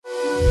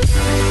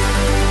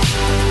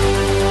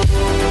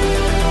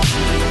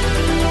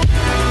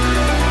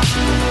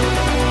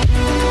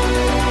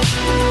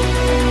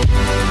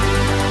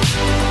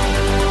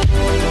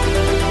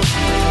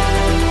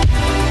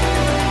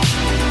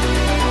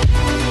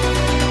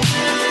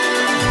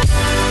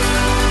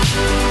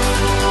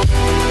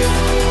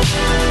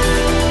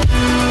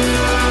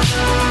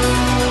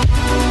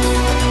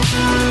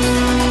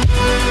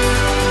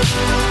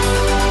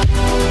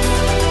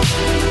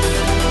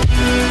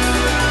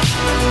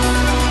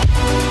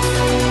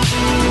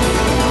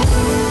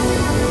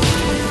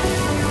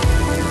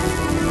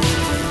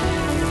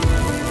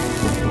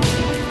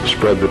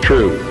Spread the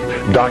truth.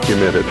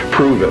 Document it.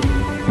 Prove it.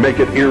 Make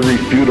it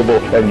irrefutable,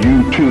 and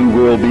you too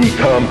will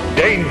become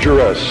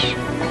dangerous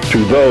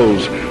to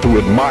those who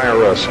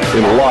admire us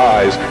in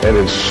lies and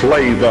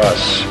enslave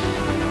us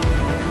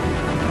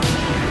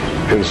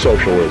in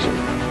socialism.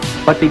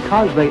 But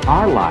because they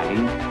are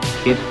lying,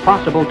 it's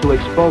possible to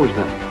expose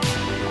them.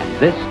 And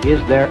this is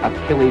their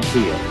Achilles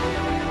heel.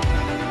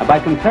 By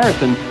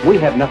comparison, we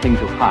have nothing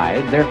to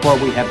hide, therefore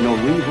we have no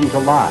reason to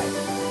lie.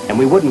 And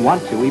we wouldn't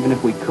want to even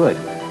if we could.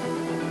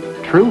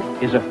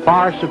 Truth is a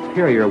far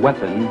superior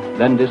weapon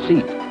than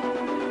deceit.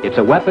 It's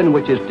a weapon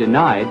which is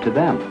denied to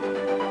them.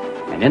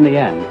 And in the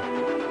end,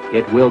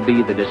 it will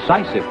be the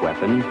decisive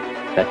weapon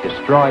that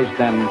destroys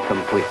them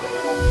completely.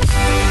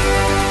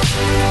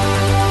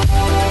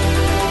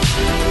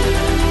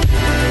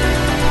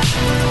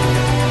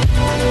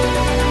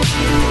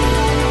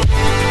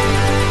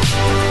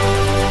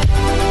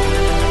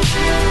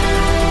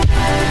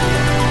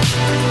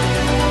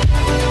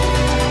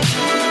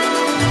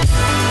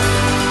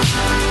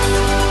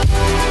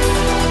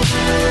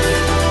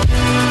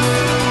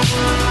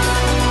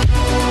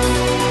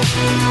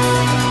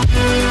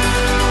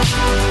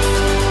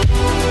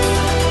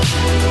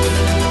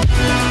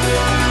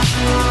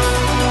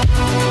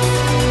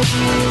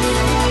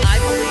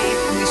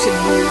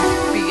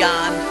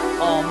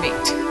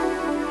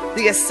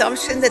 The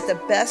assumption that the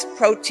best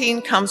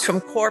protein comes from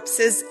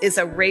corpses is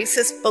a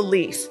racist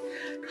belief.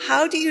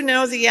 How do you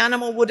know the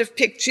animal would have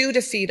picked you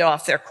to feed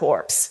off their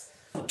corpse?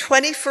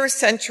 21st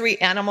century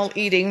animal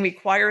eating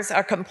requires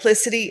our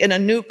complicity in a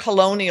new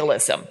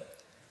colonialism.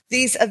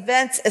 These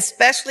events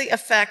especially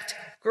affect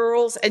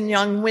girls and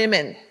young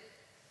women.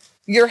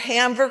 Your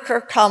hamburger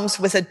comes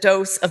with a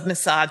dose of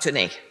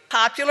misogyny.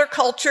 Popular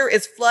culture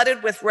is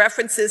flooded with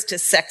references to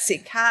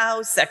sexy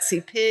cows, sexy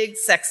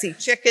pigs, sexy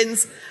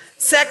chickens,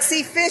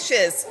 sexy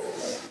fishes,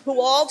 who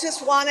all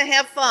just want to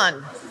have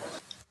fun.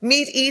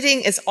 Meat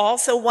eating is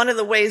also one of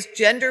the ways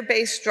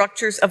gender-based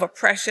structures of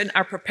oppression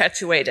are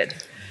perpetuated.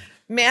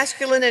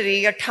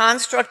 Masculinity, a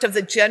construct of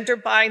the gender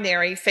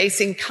binary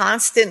facing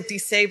constant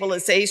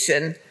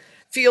destabilization,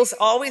 feels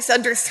always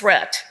under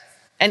threat,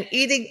 and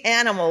eating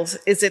animals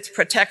is its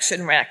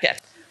protection racket.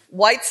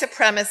 White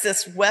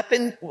supremacists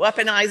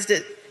weaponized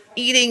it,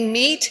 eating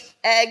meat,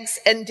 eggs,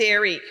 and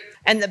dairy.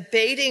 And the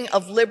baiting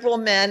of liberal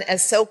men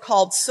as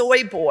so-called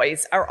soy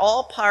boys are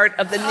all part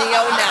of the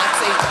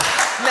neo-Nazi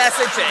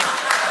messaging.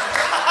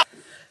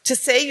 To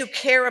say you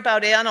care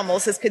about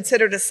animals is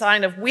considered a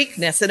sign of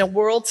weakness in a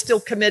world still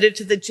committed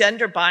to the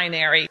gender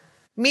binary.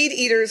 Meat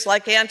eaters,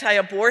 like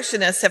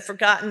anti-abortionists, have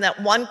forgotten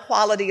that one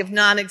quality of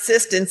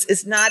non-existence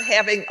is not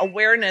having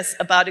awareness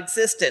about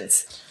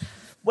existence.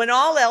 When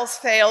all else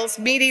fails,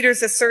 meat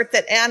eaters assert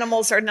that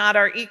animals are not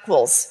our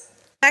equals.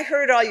 I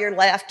heard all your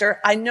laughter.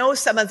 I know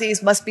some of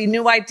these must be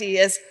new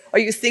ideas, or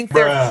you think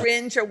they're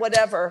fringe or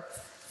whatever.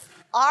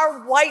 Our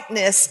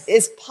whiteness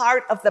is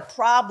part of the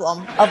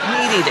problem of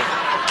meat eating.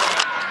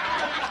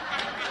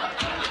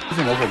 为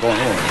什么不够用？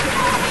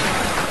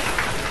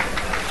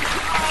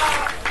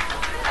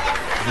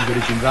你觉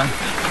得紧张？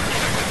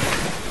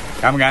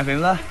干不干身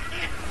子？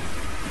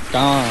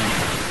干。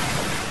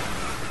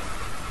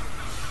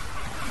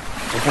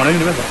我放的你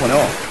那边是放的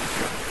哦，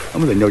我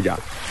们人了解，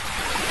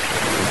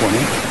放的。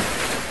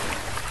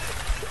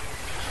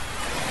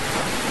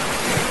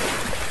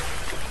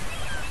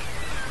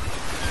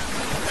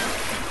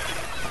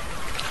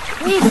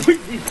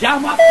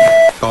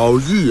 高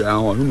级烟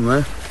哦，兄弟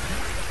们，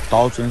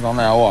到镇上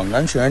来哦，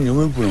安全你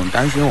们不用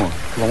担心哦，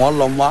让我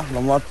老妈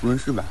准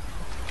时办。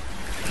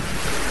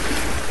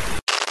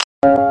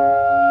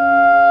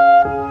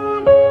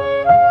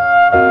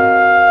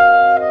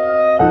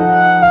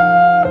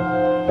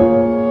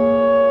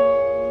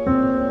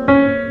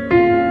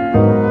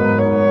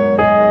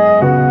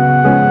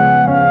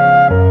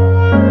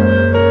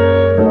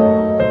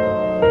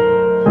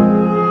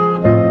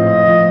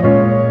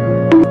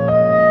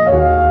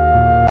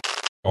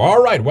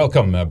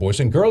Welcome, boys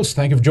and girls.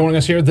 Thank you for joining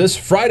us here this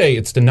Friday.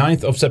 It's the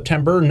 9th of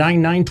September,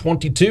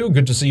 9/9/22.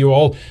 Good to see you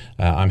all.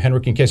 I'm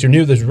Henrik. In case you're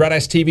new, this is Red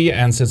Ice TV,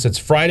 and since it's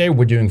Friday,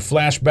 we're doing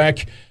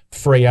Flashback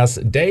Freya's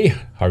Day.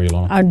 How are you,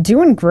 Lana? I'm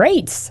doing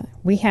great.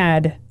 We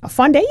had a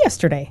fun day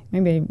yesterday.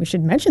 Maybe we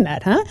should mention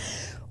that, huh?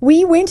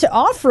 We went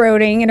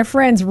off-roading in a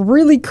friend's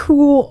really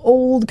cool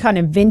old kind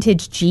of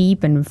vintage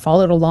Jeep and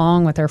followed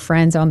along with our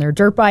friends on their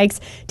dirt bikes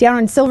down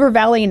in Silver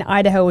Valley in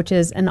Idaho, which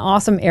is an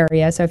awesome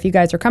area. So if you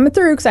guys are coming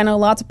through, because I know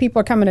lots of people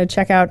are coming to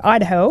check out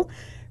Idaho,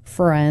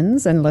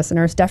 friends and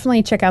listeners,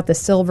 definitely check out the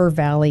Silver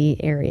Valley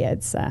area.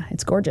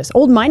 It's gorgeous.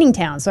 Old mining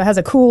town, so it has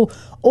a cool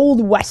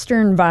old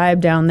Western vibe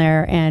down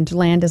there, and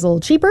land is a little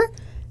cheaper.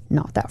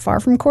 not that far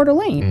from Coeur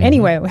d'Alene.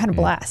 Anyway, we had a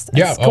blast.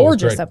 Yeah, It's it was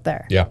gorgeous great. up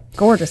there. Yeah.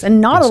 Gorgeous. And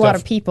not Good a lot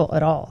stuff. of people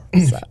at all.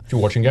 So. If you're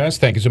watching, guys,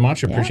 thank you so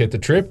much. I appreciate the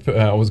trip.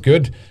 It was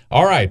good.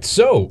 All right,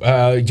 so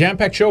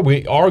jam-packed show.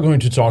 We are going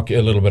to talk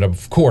a little bit,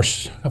 of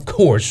course,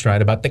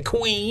 right, about the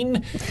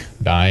Queen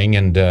dying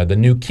and the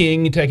new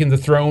king taking the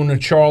throne,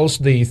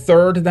 Charles III,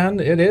 then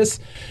it is.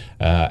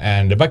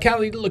 And if I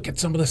kind of look at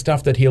some of the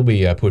stuff that he'll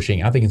be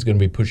pushing, I think he's going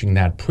to be pushing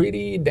that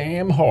pretty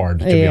damn hard,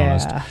 to be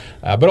honest.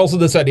 But also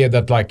this idea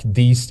that, like,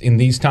 in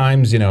these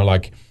times, you know,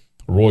 like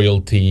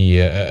royalty,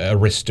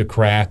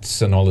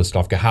 aristocrats, and all this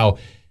stuff, how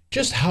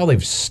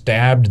they've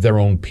stabbed their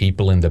own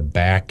people in the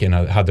back, and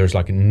how there's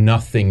like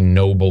nothing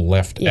noble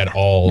left at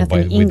all.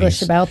 Nothing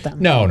English about them.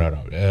 No.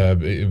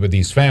 With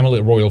these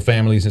royal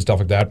families and stuff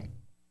like that.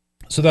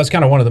 So that's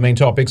kind of one of the main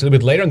topics. A little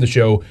bit later in the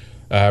show,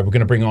 we're going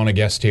to bring on a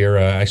guest here,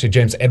 actually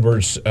James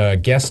Edwards,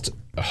 guest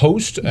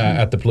host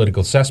at the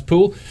Political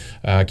Cesspool,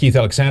 Keith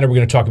Alexander. We're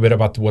going to talk a bit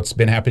about what's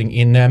been happening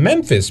in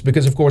Memphis,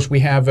 because of course we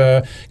have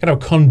a kind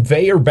of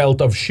conveyor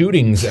belt of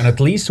shootings, and at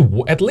least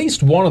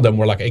one of them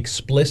were like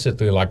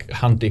explicitly like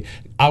hunting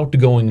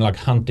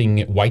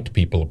white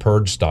people,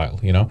 purge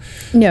style, you know.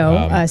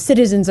 No,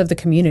 citizens of the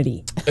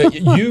community.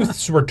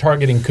 Youths were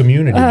targeting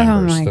community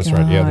members. My That's God.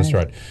 right. Yeah, that's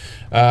right.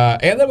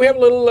 And then we have a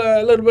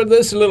little bit of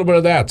this, a little bit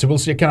of that. So we'll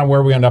see kind of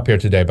where we end up here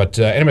today. But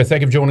anyway, thank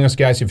you for joining us,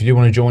 guys. If you do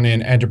want to join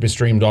in,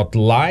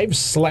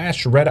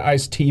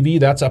 entropystream.live/RedEyesTV.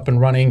 That's up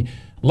and running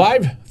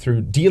live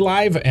through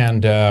DLive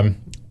and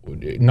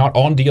not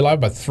on DLive,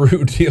 but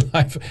through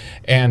DLive,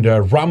 and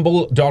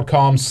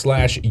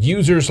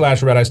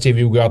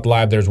rumble.com/user/RedEyesTV. We got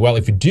live there as well.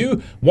 If you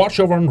do watch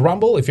over on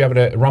Rumble, if you have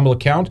a Rumble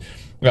account,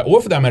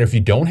 or for that matter, if you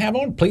don't have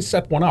one, please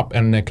set one up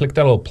and click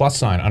that little plus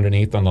sign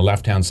underneath on the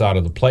left-hand side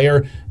of the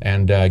player,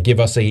 and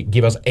give us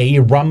a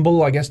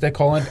rumble, I guess they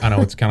call it. I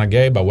know it's kind of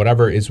gay, but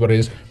whatever is what it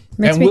is.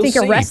 Makes me think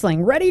of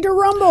wrestling. Ready to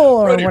rumble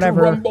or Ready to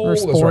whatever. rumble, Or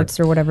that's sports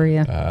right. or whatever,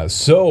 yeah.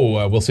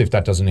 So we'll see if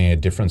that doesn't make a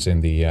difference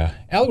in the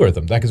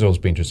algorithm. That could always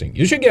be interesting.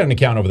 You should get an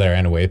account over there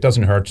anyway. It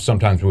doesn't hurt.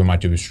 Sometimes we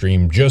might do a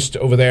stream just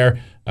over there.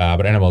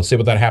 But anyway, we'll see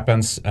what that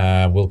happens.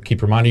 We'll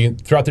keep reminding you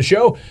throughout the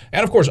show.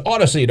 And of course,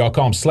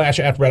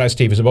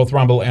 Odyssey.com/@RedEyesTV. So both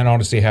Rumble and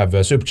Odyssey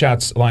have super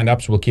chats lined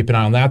up. So we'll keep an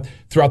eye on that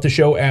throughout the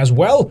show as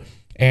well.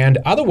 And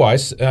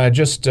otherwise, I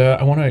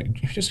want to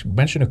just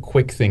mention a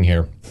quick thing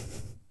here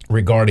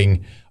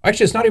regarding,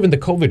 actually, it's not even the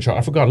COVID chart.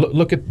 I forgot.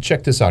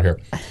 Check this out here.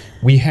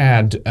 We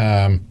had,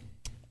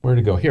 where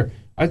to go? Here.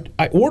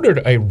 I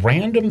ordered a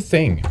random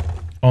thing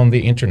on the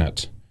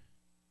internet.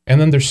 And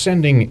then they're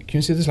sending, can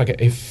you see this, like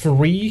a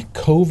free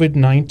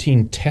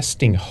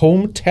COVID-19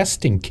 home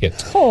testing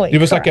kit. Holy It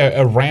was crap. like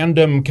a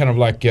random kind of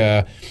like,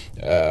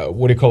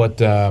 what do you call it,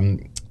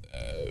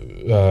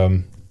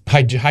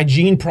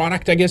 hygiene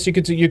product, I guess you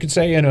could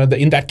say, you know,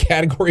 in that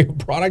category of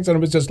products. And it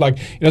was just like,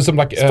 you know, some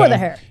like for the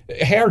hair.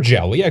 Hair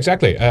gel, yeah,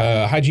 exactly.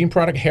 Hygiene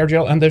product, hair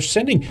gel, and they're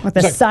sending With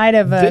the side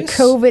of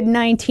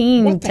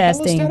COVID-19 what the hell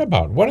testing. is that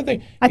about? What are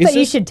they? I thought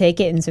you should take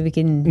it and so we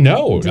can.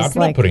 No, I'm just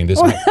not putting this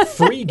in.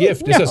 Free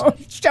gift. It says,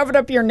 shove it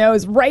up your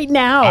nose right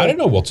now. I don't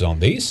know what's on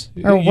these.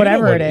 Or You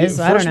whatever know it is.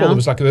 I First don't of all, know. it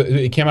was like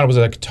it came out with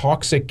like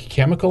toxic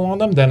chemical on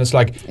them. Then it's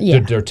like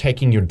they're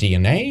taking your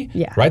DNA,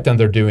 right? Then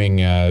they're doing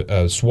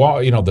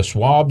swab. You know, the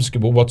swabs.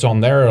 What's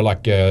on there are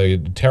like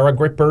Terra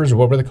grippers, or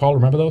what were they called?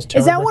 Remember those?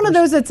 Is that one of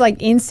those that's like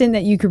instant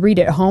that you could read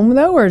at home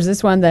though, or is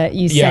this one that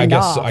you send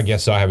off? I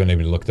guess I haven't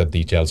even looked at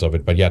details of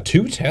it, but yeah,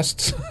 2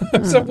 tests.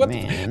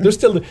 Man. They're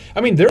still.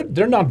 I mean,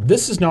 they're not.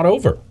 This is not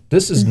over.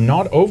 This is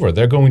not over.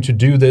 They're going to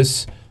do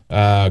this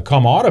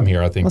come autumn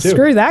here, I think. Well, too.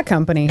 screw that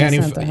company. And I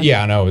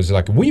know. It's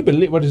like we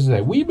believe. What does it say?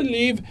 We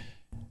believe.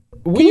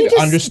 We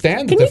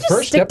understand that the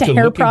first step to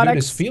looking good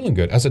is feeling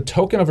good. As a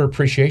token of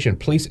appreciation,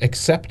 please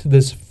accept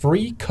this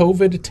free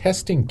COVID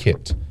testing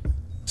kit.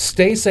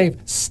 Stay safe.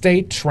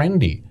 Stay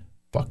trendy.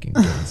 Fucking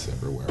kids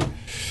everywhere.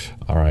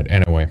 All right.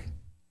 Anyway.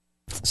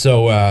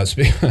 So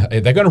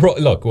they're going to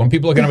look when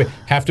people are going to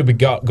have to be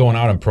going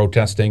out and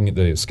protesting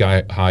the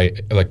sky high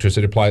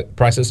electricity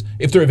prices,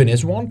 if there even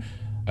is one.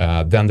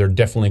 Then they're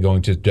definitely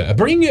going to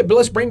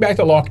let's bring back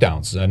the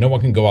lockdowns. No one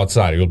can go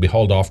outside. You'll be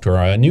hauled off to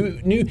our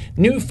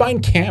new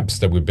fine camps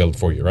that we built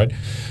for you, right?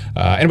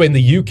 Anyway, in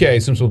the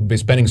UK, since we'll be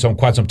spending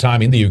quite some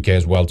time in the UK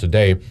as well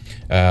today,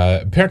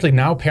 apparently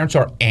now parents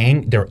are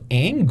they're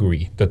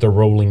angry that they're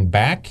rolling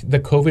back the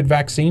COVID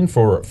vaccine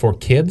for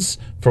kids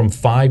from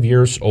 5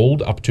 years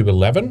old up to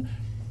 11.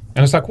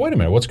 And it's like, wait a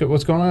minute, what's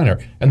going on here?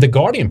 And the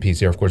Guardian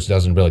piece here, of course,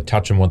 doesn't really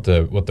touch on what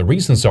the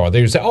reasons are.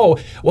 They say, oh,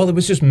 well, it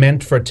was just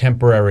meant for a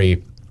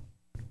temporary,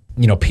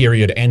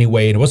 period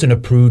anyway, and it wasn't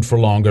approved for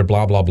longer,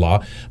 blah, blah,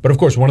 blah. But of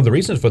course, one of the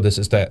reasons for this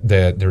is that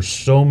there's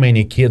so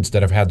many kids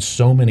that have had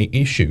so many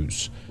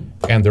issues,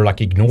 and they're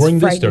like ignoring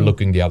this, they're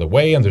looking the other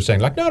way, and they're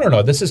saying like,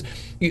 no, this is,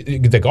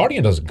 the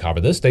Guardian doesn't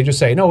cover this. They just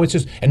say, no, it's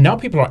just, and now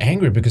people are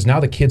angry because now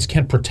the kids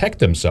can't protect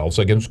themselves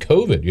against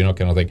COVID,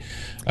 kind of thing.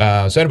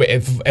 So anyway,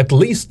 if at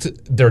least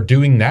they're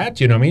doing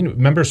that, you know what I mean?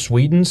 Remember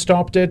Sweden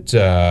stopped it,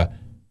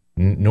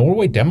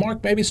 Norway,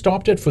 Denmark maybe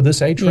stopped it for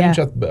this age range,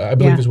 I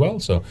believe as well.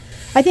 So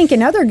I think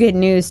in other good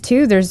news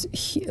too, there's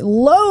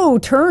low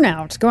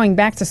turnout going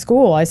back to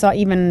school. I saw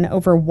even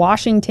over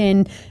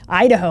Washington,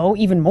 Idaho,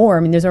 even more. I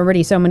mean, there's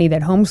already so many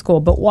that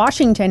homeschool, but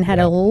Washington had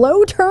a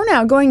low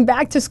turnout going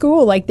back to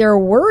school. Like they're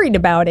worried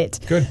about it.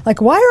 Good. Like,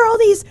 why are all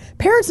these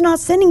parents not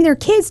sending their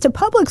kids to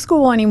public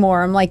school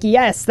anymore? I'm like,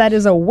 yes, that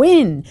is a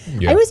win.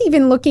 Yeah. I was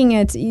even looking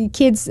at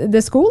kids,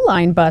 the school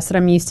line bus that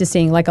I'm used to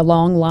seeing, like a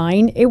long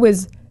line. It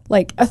was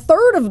like a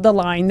third of the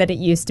line that it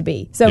used to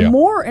be. So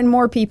more and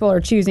more people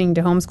are choosing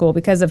to homeschool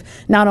because of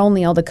not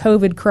only all the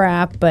COVID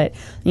crap, but,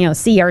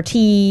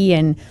 CRT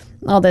and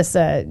all this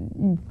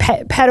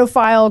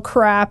pedophile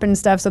crap and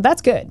stuff. So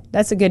that's good.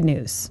 That's the good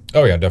news.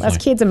 Oh, yeah, definitely.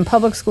 That's kids in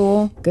public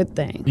school. Good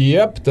thing.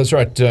 Yep, that's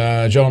right.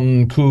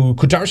 John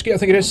Kutarski, I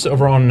think it is,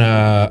 over on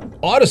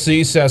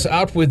Odyssey says,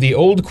 out with the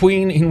old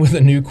queen, in with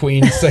the new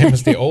queen, same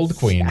as the old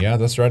queen. Yeah,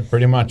 that's right,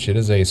 pretty much. It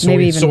is a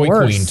soy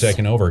queen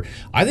taking over.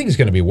 I think it's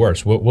going to be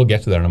worse. We'll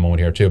get to that in a moment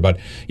here, too. But,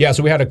 yeah,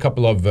 so we had a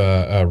couple of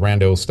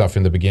rando stuff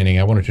in the beginning.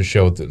 I wanted to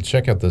show,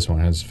 check out this one.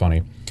 It's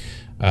funny.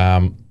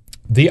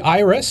 The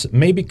IRS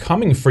may be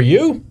coming for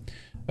you,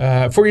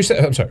 for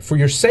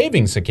your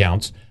savings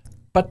accounts,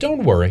 but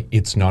don't worry,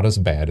 it's not as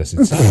bad as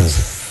it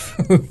sounds.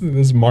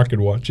 This market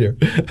watch here.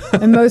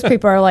 And most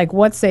people are like,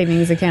 what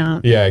savings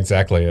account? Yeah,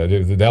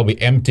 exactly. They'll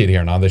be emptied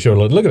here now. They show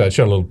look at that,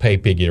 show a little pay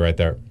piggy right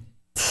there.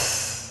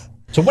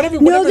 So whatever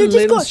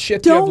little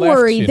shit you have left. Don't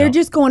worry, they're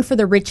just going for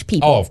the rich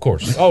people. Oh, of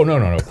course. Oh, no.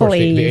 Of course,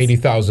 the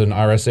 80,000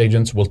 IRS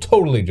agents will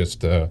totally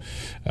just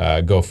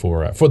go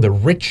for the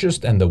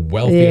richest and the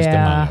wealthiest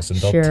among us, and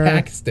they'll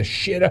tax the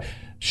shit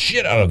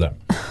out of them,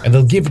 and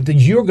they'll give it.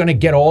 You're going to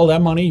get all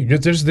that money.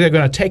 They're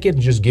going to take it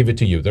and just give it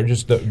to you. They're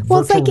just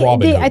virtual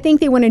Robin Hood. I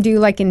think they want to do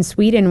like in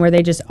Sweden, where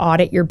they just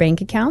audit your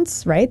bank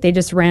accounts. Right? They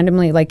just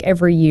randomly, like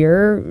every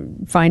year,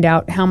 find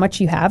out how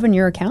much you have in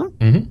your account.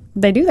 Mm-hmm.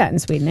 They do that in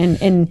Sweden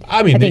and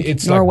I think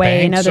it's Norway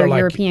like and other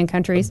European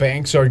countries.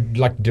 Banks are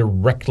like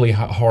directly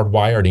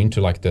hardwired into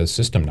like the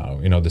system now.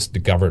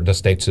 The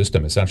state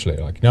system essentially.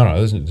 Like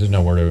there's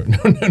nowhere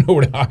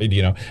to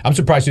hide. I'm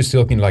surprised you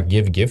still can like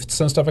give gifts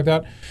and stuff like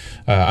that.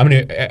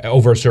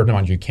 Over a certain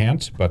amount you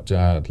can't, but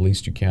at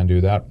least you can do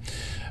that.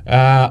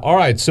 All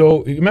right,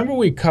 so remember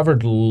we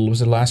covered,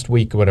 was it last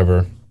week or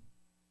whatever,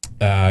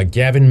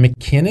 Gavin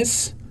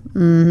McInnes?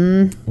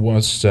 Mm-hmm.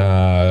 Was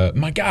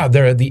my God?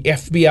 The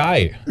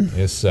FBI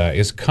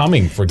is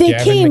coming for Gavin McInnes.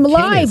 They came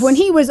live when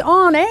he was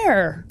on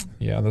air.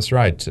 Yeah, that's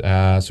right.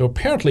 So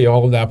apparently,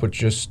 all of that was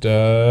just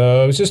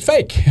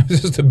fake.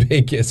 It's just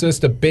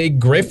a big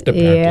grift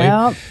apparently.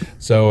 Yep.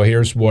 So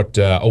here's what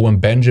Owen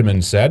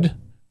Benjamin said,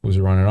 who's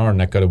running our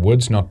neck of the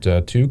woods, not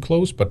too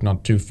close, but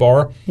not too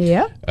far.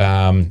 Yeah.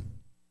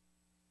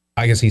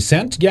 I guess he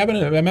sent Gavin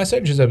a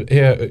message. He said,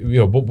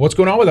 what's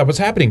going on with that? What's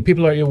happening?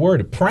 People are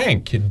worried.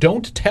 Prank.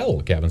 Don't tell,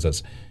 Gavin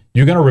says.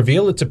 You're going to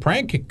reveal it's a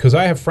prank? Because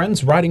I have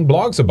friends writing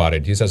blogs about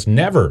it. He says,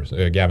 never.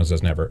 Gavin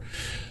says, never.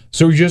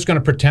 So you're just going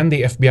to pretend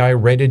the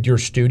FBI raided your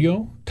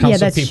studio?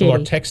 Tons of people are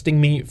texting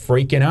me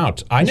freaking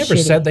out. I never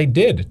said they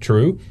did.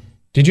 True.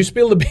 Did you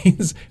spill the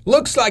beans?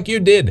 Looks like you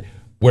did.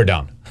 We're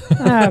done.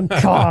 Oh,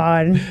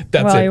 God.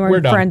 That's it. You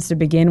weren't friends to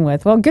begin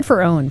with. Well, good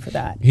for Owen for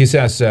that. He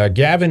says,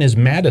 Gavin is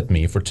mad at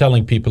me for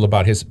telling people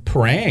about his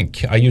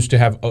prank. I used to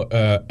have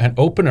an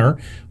opener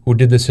who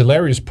did this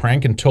hilarious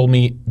prank and told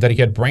me that he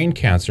had brain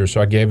cancer,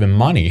 so I gave him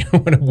money.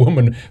 When a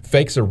woman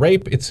fakes a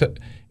rape, is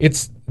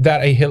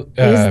that a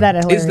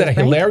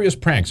hilarious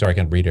prank? Sorry, I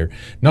can't read here.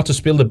 Not to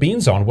spill the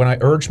beans on, when I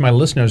urged my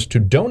listeners to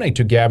donate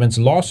to Gavin's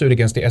lawsuit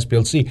against the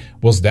SPLC,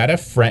 was that a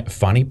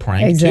funny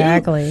prank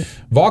Exactly. too?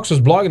 Vox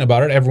was blogging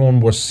about it. Everyone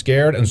was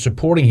scared and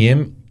supporting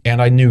him. And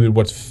I knew it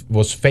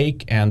was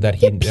fake, and that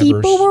he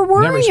people were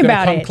worrying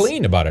about it. Come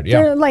clean about it.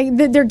 Yeah,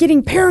 they're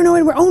getting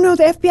paranoid. Oh no,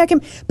 the FBI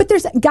came. But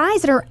there's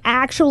guys that are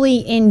actually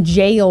in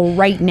jail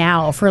right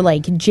now for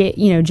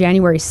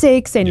January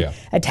 6th and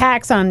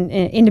attacks on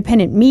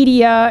independent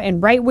media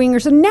and right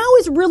wingers. So now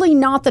is really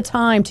not the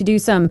time to do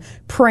some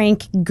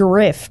prank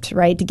grift,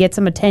 right? To get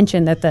some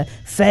attention that the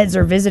feds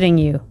are visiting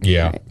you.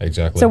 Yeah, right?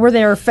 Exactly. So were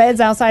there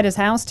feds outside his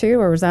house too,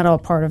 or was that all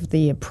part of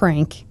the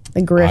prank? The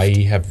grift.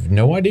 I have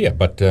no idea,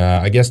 but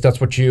I guess that's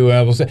what you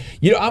will say.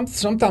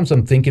 Sometimes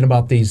I'm thinking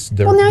about these.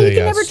 Well, now you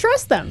can never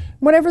trust them.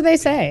 Whatever they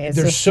say.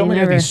 There's so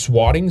many of these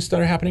swattings that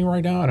are happening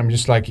right now, and I'm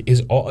just like,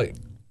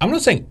 I'm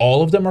not saying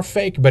all of them are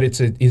fake, but it's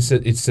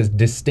a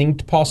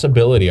distinct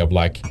possibility of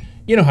like,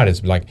 how it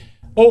is like.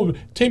 Oh,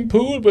 Tim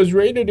Pool was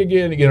raided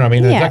again. You know what I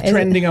mean? Yeah, it's like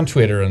trending on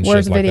Twitter and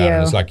shit like that.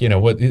 And it's like,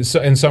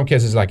 in some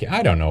cases, like,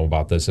 I don't know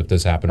about this, if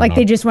this happened or not. Like,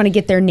 they just want to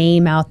get their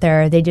name out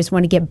there. They just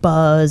want to get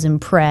buzz and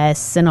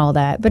press and all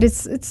that. But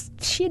it's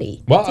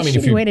shitty. Well, it's a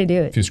shitty way to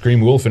do it. If you scream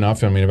wolf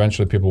enough,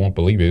 eventually people won't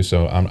believe you.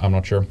 So I'm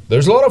not sure.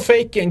 There's a lot of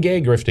fake and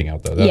gay grifting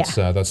out there. That's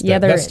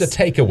the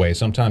takeaway.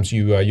 Sometimes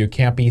you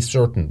can't be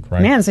certain,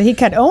 right? Man, so he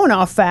cut Owen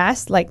off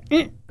fast. Like,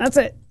 that's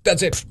it.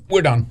 That's it.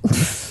 We're done.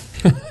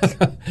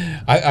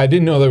 I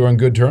didn't know they were on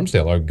good terms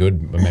still, or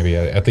good, maybe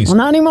at least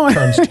not anymore.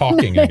 terms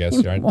talking, I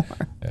guess, right?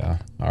 Yeah.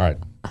 All right.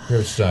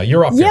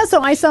 You're up. Yeah,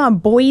 so I saw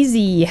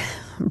Boise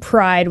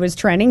Pride was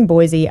trending.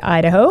 Boise,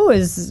 Idaho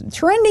is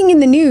trending in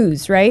the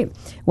news, right?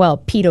 Well,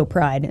 Pedo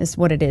Pride is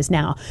what it is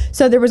now.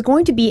 So there was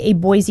going to be a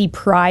Boise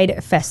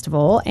Pride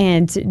Festival,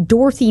 and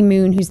Dorothy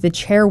Moon, who's the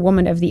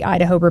chairwoman of the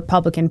Idaho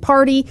Republican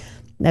Party,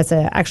 that's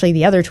actually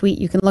the other tweet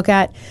you can look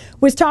at,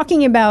 was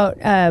talking about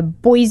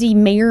Boise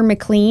Mayor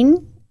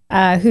McLean,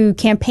 who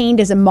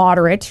campaigned as a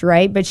moderate,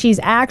 right? But she's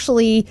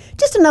actually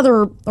just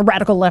another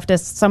radical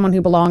leftist, someone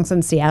who belongs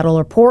in Seattle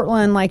or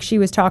Portland, like she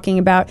was talking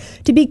about.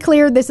 To be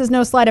clear, this is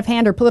no sleight of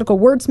hand or political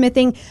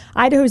wordsmithing.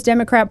 Idaho's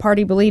Democrat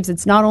Party believes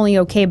it's not only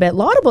okay but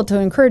laudable to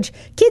encourage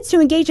kids to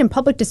engage in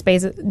public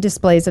displays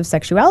of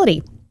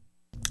sexuality.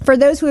 For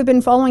those who have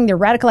been following the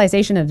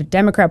radicalization of the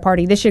Democrat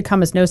Party, this should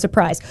come as no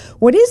surprise.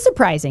 What is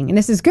surprising, and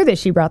this is good that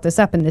she brought this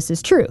up and this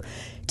is true,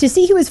 to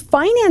see who is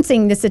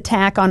financing this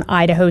attack on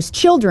Idaho's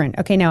children.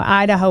 Okay, now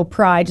Idaho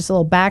Pride, just a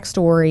little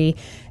backstory,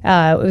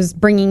 was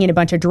bringing in a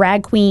bunch of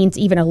drag queens,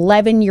 even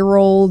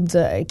 11-year-old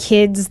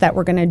kids that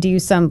were going to do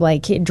some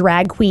like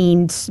drag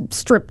queen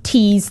strip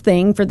tease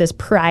thing for this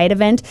Pride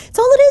event. It's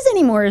all it is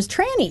anymore is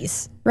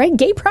trannies. Right?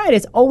 Gay pride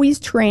is always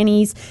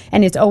trannies,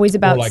 and it's always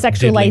about like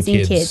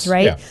sexualizing kids,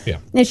 right? Yeah.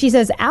 And she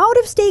says,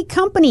 out-of-state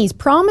companies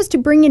promise to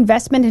bring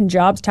investment and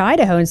jobs to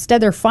Idaho.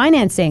 Instead, they're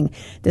financing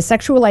the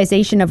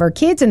sexualization of our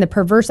kids and the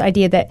perverse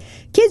idea that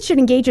kids should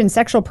engage in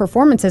sexual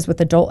performances with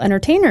adult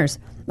entertainers.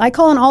 I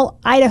call on all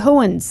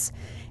Idahoans,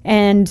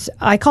 and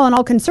I call on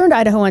all concerned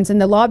Idahoans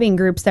and the lobbying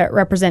groups that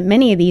represent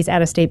many of these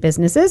out-of-state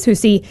businesses who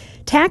see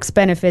tax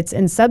benefits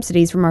and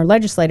subsidies from our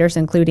legislators,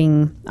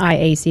 including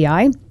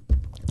IACI,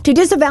 to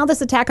disavow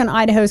this attack on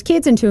Idaho's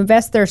kids and to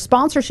invest their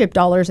sponsorship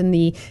dollars in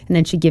and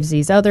then she gives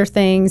these other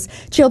things.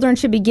 Children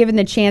should be given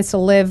the chance to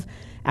live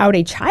out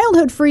a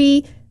childhood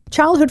free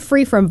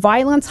from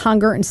violence,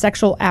 hunger, and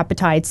sexual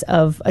appetites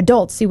of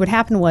adults. See, what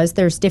happened was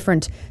there's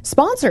different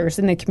sponsors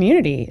in the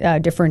community,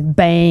 different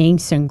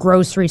banks and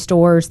grocery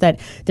stores that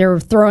they're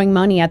throwing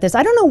money at this.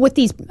 I don't know what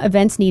these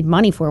events need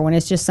money for when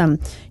it's just some,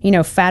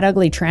 fat,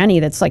 ugly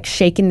tranny that's like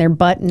shaking their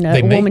butt in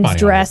a woman's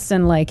dress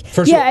and like,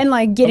 and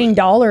like getting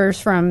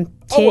dollars from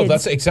kids. Oh, well,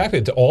 that's exactly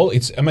it.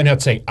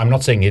 I'm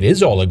not saying it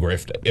is all a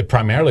grift.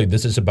 Primarily,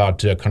 this is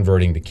about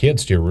converting the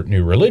kids to your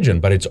new religion,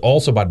 but it's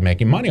also about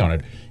making money on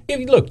it.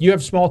 Look, you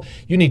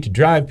need to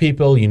drive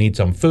people, you need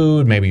some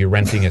food, maybe you're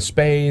renting a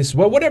space,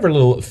 well, whatever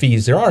little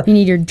fees there are. You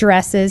need your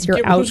dresses,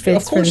 your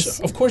outfits.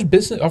 Of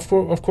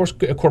course,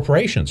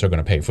 corporations are going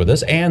to pay for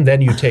this, and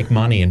then you take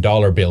money in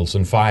dollar bills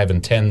and 5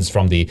 and 10s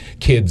from the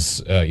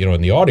kids,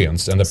 in the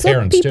audience and the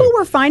parents too. People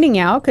were finding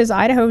out because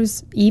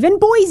Idaho's, even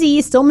Boise,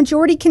 is still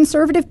majority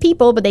conservative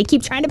people, but they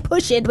keep trying to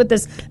push it with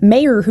this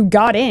mayor who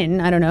got in.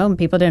 I don't know,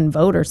 people didn't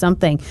vote or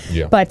something.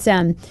 Yeah. But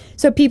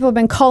so people have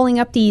been calling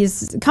up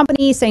these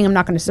companies saying, I'm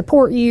not going to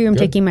support you. I'm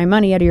taking my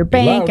money out of your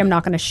bank. I'm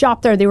not going to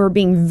shop there. They were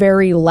being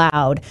very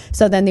loud.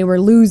 So then they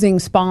were losing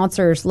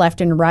sponsors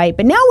left and right.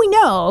 But now we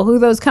know who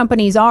those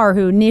companies are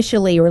who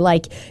initially were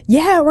like,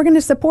 yeah, we're going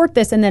to support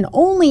this. And then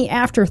only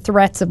after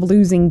threats of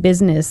losing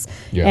business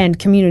and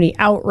community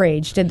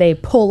outrage did they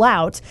pull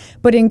out.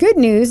 But in good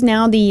news,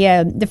 now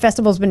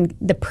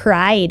the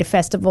Pride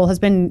Festival has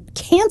been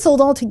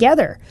canceled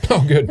altogether.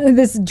 Oh, good.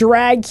 This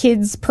drag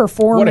kids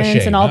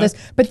performance and all this.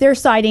 But they're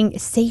citing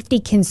safety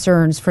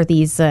concerns for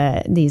these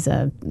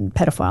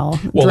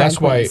pedophile. Well, that's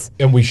queens.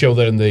 why, and we show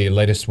that in the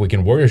latest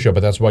Weekend Warrior show.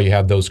 But that's why you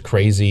have those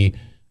crazy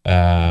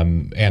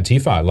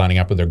Antifa lining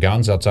up with their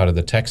guns outside of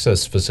the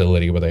Texas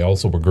facility where they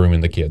also were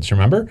grooming the kids.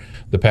 Remember,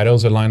 the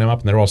pedos would line them up,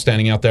 and they're all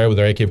standing out there with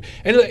their AK. And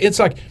it's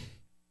like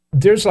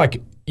there's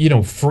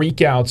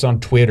freakouts on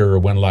Twitter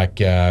when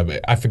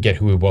I forget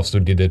who it was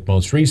who did it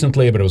most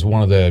recently, but it was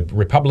one of the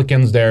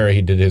Republicans there.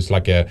 He did his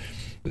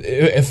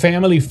a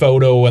family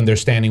photo and they're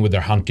standing with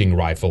their hunting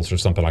rifles or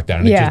something like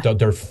that. And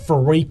they're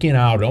freaking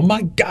out. Oh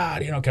my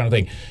God, kind of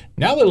thing.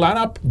 Now they line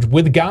up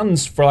with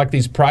guns for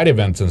these Pride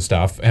events and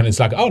stuff. And it's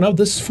like, oh no,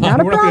 this is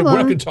fine. We're not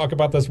going to talk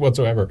about this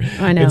whatsoever.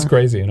 I know. It's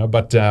crazy,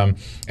 But,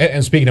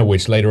 and speaking of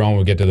which, later on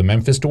we'll get to the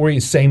Memphis story.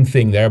 Same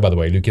thing there, by the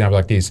way. You can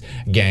have these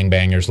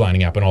gangbangers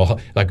lining up and all,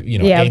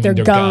 aiming their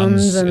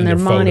guns and their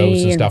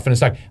photos and stuff. And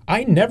it's like,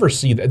 I never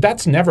see that.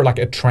 That's never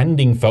a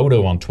trending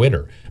photo on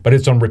Twitter. But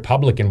it's on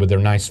Republican with their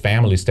nice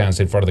family stands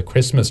in front of the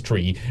Christmas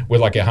tree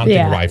with a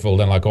hunting rifle,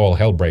 then all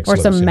hell breaks loose.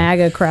 Or some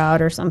MAGA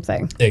crowd or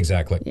something.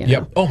 Exactly.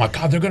 Yep. Oh my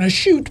God, they're going to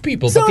shoot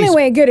people. So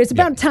anyway, good. It's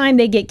about time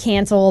they get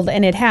canceled,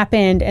 and it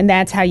happened, and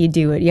that's how you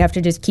do it. You have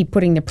to just keep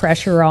putting the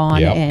pressure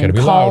on and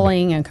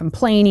calling loud and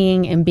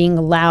complaining and being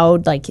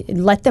loud.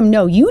 Let them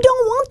know you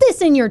don't want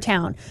this in your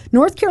town.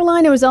 North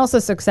Carolina was also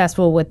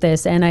successful with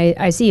this, and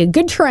I see a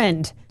good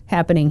trend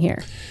happening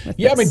here.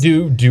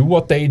 Do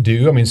what they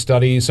do.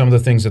 Study some of the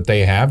things that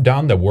they have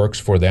done that works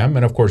for them.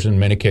 And of course, in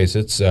many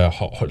cases,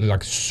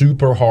 it's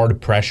super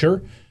hard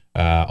pressure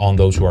on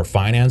those who are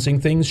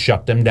financing things,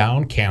 shut them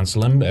down,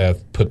 cancel them,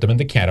 put them in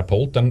the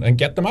catapult and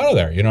get them out of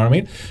there. You know what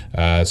I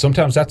mean?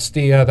 Sometimes that's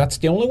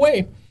the only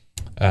way.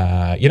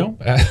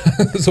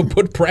 So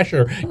put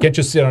pressure, get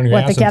you sit on your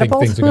ass and think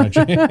things are going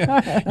to change.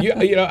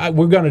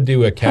 We're going to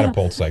do a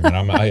catapult segment.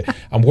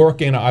 I'm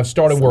working. I've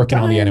started working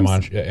on the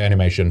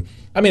animation.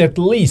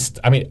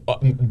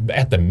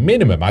 At the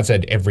minimum, I'd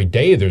said every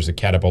day there's a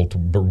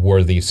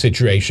catapult-worthy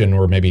situation,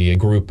 or maybe a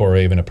group, or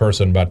even a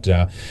person. But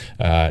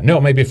no,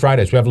 maybe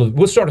Fridays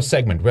we'll start a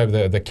segment. We have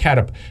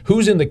the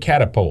who's in the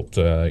catapult,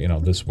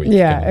 this week.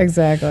 Yeah,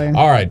 exactly.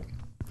 All right.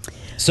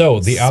 So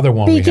the other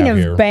one Speaking we have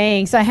of here.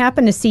 banks, I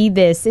happen to see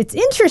this. It's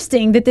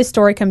interesting that this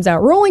story comes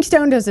out. Rolling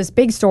Stone does this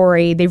big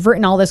story. They've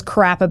written all this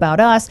crap about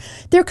us.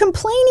 They're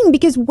complaining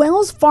because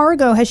Wells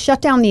Fargo has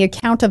shut down the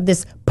account of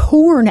this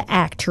porn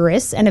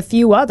actress and a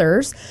few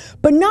others,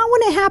 but not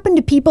when it happened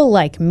to people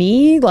like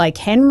me, like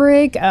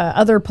Henrik,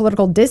 other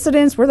political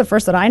dissidents. We're the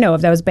first that I know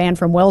of that was banned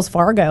from Wells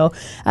Fargo.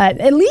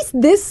 At least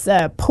this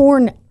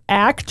porn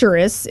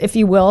actress, if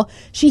you will,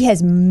 she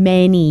has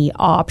many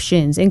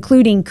options,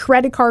 including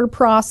credit card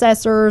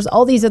processors,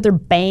 all these other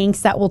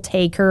banks that will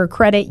take her,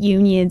 credit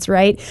unions,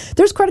 right?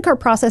 There's credit card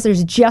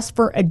processors just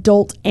for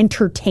adult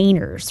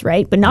entertainers,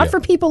 right? But not for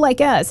people like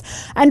us.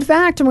 In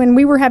fact, when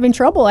we were having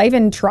trouble, I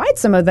even tried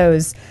some of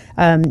those,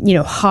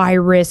 high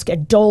risk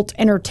adult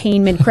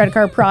entertainment credit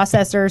card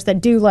processors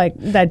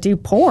that do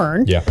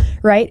porn,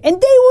 right? And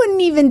they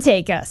wouldn't even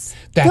take us.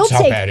 That's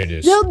how bad it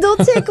is. They'll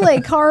take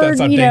like hard, That's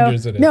how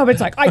dangerous it is. No, but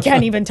it's like, I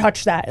can't even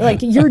touch that. Like,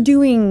 you're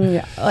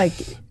doing like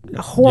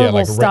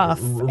horrible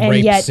stuff, and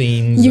yet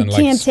you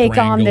can't take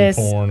on this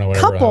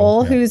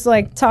couple who's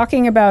like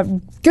talking about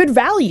good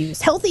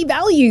values, healthy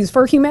values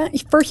for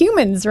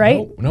humans,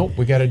 right? Nope,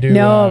 we got to do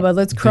but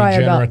let's cry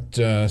about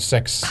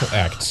sex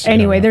acts.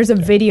 Anyway, there's a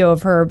video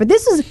of her, but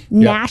this is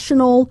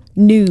national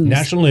news.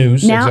 National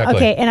news, now, exactly.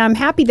 Okay, and I'm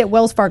happy that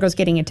Wells Fargo's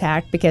getting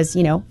attacked because,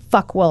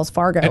 fuck Wells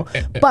Fargo.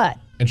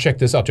 And check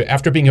this out too.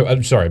 After being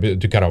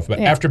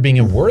after being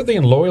a worthy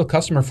and loyal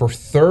customer for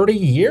 30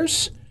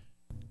 years.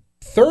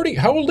 30,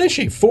 how old is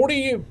she?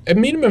 40, a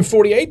minimum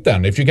 48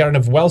 then. If you got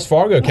a Wells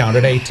Fargo account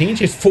at 18,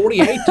 she's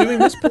 48 doing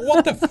this.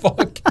 What the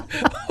fuck?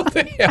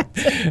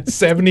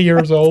 70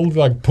 years old,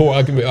 like poor.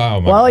 Oh my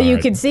well, God. you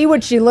can see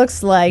what she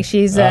looks like.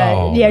 She's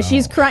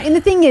she's crying. And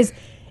the thing is,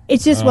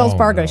 it's just Wells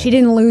Fargo. No. She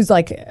didn't lose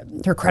like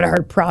her credit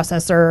card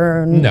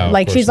processor. No,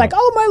 like she's like,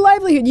 oh, my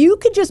livelihood. You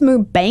could just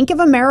move. Bank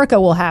of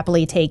America will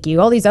happily take you.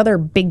 All these other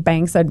big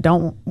banks that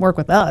don't work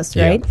with us,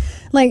 right?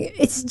 Like,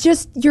 it's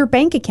just your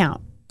bank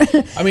account.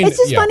 It's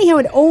just funny how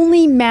it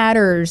only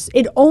matters.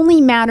 It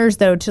only matters,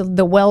 though, to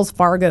the Wells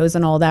Fargos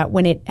and all that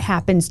when it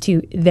happens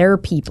to their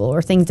people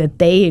or things that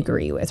they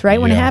agree with,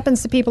 right? When it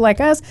happens to people like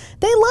us,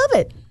 they love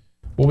it.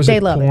 What was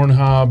it?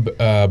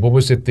 Pornhub. What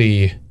was it?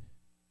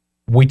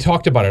 We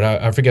talked about it.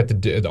 I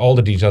forget all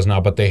the details now,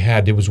 but they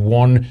had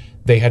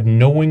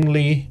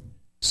knowingly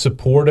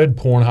supported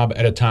Pornhub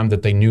at a time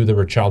that they knew there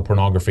were child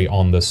pornography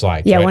on the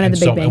site. Yeah, right? one of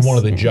the big banks. And one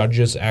of the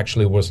judges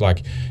actually was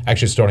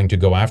starting to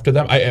go after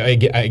them.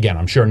 Again,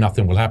 I'm sure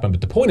nothing will happen, but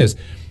the point is,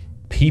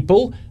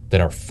 people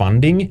that are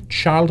funding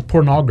child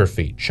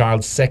pornography,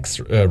 child sex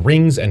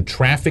rings and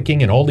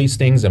trafficking and all these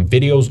things and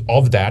videos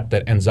of that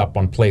ends up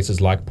on places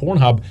like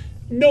Pornhub,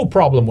 no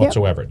problem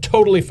whatsoever.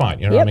 Totally fine.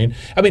 You know what I mean?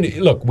 I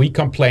mean, look, we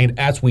complained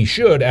as we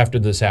should after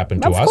this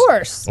happened to us. Of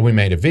course. And we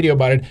made a video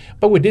about it,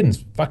 but we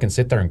didn't fucking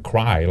sit there and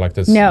cry like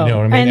this. No. You know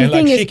what I mean? And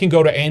like, she can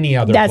go to any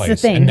other place. That's the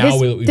thing. And now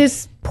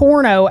this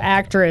porno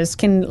actress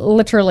can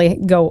literally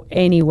go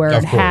anywhere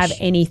and have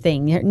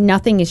anything.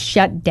 Nothing is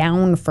shut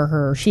down for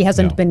her. She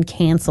hasn't been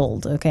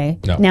canceled, okay?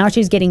 No. Now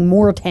she's getting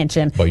more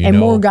attention, and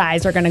more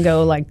guys are going to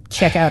go like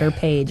check out her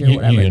page or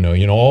whatever.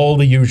 You know, all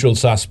the usual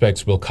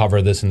suspects will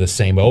cover this in the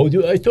same,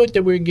 I thought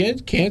that we're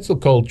against cancel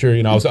culture.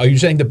 You know, so are you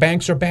saying the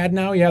banks are bad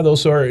now? Yeah,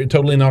 those are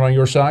totally not on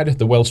your side.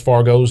 The Wells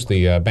Fargos,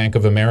 the Bank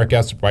of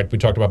America, right? We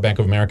talked about Bank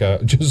of America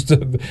just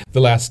the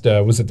last,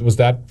 was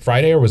that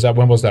Friday or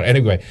when was that?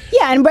 Anyway.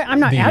 Yeah, but I'm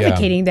not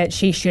advocating that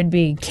she should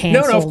be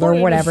canceled or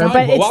whatever,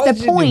 but it's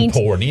the point.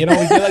 Porn, you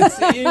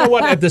know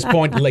what? At this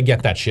point,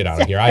 get that shit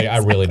out of here. I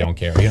really don't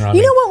care. You know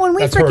what? When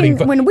we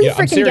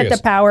freaking get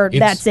the power,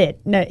 that's it.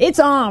 No, it's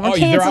on. We're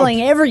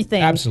canceling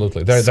everything.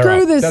 Absolutely.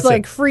 Screw this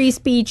free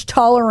speech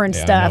tolerant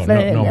stuff.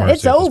 No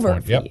it's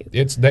over for you.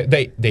 It's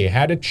they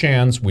had a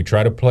chance. We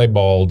try to play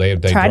ball. They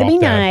try to be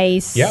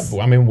nice. Yeah,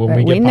 I mean when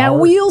we get when power,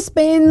 that wheel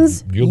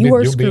spins, you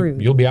are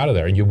screwed. You'll be out of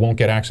there, and you won't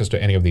get access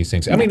to any of these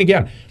things. I mean,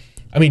 again.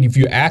 If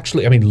you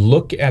actually,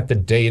 look at the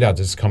data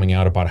that's coming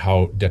out about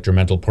how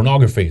detrimental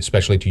pornography,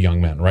 especially to young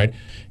men, right?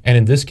 And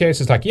in this case,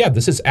 it's like,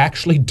 this is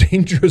actually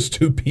dangerous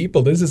to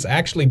people. This is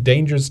actually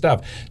dangerous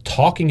stuff.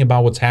 Talking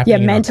about what's happening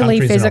in mentally, our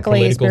countries, physically,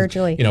 and our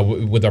spiritually.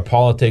 With our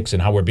politics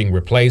and how we're being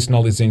replaced and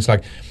all these things,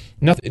 like,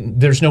 nothing.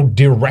 There's no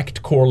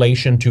direct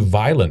correlation to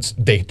violence.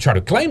 They try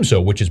to claim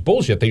so, which is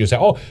bullshit. They just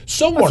say,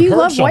 someone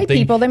heard something, white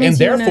people, that means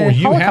and therefore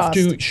you have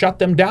Holocaust. to shut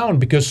them down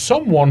because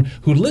someone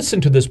who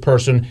listened to this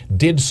person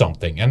did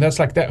something. And that's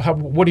like that.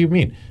 What do you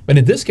mean? But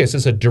in this case,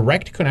 it's a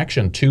direct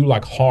connection to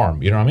like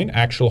harm. You know what I mean?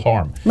 Actual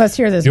harm. Let's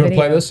hear this. Do you video.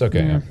 want to play this?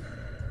 Okay.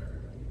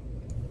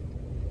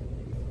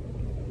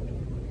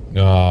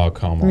 Yeah. Oh,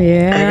 come on.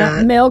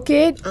 Yeah, milk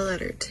it. A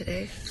letter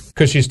today.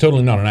 Because she's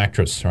totally not an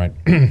actress, right?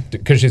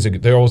 Because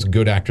they're always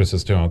good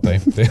actresses too, aren't they?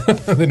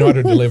 They know how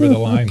to deliver the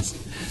lines.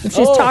 If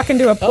she's talking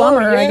to a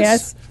plumber, I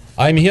guess.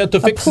 I'm here to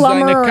fix a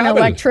plumber or an kabel.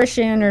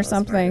 electrician or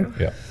something.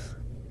 Yeah.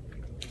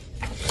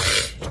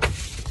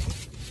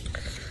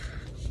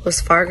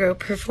 Wells Fargo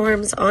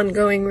performs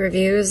ongoing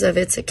reviews of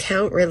its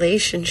account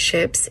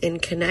relationships in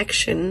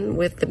connection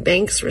with the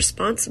bank's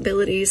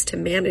responsibilities to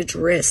manage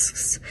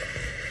risks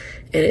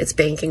in its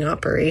banking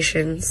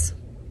operations.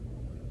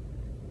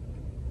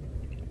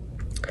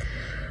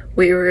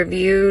 We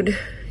reviewed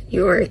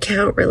your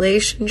account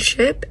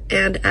relationship,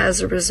 and as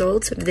a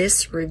result of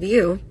this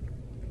review,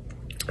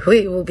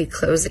 we will be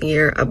closing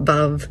your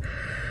above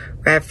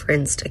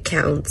referenced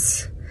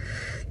accounts.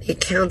 The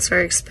accounts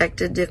are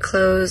expected to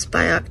close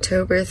by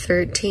October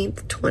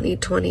 13th,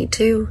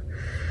 2022,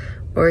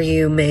 or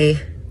you may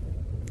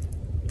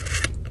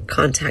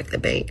contact the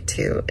bank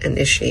to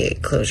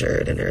initiate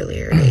closure at an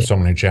earlier date.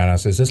 Someone in chat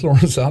asks, is this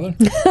Lauren Southern?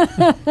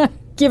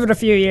 Give it a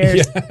few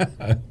years.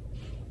 Yeah.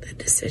 The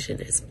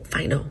decision is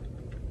final.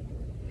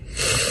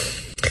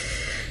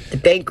 The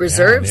bank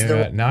reserves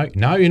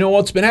now you know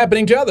what's been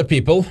happening to other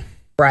people.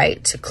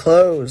 Right to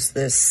close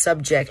the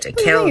subject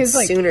account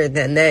sooner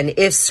than then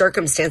if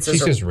circumstances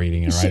She's just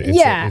reading it, right?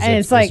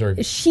 It's like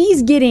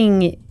she's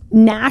getting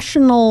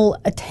national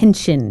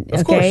attention,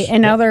 okay?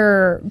 And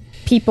other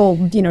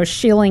people,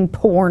 shilling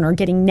porn are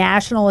getting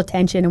national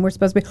attention, and we're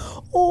supposed to be,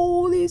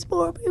 these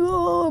poor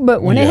people.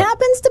 But when it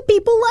happens to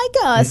people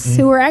like us,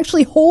 who are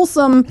actually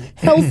wholesome,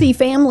 healthy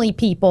family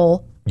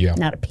people,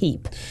 not a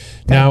peep.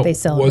 Now,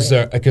 was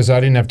there, because I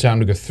didn't have time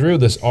to go through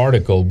this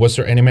article, was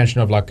there any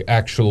mention of like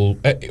actual,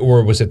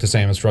 or was it the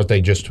same as for us?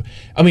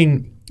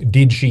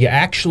 Did she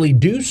actually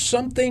do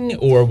something,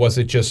 or was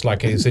it just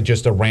like, is it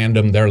just a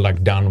random, they're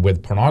like done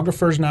with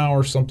pornographers now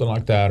or something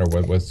like that? Or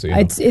what was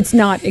It's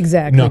not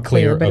exactly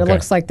clear, but it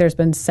looks like there's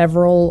been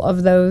several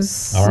of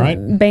those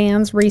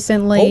bans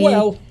recently. Oh,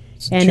 well,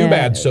 it's too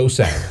bad, so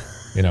sad,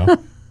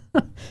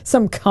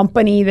 Some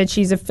company that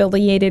she's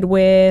affiliated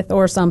with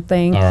or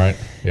something. All right.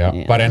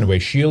 Yeah. But anyway,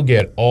 she'll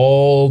get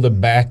all the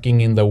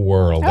backing in the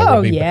world.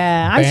 I'm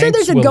sure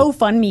there's a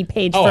GoFundMe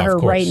page for her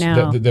right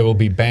now. There will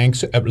be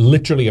banks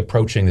literally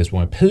approaching this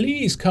woman.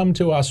 Please come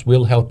to us.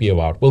 We'll help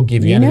you out. We'll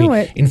give you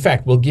anything. In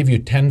fact, we'll give you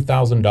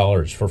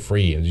 $10,000 for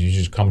free. You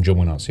just come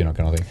join us, kind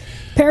of thing.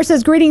 Per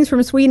says, greetings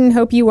from Sweden.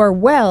 Hope you are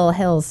well,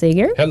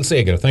 Helseger.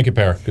 Helseger. Thank you,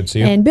 Per. Good to see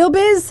you. And Bill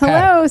Biz,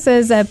 hello,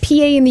 says PA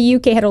in the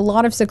UK had a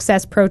lot of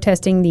success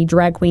protesting the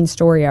drag queen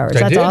story hours.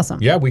 That's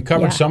awesome. Yeah, we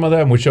covered some of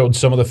them. We showed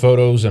some of the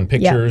photos and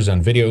pictures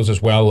and videos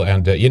as well.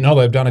 And,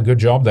 they've done a good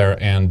job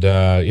there. And,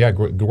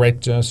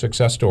 great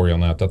success story on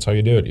that. That's how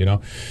you do it,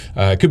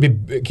 It could be,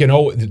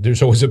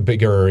 there's always a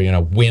bigger,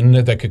 win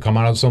that could come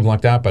out of something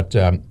like that. But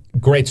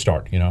great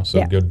start,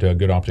 So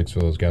good optics for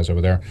those guys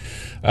over there.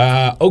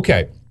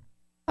 Okay.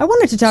 I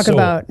wanted to talk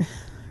about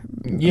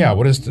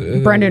what is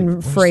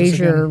Brendan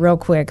Fraser real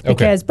quick,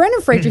 because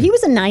Brendan Fraser, he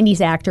was a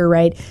 90s actor,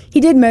 right? He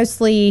did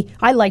mostly,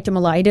 I liked him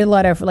a lot. He did a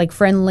lot of like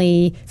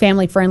family-friendly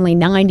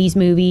 90s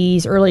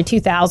movies, early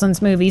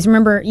 2000s movies.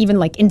 Remember even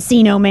like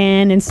Encino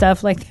Man and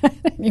stuff like that.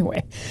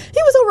 Anyway,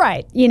 he was all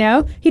right,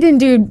 He didn't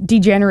do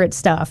degenerate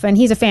stuff, and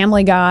he's a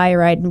family guy,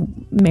 right?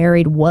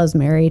 Was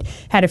married,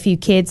 had a few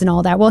kids and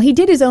all that. Well, he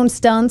did his own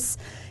stunts.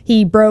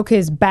 He broke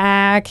his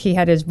back. He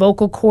had his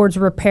vocal cords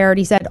repaired.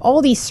 He's had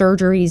all these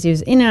surgeries. He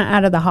was in and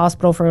out of the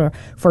hospital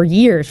for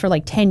years, for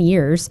like 10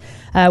 years.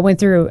 Went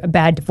through a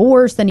bad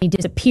divorce. Then he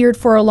disappeared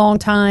for a long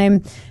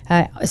time,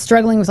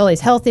 struggling with all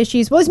these health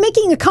issues. Well, he's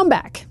making a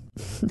comeback,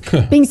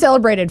 being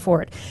celebrated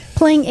for it,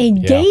 playing a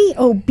gay,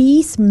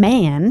 obese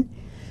man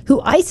who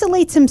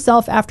isolates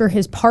himself after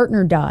his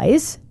partner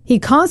dies. He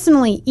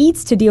constantly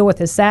eats to deal with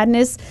his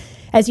sadness.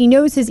 As he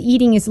knows his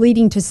eating is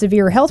leading to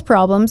severe health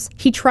problems,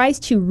 he tries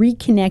to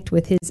reconnect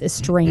with his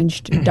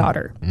estranged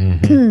daughter.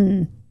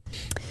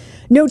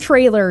 No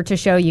trailer to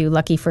show you,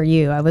 lucky for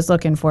you. I was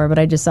looking for it, but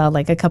I just saw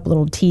like a couple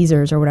little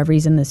teasers or whatever.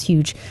 He's in this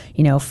huge,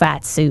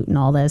 fat suit and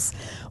all this.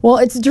 Well,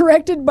 it's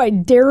directed by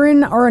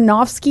Darren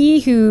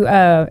Aronofsky, who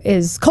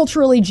is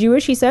culturally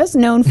Jewish, he says,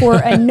 known for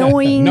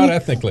annoying... Not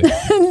ethnically.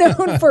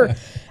 known for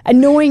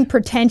annoying,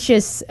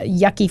 pretentious,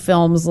 yucky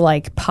films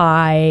like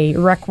Pi,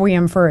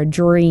 Requiem for a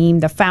Dream,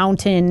 The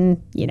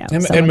Fountain,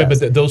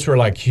 But those were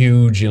like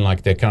huge in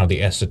like the kind of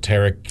the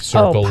esoteric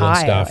circle Pi, and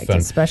stuff. like,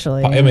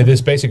 especially. This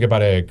is basically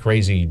about a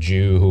crazy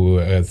Jew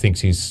who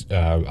thinks he's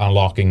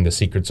unlocking the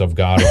secrets of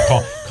God,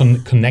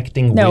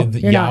 connecting with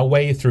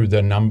Yahweh through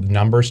the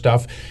number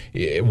stuff.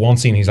 One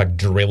scene, he's like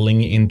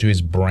drilling into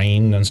his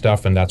brain and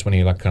stuff, and that's when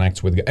he like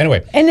connects with God.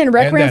 Anyway. And then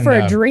Requiem for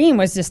a Dream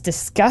was just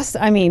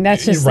disgusting.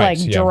 That's just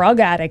drug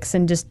addicts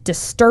and just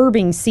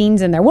disturbing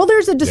scenes in there. Well,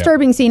 there's a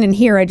disturbing scene in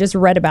here I just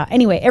read about.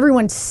 Anyway,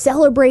 everyone's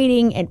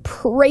celebrating and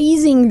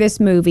praising this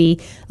movie.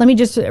 Let me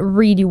just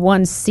read you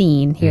one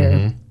scene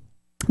here.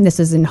 This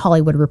is in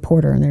Hollywood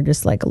Reporter, and they're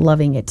just like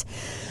loving it.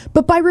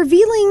 But by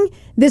revealing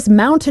this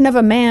mountain of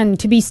a man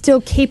to be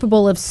still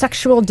capable of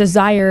sexual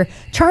desire,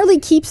 Charlie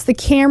keeps the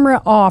camera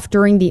off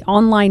during the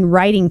online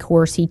writing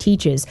course he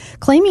teaches,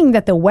 claiming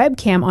that the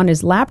webcam on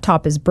his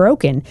laptop is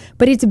broken,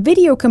 but its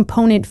video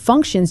component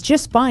functions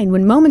just fine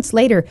when moments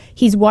later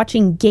he's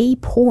watching gay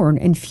porn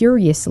and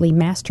furiously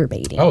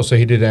masturbating. Oh, so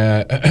he did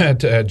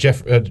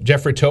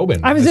Jeffrey Tobin.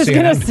 I was just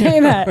going to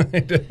say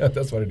that.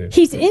 That's what it is.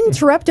 He's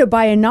interrupted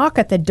by a knock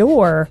at the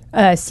door,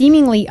 a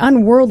seemingly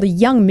unworldly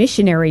young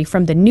missionary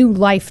from the New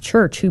Life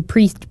Church who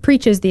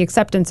preaches the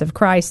acceptance of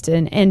Christ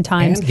in end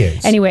times. And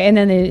gays. Anyway, and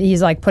then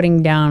he's like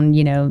putting down,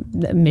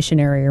 the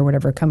missionary or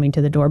whatever coming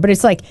to the door. But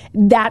it's like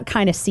that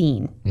kind of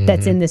scene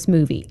that's in this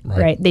movie,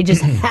 right? They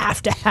just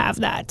have to have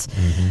that.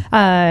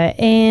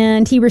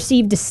 And he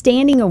received a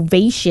standing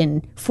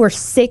ovation for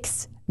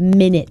 6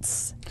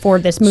 minutes for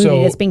this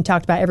movie that's being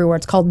talked about everywhere.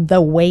 It's called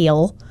The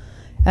Whale.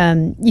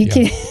 You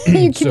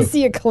can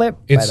see a clip.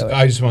 By the way.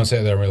 I just want to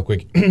say that real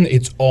quick.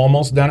 It's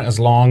almost done as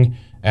long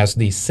as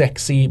the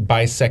sexy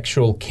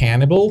bisexual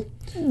cannibal.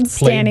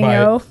 Standing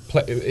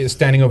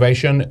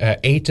ovation,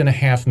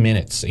 8.5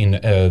 minutes in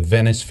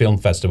Venice Film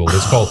Festival.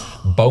 It's called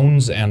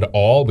Bones and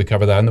All. We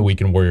covered that in the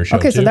Weekend Warrior show.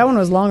 Okay, so that one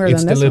was longer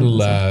than this one.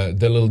 It's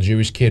the little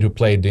Jewish kid who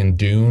played in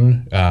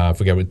Dune. I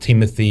forget what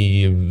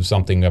Timothy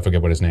something. I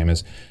forget what his name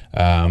is.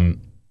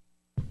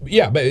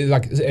 Yeah, but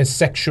like a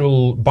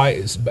bisexual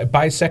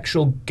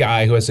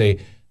guy who has a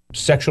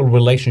sexual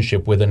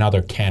relationship with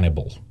another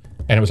cannibal.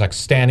 And it was like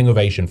standing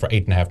ovation for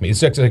 8.5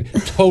 minutes. It's like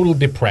total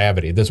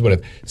depravity. This is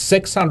what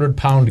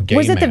 600-pound gay man.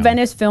 Was it the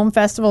Venice Film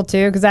Festival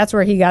too? Because that's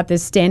where he got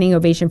this standing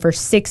ovation for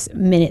 6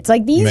 minutes.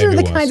 Like these are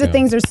the kinds of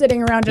things they're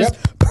sitting around just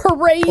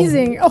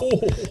praising.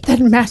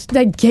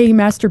 That gay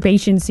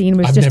masturbation scene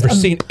was I've never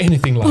seen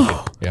anything like it.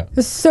 Yeah,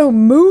 it's so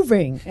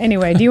moving.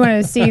 Anyway, do you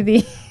want to see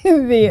the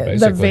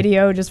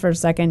video just for a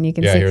second? You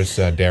can see. Yeah, here's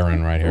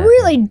Darren right here.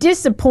 Really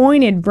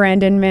disappointed,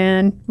 Brendan,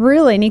 man.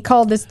 Really, and he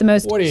called this the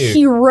most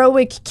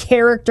heroic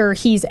character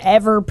he's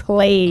ever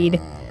played.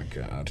 Oh my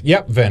God.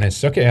 Yep,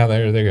 Venice. Okay, yeah,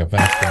 there you go.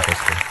 Venice Film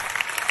Festival.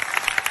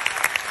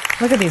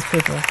 Look at these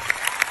people.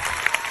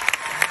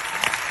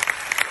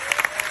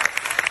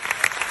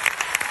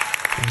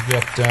 Can you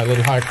get a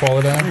little higher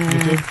quality on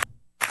YouTube?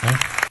 No?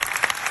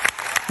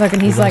 Look,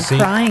 and he's like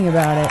crying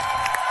about it.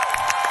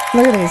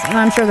 Look at these. And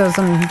I'm sure there's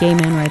some gay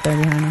men right there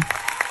behind him.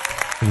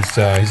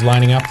 He's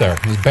lining up there.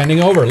 He's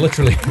bending over,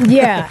 literally.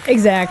 Yeah,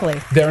 exactly.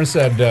 Darren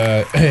said,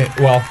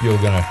 well, you're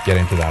going to get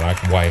into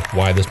that,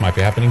 why this might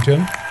be happening to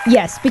him?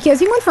 Yes, because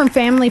he went from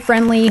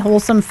family-friendly,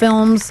 wholesome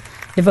films,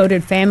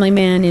 devoted family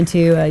man,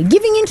 into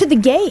giving into the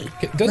gay.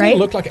 Doesn't he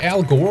look like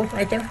Al Gore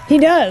right there? He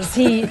does.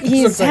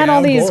 He's had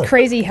all these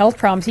crazy health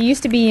problems. He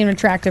used to be an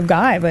attractive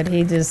guy, but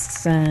he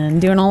just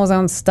doing all his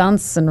own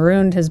stunts and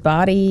ruined his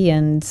body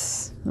and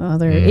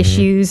other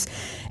issues.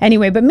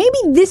 Anyway, but maybe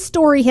this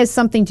story has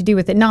something to do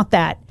with it. Not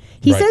that.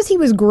 He says he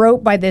was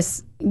groped by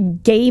this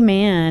gay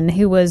man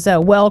who was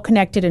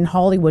well-connected in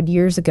Hollywood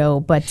years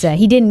ago, but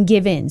he didn't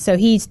give in. So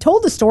he's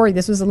told the story.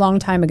 This was a long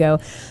time ago.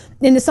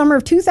 In the summer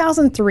of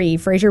 2003,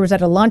 Fraser was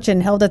at a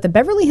luncheon held at the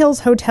Beverly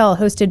Hills Hotel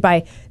hosted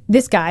by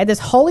this guy, this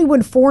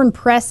Hollywood Foreign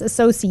Press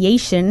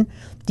Association,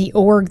 the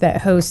org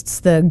that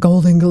hosts the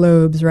Golden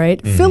Globes,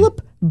 right? Philip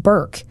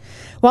Burke.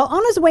 While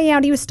on his way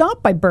out, he was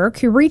stopped by Burke,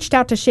 who reached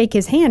out to shake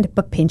his hand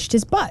but pinched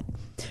his butt.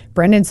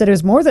 Brendan said it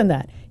was more than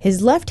that.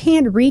 His left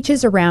hand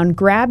reaches around,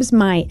 grabs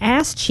my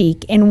ass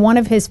cheek, and one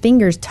of his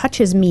fingers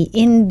touches me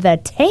in the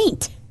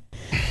taint.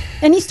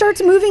 And he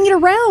starts moving it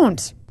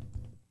around.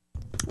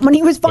 When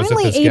he was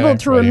finally able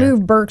to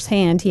remove Burke's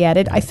hand, he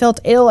added, I felt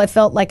ill. I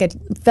felt like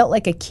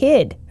a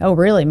kid. Oh,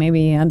 really?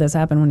 Maybe he had this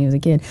happen when he was a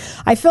kid.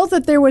 I felt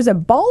that there was a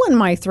ball in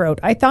my throat.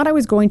 I thought I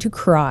was going to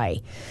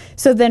cry.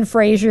 So then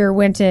Fraser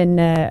went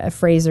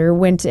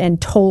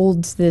and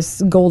told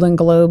this Golden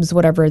Globes,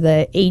 whatever,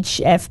 the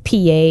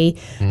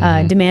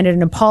HFPA, demanded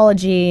an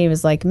apology. It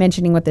was like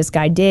mentioning what this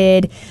guy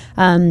did.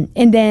 And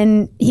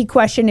then he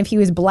questioned if he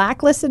was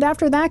blacklisted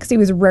after that because he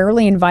was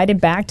rarely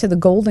invited back to the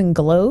Golden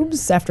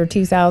Globes after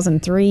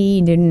 2003.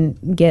 He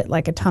didn't get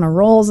like a ton of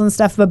roles and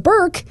stuff. But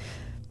Burke,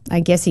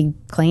 I guess he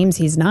claims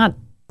he's not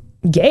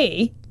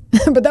gay.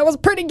 But that was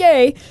pretty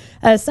gay.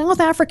 A South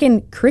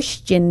African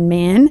Christian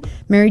man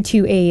married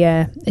to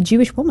a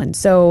Jewish woman.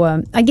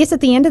 So I guess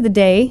at the end of the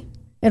day,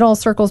 it all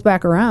circles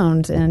back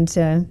around.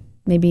 And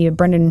maybe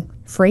Brendan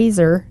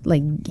Fraser,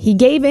 like, he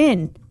gave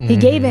in. He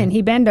gave in.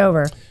 He bent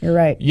over. You're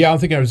right. Yeah, I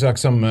think it was like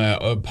some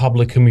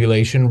public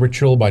humiliation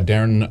ritual by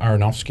Darren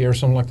Aronofsky or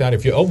something like that.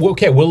 If you,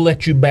 okay, we'll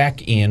let you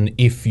back in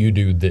if you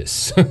do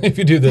this. If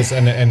you do this.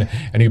 And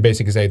you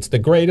basically say it's the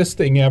greatest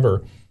thing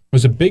ever.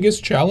 was the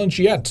biggest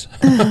challenge yet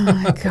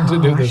to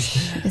do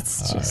this.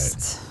 It's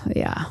just,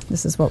 yeah,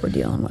 this is what we're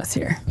dealing with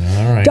here.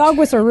 All right. Dog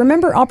whistle.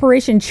 Remember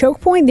Operation Choke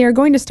Point? They're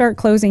going to start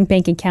closing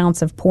bank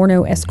accounts of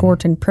porno,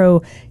 escort, and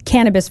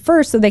pro-cannabis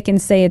first so they can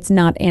say it's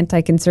not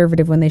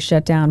anti-conservative when they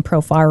shut down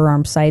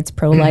pro-firearm sites,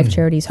 pro-life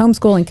charities,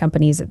 homeschooling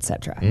companies,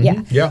 etc.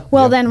 Yeah.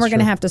 Well, then we're going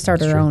to have to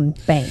start our own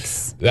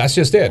banks. That's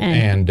just it.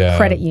 And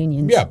credit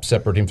unions. Yeah,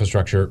 separate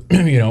infrastructure,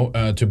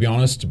 to be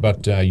honest.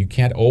 But you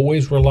can't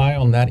always rely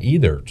on that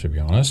either, to be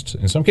honest.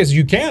 In some cases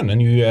you can,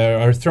 and you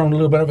are thrown a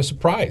little bit of a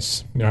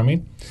surprise. You know what I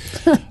mean?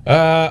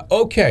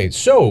 Okay,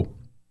 so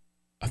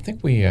I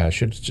think we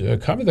should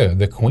cover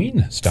the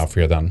Queen stuff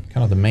here then.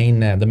 Kind of the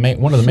main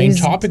one of the main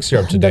topics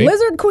here today. The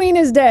Lizard Queen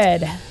is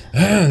dead.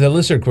 The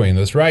Lizard Queen,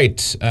 that's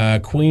right.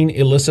 Queen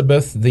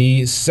Elizabeth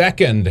II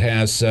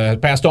has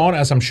passed on,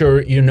 as I'm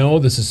sure you know.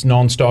 This is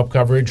non-stop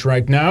coverage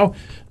right now,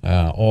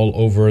 all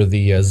over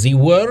the Z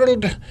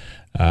world,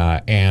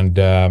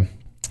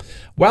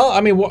 well,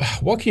 I mean,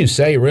 what can you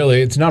say,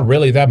 really? It's not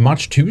really that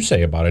much to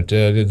say about it.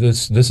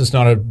 This is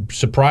not a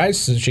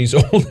surprise. She's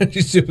old and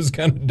she was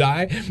going to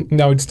die.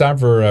 Now it's time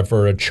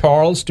for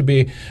Charles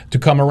to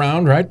come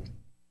around, right?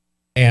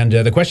 And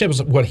the question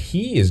was what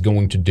he is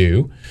going to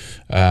do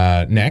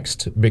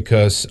next,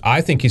 because I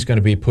think he's going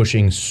to be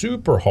pushing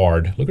super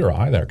hard. Look at her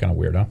eye there, kind of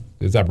weird, huh?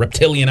 Is that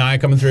reptilian eye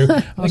coming through?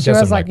 Well, she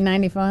was like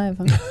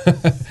 95.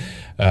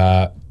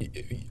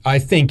 I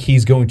think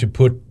he's going to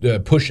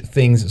push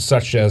things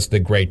such as the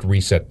Great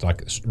Reset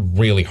like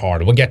really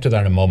hard. We'll get to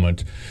that in a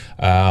moment.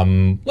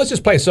 Let's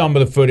just play some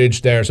of the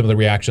footage there, some of the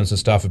reactions and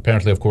stuff.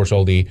 Apparently, of course,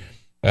 all the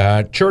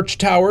church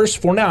towers,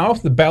 for now,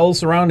 the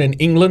bells around in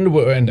England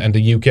and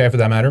the UK, for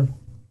that matter,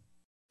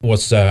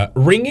 was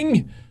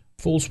ringing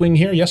full swing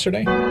here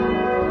yesterday.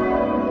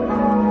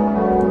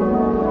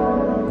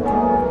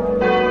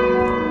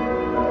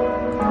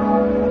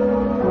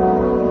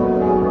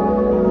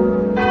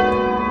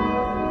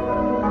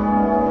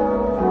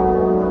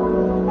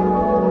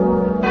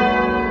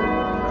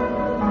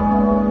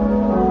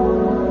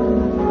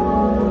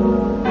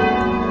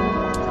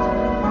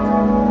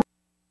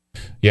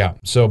 Yeah,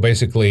 so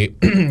basically,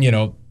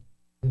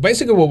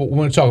 basically what we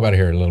want to talk about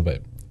here a little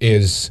bit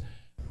is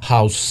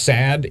how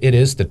sad it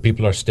is that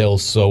people are still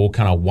so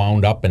kind of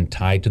wound up and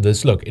tied to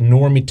this. Look,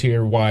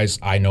 normatier-wise,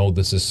 I know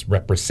this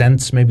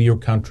represents maybe your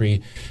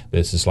country.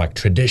 This is like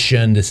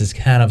tradition. This is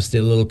kind of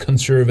still a little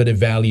conservative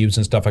values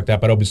and stuff like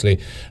that. But obviously,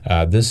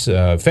 this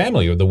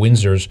family, or the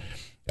Windsors,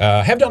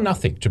 have done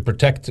nothing to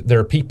protect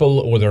their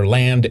people or their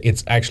land.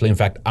 It's actually, in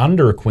fact,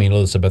 under Queen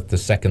Elizabeth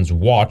II's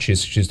watch.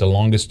 She's the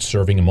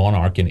longest-serving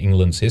monarch in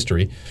England's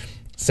history,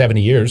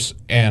 70 years.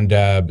 And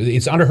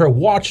it's under her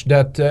watch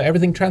that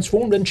everything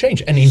transformed and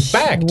changed. And in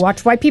fact...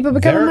 Watch white people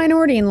become a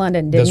minority in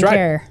London. Didn't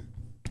care.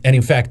 And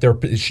in fact,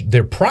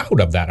 they're proud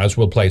of that, as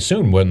we'll play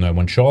soon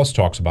when Charles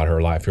talks about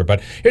her life here.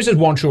 But here's just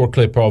one short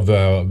clip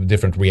of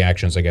different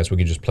reactions. I guess we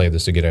could just play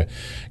this to get a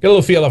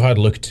little feel of how it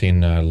looked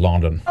in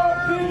London.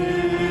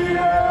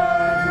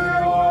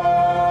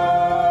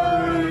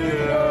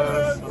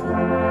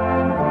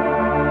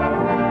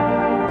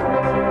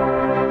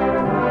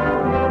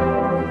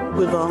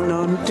 We've all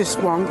known just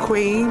one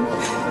queen.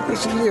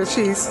 She's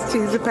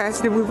the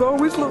person that we've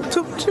always looked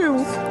up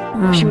to.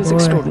 She was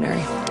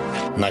extraordinary.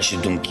 Let's see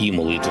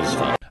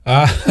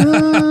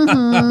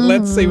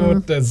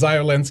what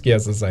Zelensky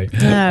has to say.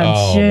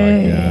 Oh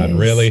my God,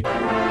 really?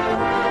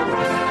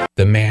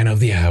 The man of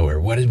the hour.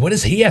 What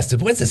does he has to?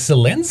 What does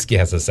Zelensky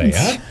has to say?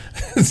 Huh?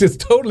 It's just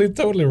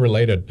totally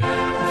related.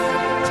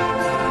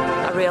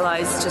 I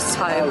realized just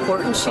how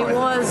important she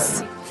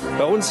was.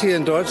 Bei uns hier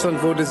in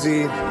Deutschland wurde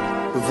sie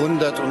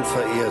bewundert und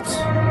verehrt.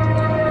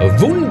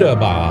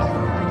 Wunderbar.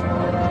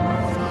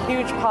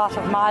 Huge part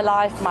of my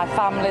life, my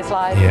family's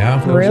life. Yeah,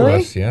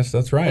 really? Yes,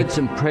 that's right. It's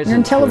in presence You're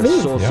in Tel for a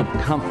Aviv. source of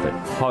comfort,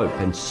 hope,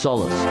 and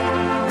solace.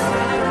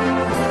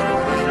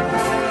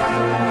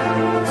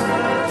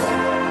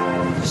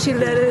 She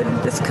led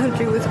this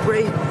country with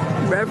great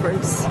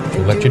reverence.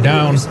 And Let you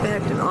down.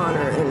 Respect and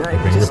honor. And I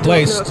Being just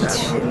replaced. don't know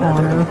if I'd be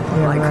another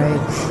like her.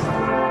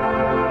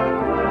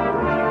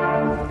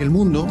 El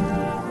mundo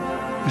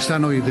está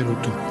hoy de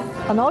luto.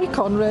 An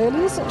icon,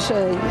 really, isn't she?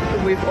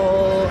 We've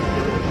all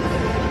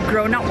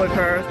grown up with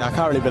her. I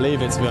can't really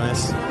believe it, to be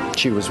honest.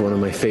 She was one of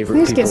my favorite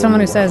Please people. get someone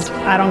who says,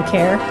 I don't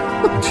care.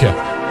 Yeah.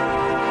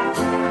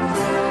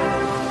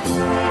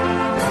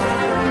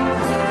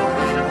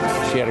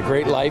 She had a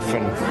great life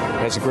and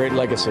has a great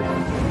legacy.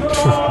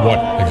 What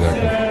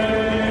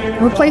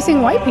exactly?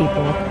 Replacing white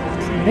people.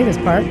 It's the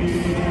biggest part.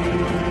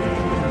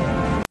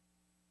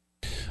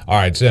 All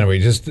right. So anyway,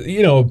 just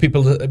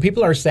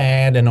people are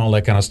sad and all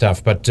that kind of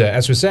stuff. But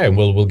as we say,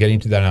 we'll get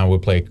into that now. We'll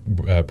play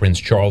Prince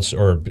Charles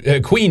or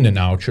Queen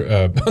now.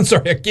 I'm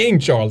sorry, King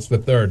Charles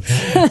III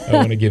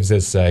when he gives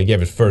his gave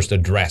his first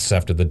address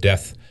after the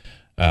death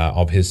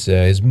of his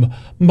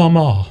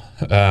mama.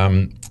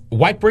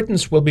 White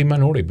Britons will be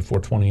minority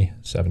before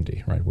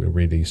 2070. Right, we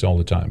read these all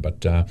the time.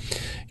 But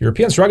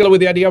Europeans struggle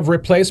with the idea of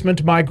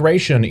replacement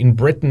migration. In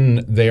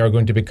Britain, they are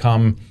going to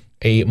become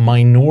a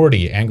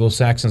minority.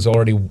 Anglo-Saxons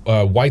already,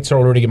 whites are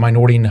already a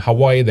minority in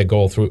Hawaii. They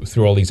go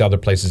through all these other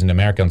places in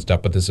America and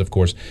stuff, but this is, of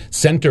course,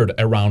 centered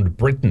around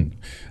Britain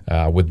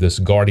with this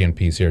Guardian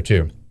piece here,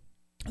 too.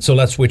 So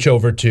let's switch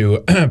over to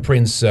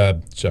Prince,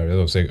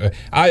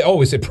 I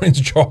always say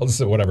Prince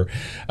Charles or whatever.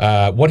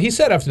 What he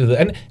said after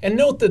and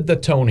note the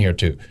tone here,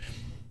 too.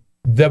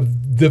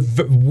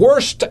 The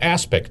worst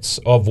aspects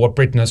of what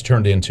Britain has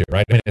turned into,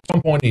 right? I mean, at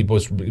some point it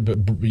was,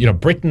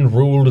 Britain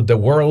ruled the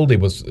world. It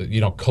was,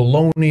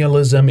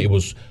 colonialism. It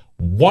was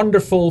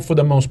wonderful for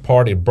the most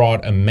part. It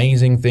brought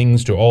amazing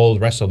things to all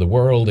the rest of the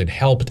world. It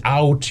helped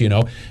out,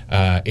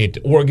 it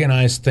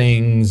organized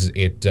things.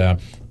 It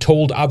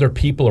told other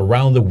people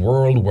around the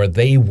world where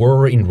they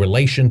were in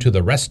relation to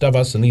the rest of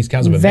us and these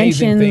kinds of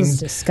amazing things.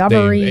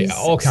 Discoveries,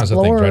 all kinds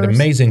of things, right?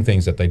 Amazing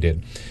things that they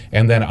did.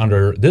 And then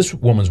under this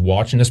woman's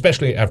watch, and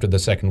especially after the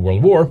Second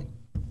World War,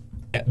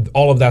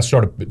 all of that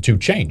started to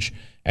change.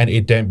 And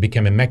it then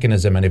became a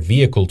mechanism and a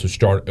vehicle to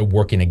start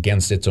working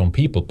against its own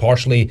people.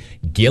 Partially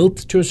guilt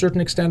to a certain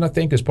extent, I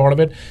think, is part of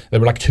it. They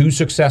were too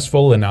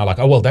successful, and now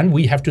then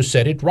we have to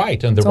set it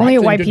right. And the right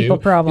thing to do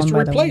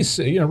is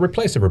to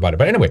replace everybody.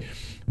 But anyway,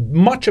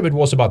 much of it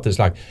was about this,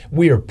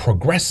 we are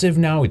progressive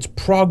now. It's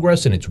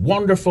progress and it's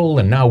wonderful.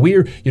 And now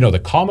we're,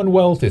 the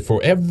Commonwealth is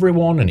for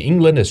everyone, and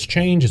England has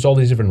changed. It's all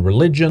these different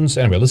religions.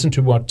 Anyway, listen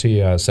to what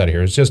he said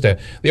here. It's just the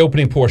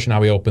opening portion,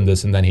 how he opened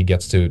this, and then he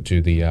gets to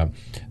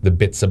the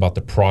bits about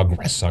the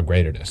progress, how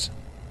great it is.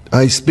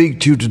 I speak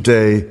to you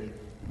today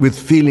with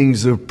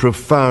feelings of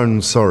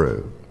profound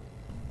sorrow.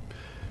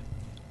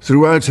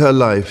 Throughout her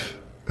life,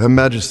 Her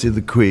Majesty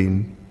the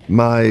Queen,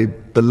 my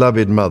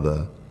beloved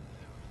mother,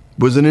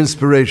 was an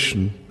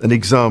inspiration, an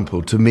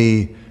example to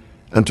me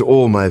and to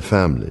all my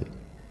family.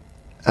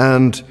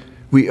 And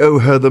we owe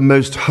her the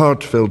most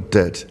heartfelt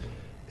debt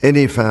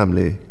any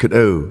family could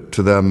owe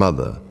to their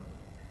mother,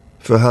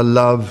 for her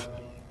love,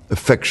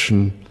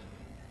 affection,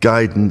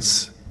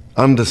 guidance,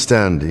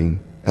 understanding,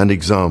 and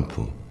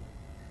example.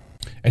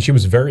 And she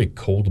was very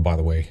cold, by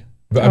the way.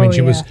 I mean,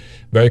 she was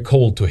very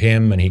cold to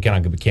him, and he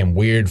kind of became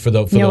weird for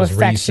those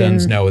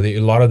reasons. No, a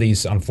lot of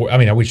these, I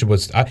wish it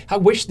was. I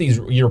wish these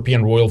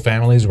European royal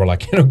families were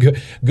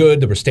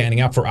good. They were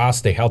standing up for us.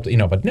 They helped,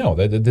 but no,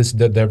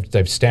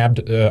 they've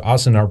stabbed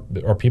us and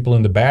our people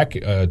in the back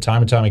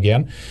time and time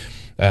again.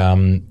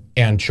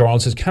 And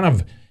Charles is kind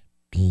of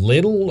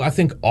little, I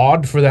think,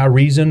 odd for that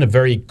reason. A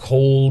very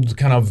cold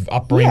kind of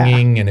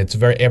upbringing, and it's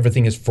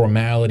everything is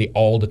formality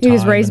all the time. He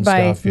was raised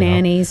by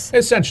nannies,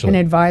 essentially, and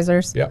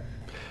advisors. Yeah.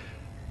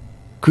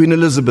 Queen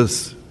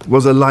Elizabeth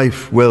was a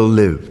life well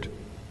lived,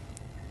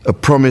 a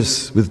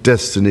promise with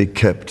destiny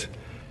kept.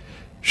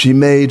 She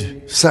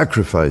made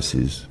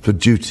sacrifices for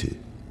duty.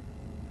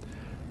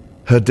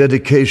 Her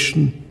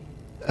dedication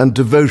and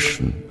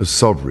devotion as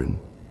sovereign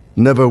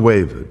never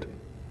wavered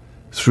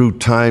through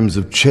times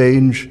of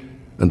change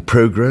and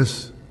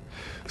progress,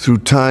 through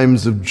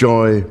times of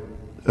joy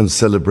and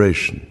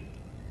celebration,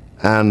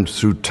 and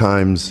through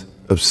times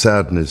of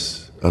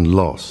sadness and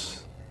loss.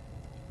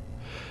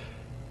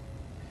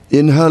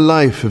 In her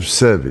life of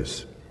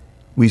service,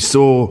 we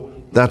saw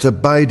that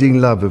abiding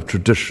love of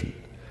tradition,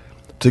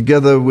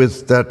 together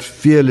with that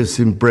fearless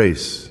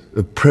embrace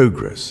of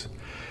progress,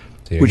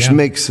 which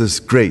makes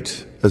us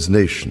great as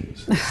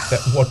nations.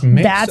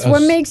 That's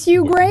what makes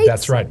you great?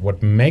 That's right.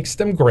 What makes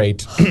them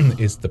great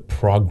is the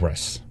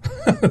progress.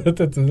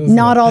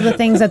 Not all the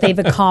things that they've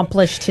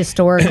accomplished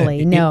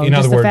historically. No, in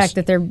just the words, fact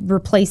that they're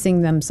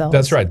replacing themselves.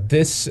 That's right.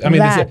 This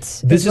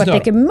is what they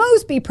can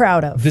most be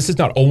proud of. This is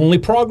not only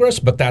progress,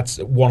 but that's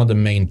one of the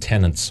main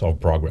tenets of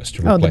progress,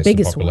 to replace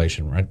the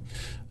population, right?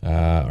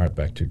 All right,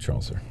 back to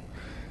Charles here.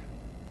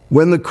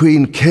 When the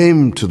Queen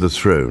came to the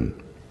throne,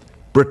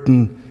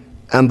 Britain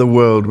and the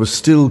world were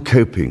still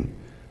coping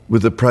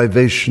with the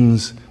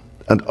privations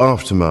and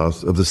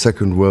aftermath of the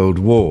Second World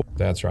War.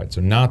 That's right. So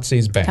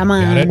Nazis banned. Come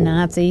on,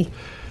 Nazi.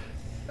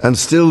 And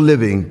still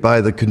living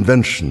by the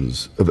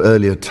conventions of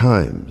earlier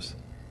times.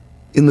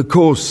 In the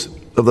course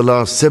of the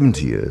last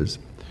 70 years,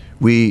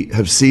 we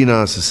have seen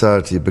our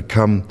society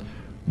become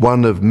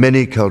one of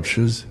many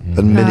cultures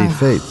and many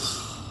faiths.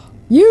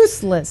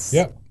 Useless.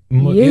 Yep.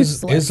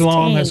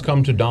 Islam has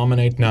come to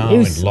dominate now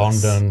in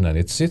London, and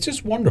it's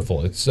just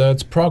wonderful.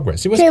 It's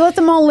progress. Okay, let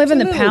them all live in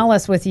the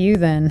palace with you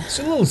then. It's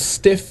a little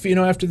stiff,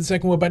 after the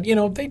Second War, but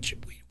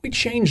we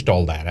changed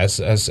all that as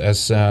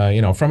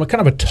from a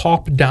kind of a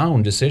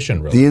top-down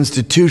decision. Really, the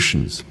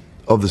institutions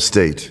of the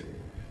state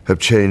have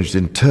changed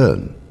in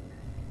turn,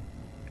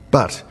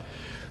 but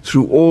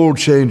through all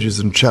changes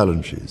and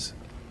challenges,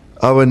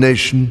 our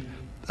nation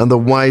and the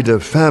wider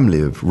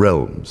family of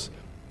realms,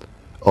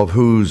 of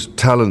whose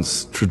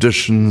talents,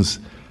 traditions,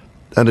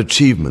 and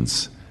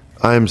achievements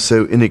I am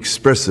so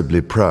inexpressibly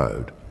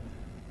proud,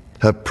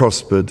 have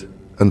prospered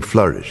and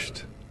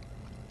flourished.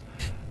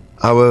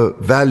 Our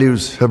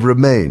values have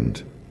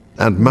remained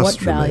and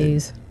must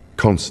remain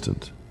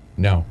constant.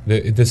 No,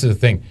 this is the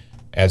thing.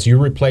 As you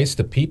replace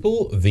the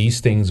people, these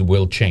things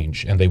will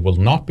change, and they will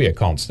not be a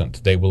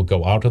constant. They will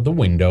go out of the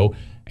window,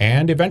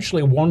 And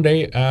eventually, one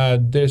day,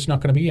 there's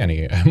not going to be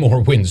any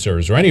more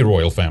Windsors or any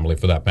royal family,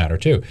 for that matter,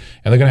 too.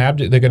 And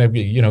they're going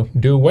to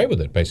do away with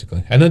it,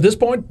 basically. And at this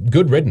point,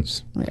 good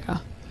riddance. Yeah.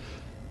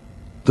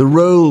 The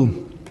role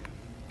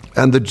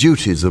and the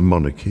duties of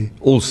monarchy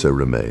also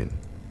remain,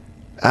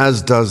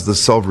 as does the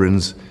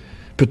sovereign's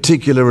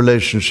particular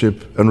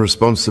relationship and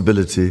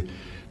responsibility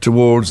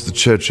towards the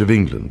Church of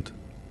England,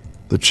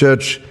 the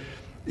church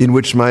in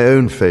which my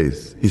own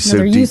faith is so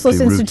deeply useless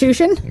rooted.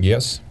 Institution?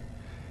 Yes.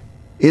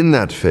 In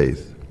that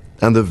faith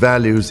and the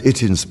values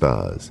it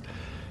inspires,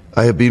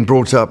 I have been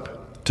brought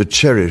up to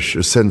cherish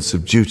a sense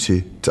of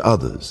duty to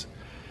others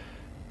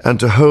and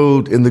to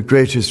hold in the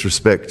greatest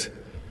respect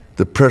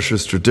the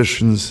precious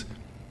traditions,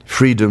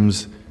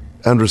 freedoms,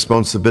 and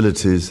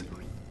responsibilities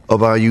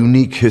of our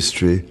unique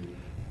history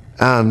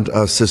and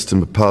our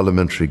system of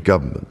parliamentary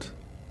government.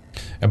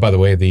 And by the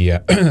way,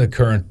 the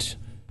current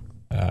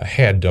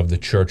head of the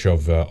Church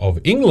of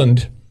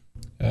England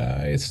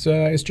is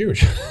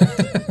Jewish.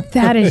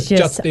 That is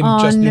just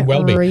Justin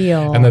Welby.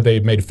 unreal. And that they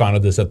made fun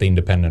of this at The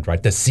Independent,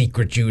 right? The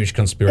secret Jewish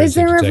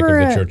conspiracy to take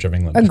over the Church of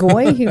England. A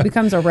goy who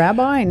becomes a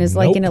rabbi and is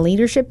like in a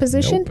leadership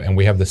position? Nope. And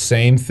we have the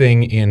same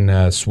thing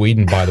in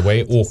Sweden, by the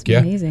way.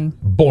 Åke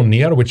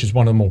Bonnier, which is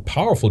one of the more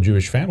powerful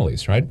Jewish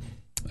families, right?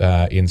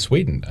 In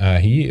Sweden.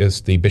 He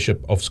is the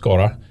Bishop of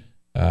Skara.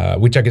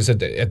 Which I guess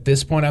at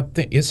this point, I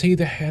think, is he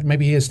the head?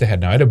 Maybe he is the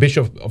head now. The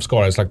Bishop of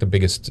Skara is like the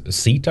biggest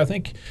seat, I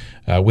think,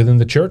 within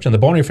the church. And the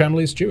Bonnier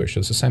family is Jewish.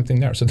 It's the same thing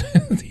there. So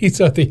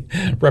these are the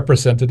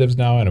representatives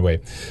now,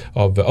 anyway,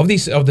 of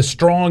the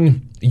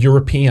strong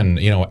European,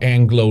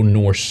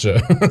 Anglo-Norse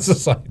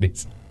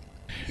societies.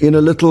 In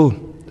a little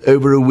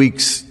over a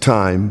week's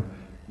time,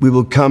 we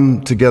will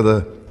come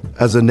together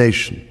as a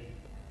nation,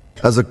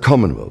 as a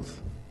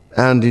commonwealth,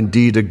 and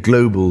indeed a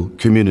global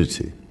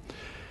community,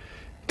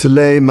 to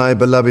lay my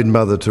beloved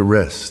mother to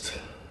rest.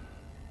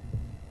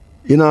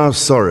 In our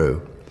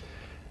sorrow,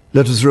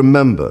 let us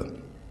remember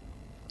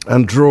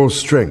and draw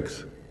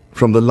strength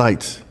from the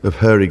light of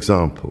her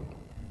example.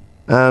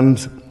 And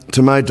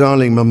to my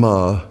darling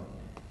Mama,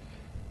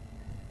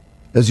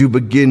 as you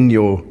begin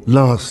your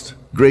last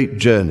great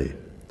journey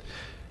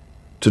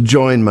to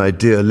join my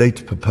dear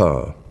late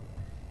Papa,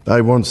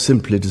 I want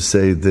simply to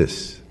say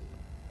this: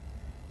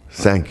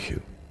 thank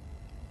you.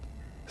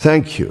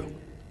 Thank you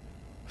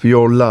for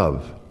your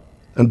love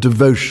and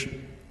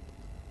devotion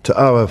to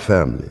our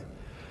family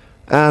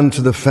and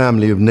to the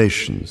family of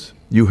nations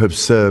you have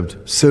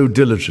served so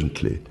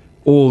diligently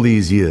all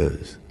these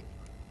years.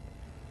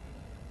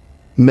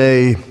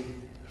 May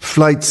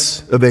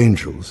flights of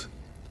angels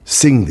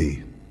sing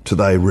thee to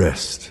thy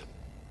rest.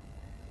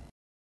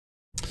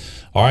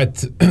 All right,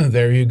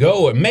 there you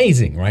go.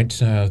 Amazing, right?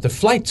 The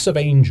flights of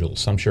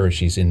angels. I'm sure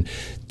she's in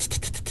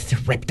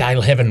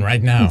reptile heaven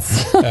right now.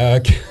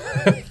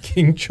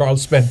 King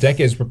Charles spent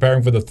decades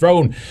preparing for the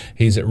throne.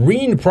 His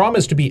reign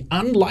promised to be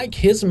unlike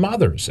his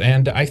mother's.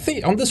 And I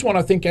think on this one,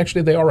 I think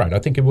actually they are right. I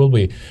think it will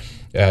be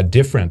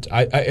different.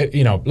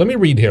 Let me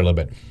read here a little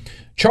bit.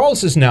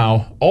 Charles is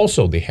now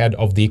also the head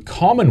of the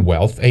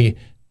Commonwealth, a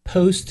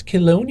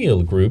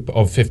post-colonial group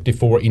of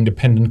 54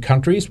 independent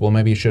countries. Well,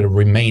 maybe it should have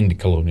remained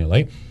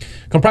colonial,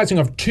 comprising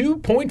of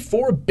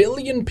 2.4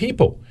 billion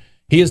people.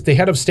 He is the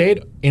head of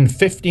state in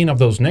 15 of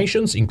those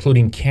nations,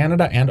 including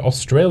Canada and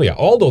Australia,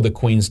 although the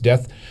Queen's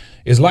death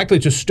is likely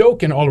to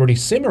stoke an already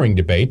simmering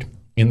debate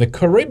in the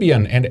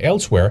Caribbean and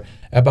elsewhere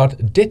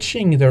about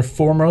ditching their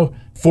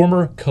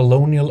former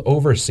colonial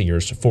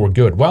overseers for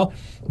good. Well,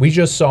 we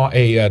just saw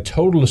a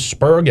total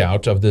spurg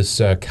out of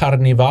this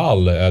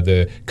Carnival,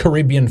 the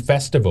Caribbean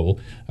festival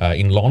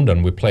in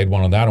London. We played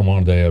one of that on one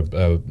of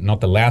the,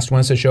 not the last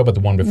Wednesday show, but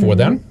the one before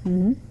then.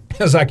 Mm-hmm.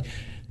 It's like,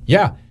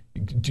 yeah,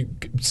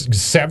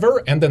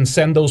 sever and then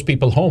send those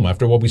people home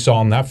after what we saw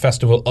on that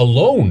festival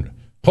alone.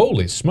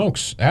 Holy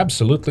smokes,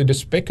 absolutely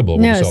despicable.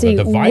 No, see,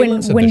 the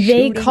violence when and the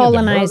they shooting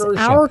colonize and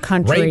the our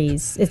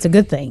countries, it's a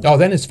good thing. Oh,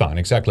 then it's fine,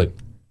 exactly.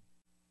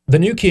 The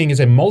new king is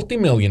a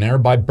multimillionaire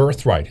by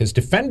birthright. His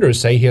defenders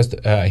say he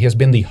has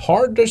been the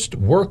hardest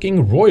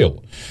working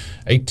royal,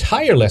 a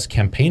tireless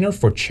campaigner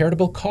for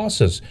charitable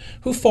causes,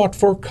 who fought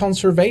for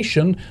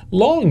conservation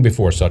long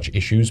before such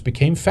issues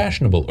became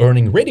fashionable,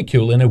 earning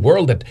ridicule in a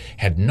world that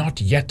had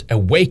not yet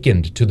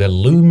awakened to the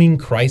looming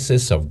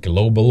crisis of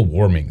global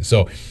warming.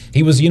 So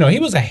he was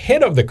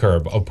ahead of the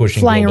curve of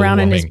pushing flying global around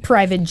warming. in his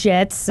private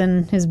jets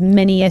and his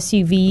many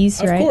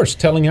SUVs, right? Of course,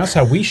 telling us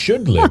how we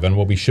should live and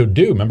what we should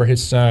do. Remember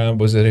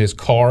his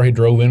car he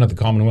drove in at the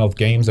Commonwealth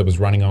Games that was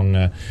running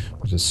on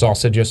was it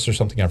sausages or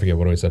something? I forget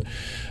what he said.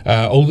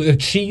 Old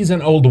cheese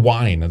and old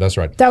wine. That's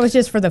right. That was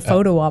just for the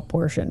photo op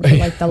portion, for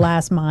like the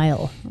last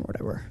mile or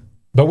whatever.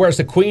 But whereas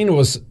the Queen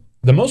was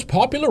the most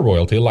popular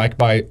royalty, liked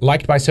by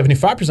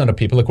 75% of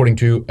people, according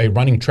to a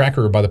running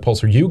tracker by the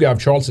pollster YouGov,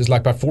 Charles is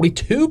liked by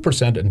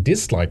 42% and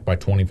disliked by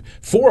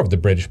 24% of the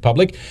British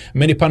public.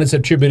 Many pundits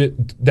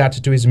attributed that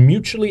to his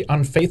mutually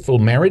unfaithful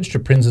marriage to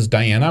Princess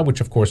Diana, which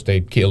of course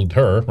they killed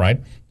her,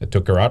 right? They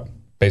took her out.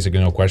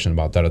 Basically no question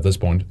about that at this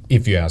point,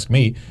 if you ask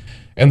me.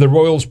 and the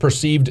royals'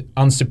 perceived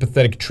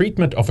unsympathetic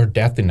treatment of her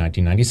death in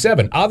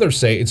 1997. Others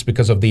say it's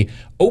because of the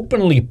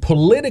openly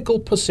political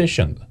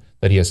position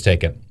that he has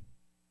taken.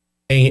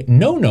 A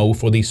no-no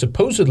for the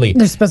supposedly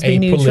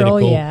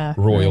apolitical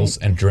royals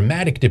and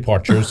dramatic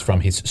departures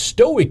from his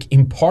stoic,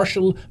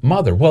 impartial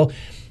mother. Well,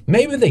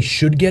 maybe they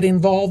should get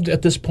involved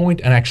at this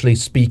point and actually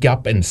speak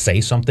up and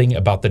say something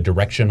about the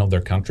direction of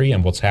their country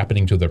and what's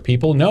happening to their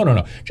people.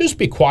 No. Just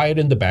be quiet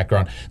in the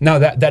background. Now,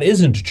 that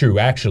isn't true,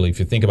 actually, if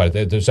you think about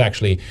it. There's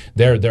actually,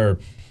 they're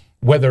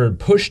whether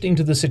pushed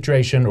into the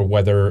situation or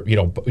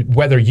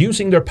whether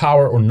using their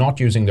power or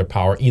not using their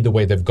power, either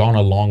way, they've gone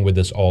along with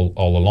this all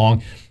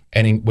along.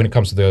 And when it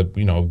comes to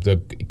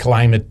the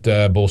climate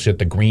bullshit,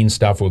 the green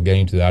stuff, we'll get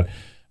into that.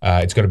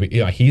 It's going to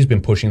be, he's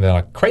been pushing that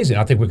like crazy.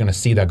 And I think we're going to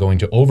see that going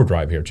to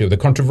overdrive here too. The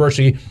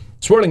controversy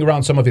swirling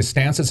around some of his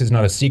stances is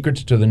not a secret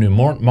to the new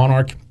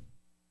monarch.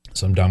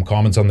 Some dumb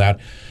comments on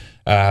that.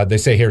 They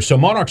say here, so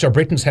monarchs are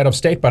Britain's head of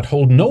state, but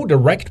hold no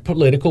direct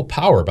political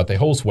power, but they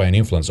hold sway and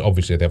influence.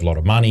 Obviously, they have a lot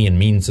of money and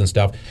means and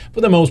stuff.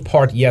 For the most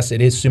part, yes,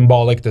 it is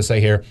symbolic to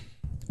say here.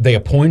 They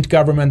appoint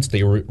governments,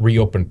 they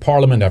reopen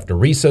parliament after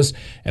recess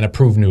and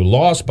approve new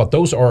laws, but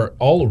those are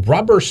all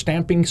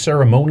rubber-stamping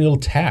ceremonial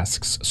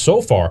tasks. So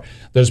far,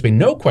 there's been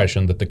no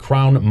question that the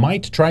crown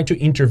might try to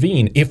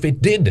intervene. If it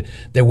did,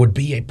 there would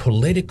be a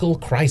political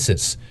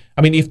crisis.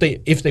 I mean, if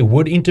they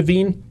would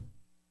intervene,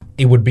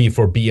 it would be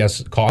for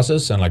BS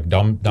causes and like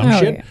dumb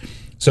shit. Yeah.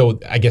 So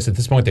I guess at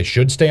this point they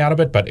should stay out of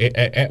it, but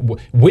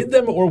with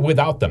them or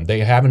without them, they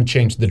haven't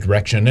changed the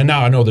direction. And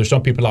now I know there's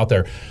some people out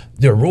there,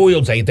 they're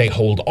royals, they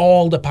hold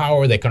all the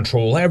power, they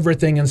control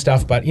everything and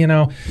stuff, but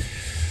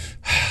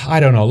I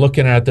don't know.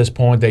 Looking at it at this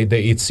point,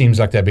 it seems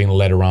like they're being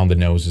led around the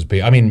noses.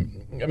 I mean,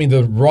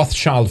 the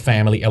Rothschild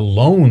family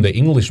alone, the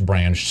English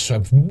branch,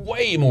 have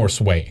way more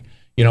sway.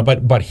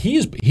 But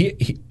he's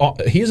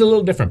a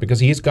little different because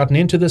he's gotten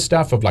into this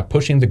stuff of like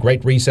pushing the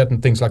Great Reset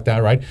and things like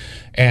that, right?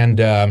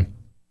 And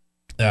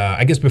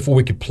I guess before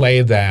we could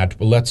play that,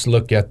 let's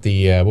look at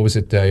the what was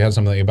it? You had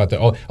something about the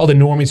the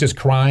normies just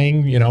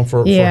crying,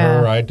 for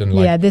her, right?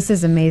 And this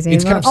is amazing.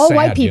 It's kind of all sad,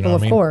 white people,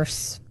 of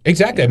course.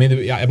 Exactly. I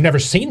mean, I've never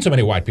seen so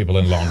many white people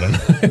in London.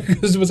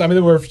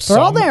 There were some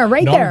all there,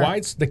 right there.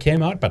 Non-whites that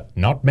came out, but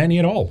not many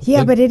at all.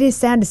 Yeah, but it is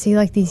sad to see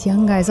like these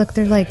young guys. Look,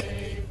 they're like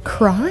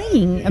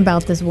crying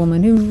about this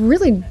woman who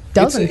really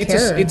doesn't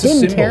care.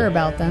 Didn't care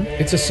about them.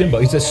 It's a symbol.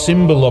 It's a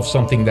symbol of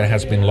something that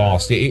has been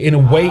lost. In a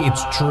way,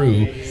 it's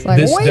true. It's like,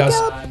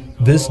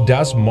 this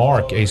does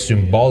mark a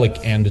symbolic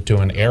end to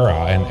an era,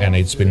 and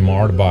it's been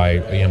marred by,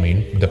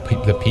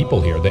 the people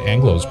here, the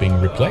Anglos,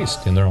 being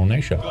replaced in their own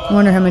nation. I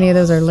wonder how many of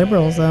those are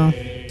liberals, though.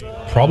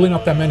 Probably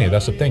not that many.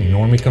 That's the thing.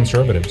 Normie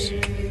conservatives.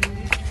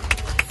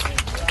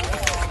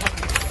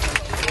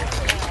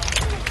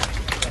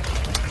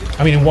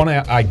 I mean,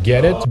 I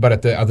get it, but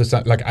at the other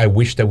side, like, I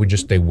wish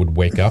that they would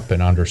wake up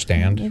and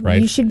understand, right?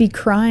 You should be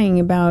crying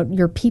about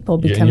your people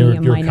becoming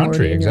a minority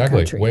country,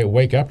 exactly. In your country.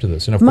 Wake up to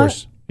this. And of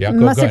course,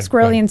 Mussick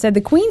Squirrelian said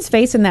the Queen's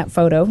face in that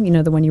photo,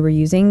 the one you were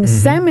using,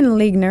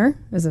 Sammenligner,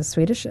 is a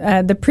Swedish,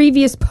 the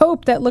previous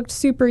pope that looked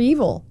super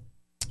evil.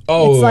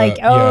 Oh, it's like,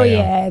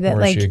 that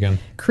like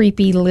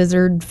creepy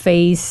lizard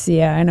face.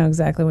 Yeah, I know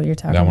exactly what you're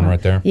talking about. That one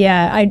right there.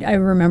 Yeah, I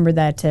remember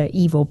that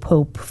evil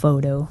pope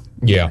photo.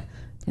 Yeah.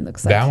 It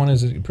looks like that one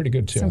is pretty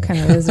good too. Some kind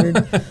of lizard.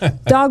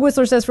 Dog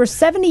Whistler says, for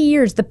 70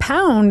 years, the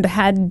pound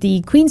had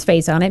the Queen's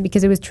face on it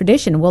because it was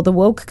tradition. Will the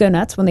woke go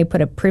nuts when they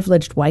put a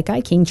privileged white guy,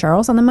 King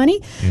Charles, on the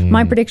money?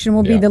 My prediction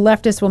will be the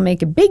leftists will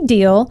make a big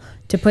deal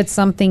to put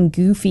something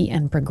goofy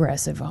and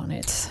progressive on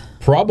it.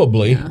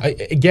 Probably.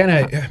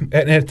 Yeah.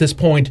 And at this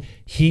point,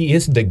 he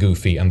is the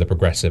goofy and the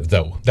progressive,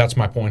 though. That's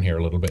my point here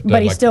a little bit.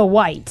 But he's still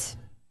white.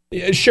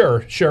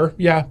 Sure,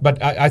 yeah,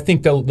 but I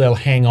think they'll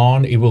hang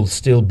on. It will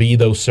still be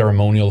those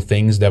ceremonial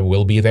things that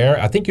will be there.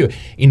 I think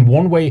in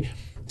one way,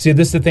 see,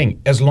 this is the thing.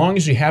 As long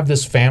as you have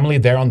this family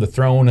there on the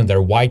throne and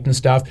they're white and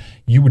stuff,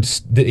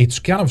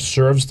 it kind of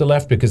serves the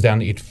left because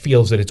then it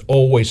feels that it's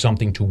always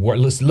something to work.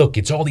 Look,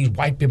 it's all these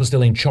white people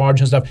still in charge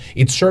and stuff.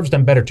 It serves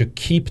them better to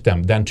keep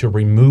them than to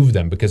remove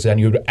them because then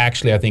you'd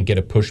actually, I think, get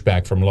a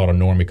pushback from a lot of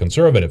normie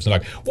conservatives. They're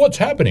like, what's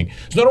happening?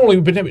 It's not only,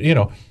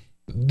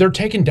 they're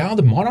taking down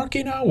the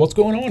monarchy now? What's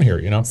going on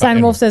here?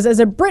 Simon Wolf says, as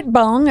a Brit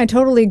bong, I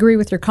totally agree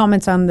with your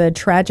comments on the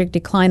tragic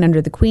decline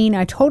under the Queen.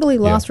 I totally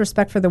lost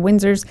respect for the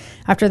Windsors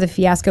after the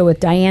fiasco with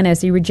Diana as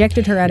he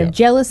rejected her out of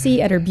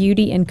jealousy at her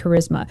beauty and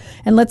charisma.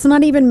 And let's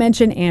not even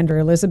mention Andrew,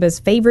 Elizabeth's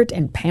favorite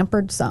and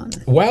pampered son.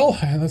 Well,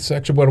 that's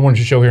actually what I wanted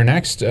to show here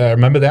next.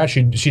 Remember that?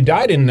 She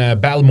died in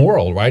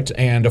Balmoral, right?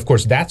 And of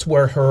course, that's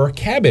where her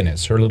cabin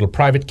is, her little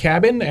private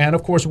cabin. And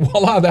of course,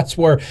 voila, that's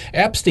where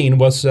Epstein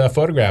was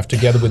photographed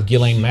together with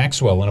Ghislaine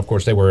Maxwell. And of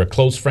course, they were a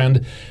close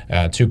friend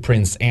to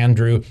Prince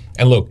Andrew.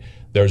 And look,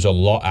 there's a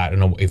lot, I don't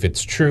know if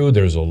it's true,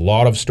 there's a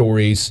lot of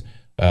stories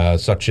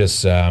such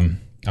as, I'm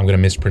going to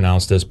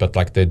mispronounce this, but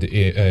like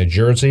the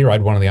Jersey,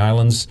 right, one of the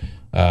islands,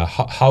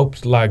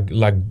 Haupt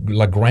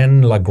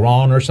Lagran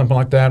or something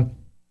like that.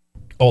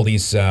 All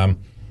these,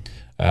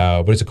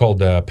 what is it called,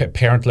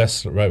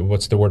 parentless, right?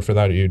 What's the word for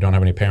that? You don't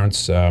have any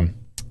parents?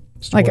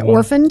 Like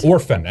orphaned?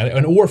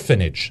 An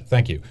orphanage.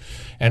 Thank you.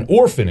 An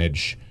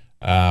orphanage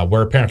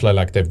where apparently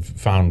like they've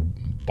found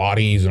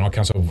bodies and all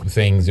kinds of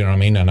things, you know what I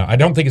mean? And I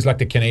don't think it's like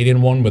the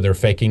Canadian one where they're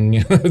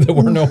faking there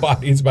were no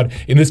bodies, but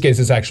in this case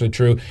it's actually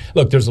true.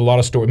 Look, there's a lot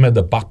of stories.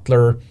 The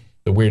butler,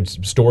 the weird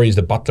stories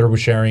the butler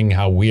was sharing,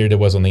 how weird it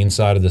was on the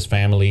inside of this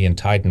family and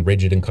tight and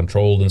rigid and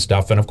controlled and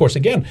stuff. And of course,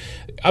 again,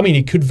 I mean,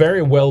 it could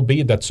very well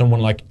be that someone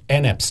like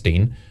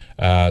Epstein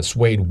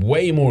swayed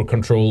way more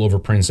control over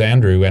Prince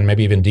Andrew and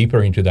maybe even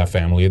deeper into that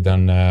family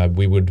than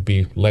we would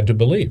be led to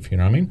believe, you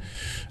know what I mean?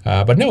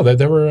 But no,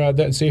 there were,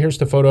 see, here's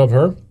the photo of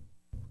her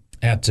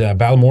at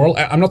Balmoral.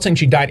 I'm not saying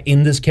she died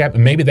in this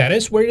cabin. Maybe that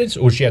is where it is,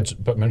 or she had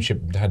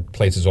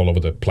places all over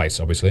the place,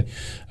 obviously.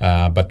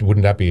 But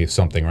wouldn't that be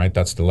something, right?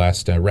 That's the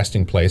last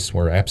resting place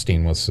where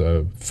Epstein was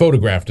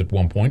photographed at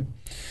one point.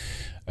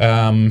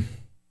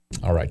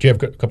 All right. Do you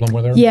have a couple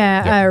more there?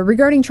 Yeah.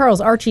 Regarding Charles,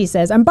 Archie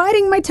says, I'm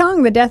biting my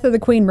tongue. The death of the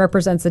Queen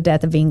represents the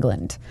death of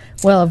England.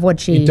 Well, of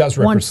what she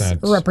once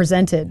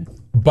represented.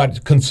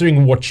 But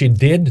considering what she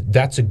did,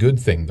 that's a good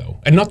thing, though.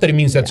 And not that it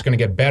means that's going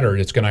to get better.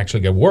 It's going to actually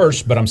get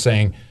worse. But I'm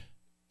saying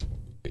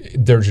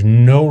there's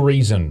no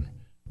reason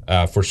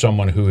for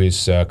someone who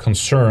is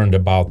concerned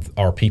about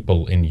our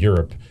people in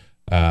Europe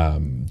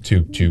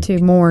to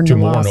mourn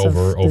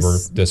over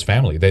this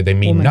family. They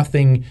mean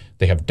nothing.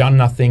 They have done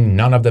nothing.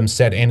 None of them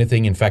said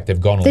anything. In fact, they've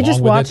gone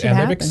along with it and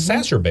they've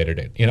exacerbated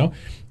it. You know,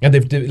 and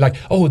they've like,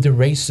 oh, the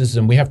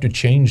racism. We have to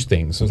change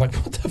things. So it's like,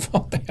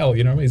 what the hell?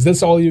 You know, is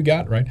this all you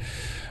got? Right?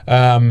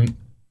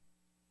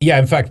 Yeah,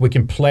 in fact, we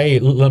can play.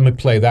 Let me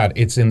play that.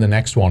 It's in the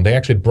next one. They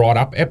actually brought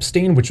up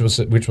Epstein, which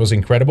was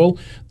incredible.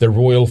 The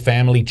Royal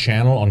Family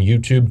channel on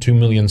YouTube, 2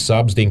 million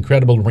subs. The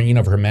incredible reign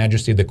of Her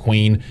Majesty the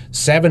Queen.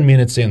 7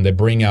 minutes in, they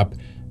bring up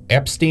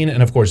Epstein,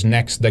 and of course,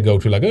 next they go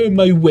to like, oh,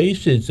 my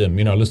racism.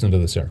 You know, listen to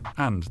this here.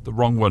 And the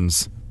wrong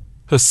ones.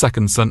 Her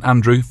second son,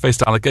 Andrew,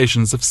 faced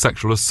allegations of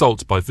sexual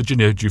assault by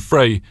Virginia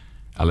Giuffre,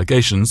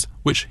 allegations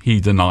which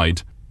he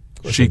denied.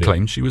 She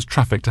claimed she was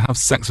trafficked to have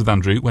sex with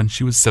Andrew when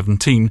she was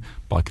 17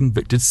 by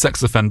convicted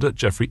sex offender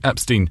Jeffrey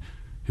Epstein,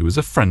 who was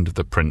a friend of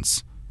the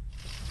prince.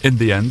 In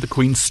the end, the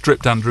Queen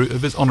stripped Andrew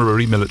of his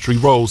honorary military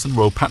roles and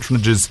royal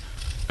patronages,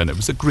 and it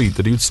was agreed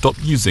that he would stop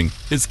using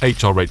his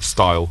HRH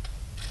style.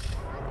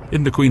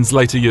 In the Queen's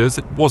later years,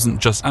 it wasn't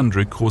just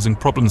Andrew causing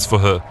problems for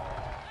her.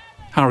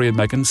 Harry and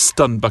Meghan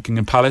stunned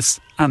Buckingham Palace,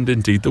 and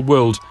indeed the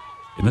world,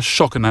 in a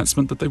shock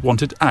announcement that they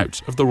wanted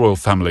out of the royal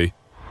family.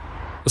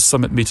 A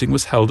summit meeting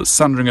was held at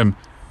Sandringham,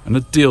 and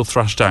a deal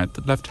thrashed out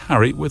that left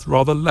Harry with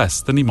rather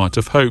less than he might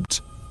have hoped.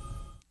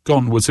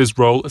 Gone was his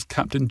role as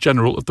Captain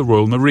General of the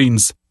Royal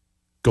Marines.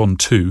 Gone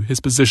too his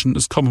position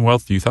as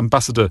Commonwealth Youth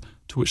Ambassador,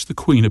 to which the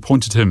Queen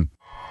appointed him.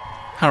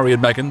 Harry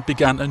and Meghan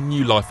began a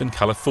new life in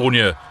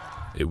California.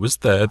 It was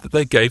there that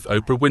they gave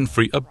Oprah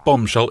Winfrey a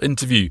bombshell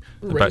interview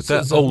about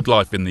their old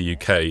life in the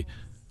UK,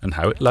 and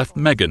how it left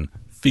Meghan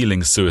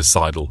feeling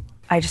suicidal.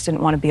 I just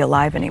didn't want to be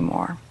alive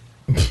anymore.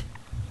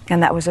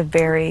 And that was a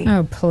very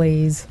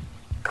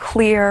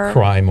clear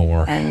Cry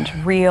more.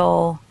 and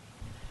real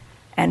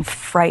and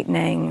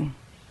frightening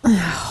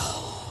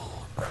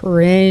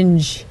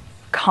cringe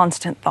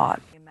constant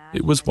thought.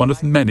 It was one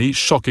of many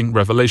shocking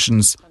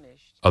revelations.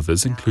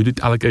 Others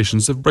included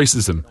allegations of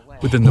racism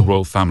within the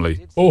royal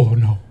family. Oh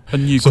no. A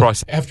new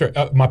crisis. After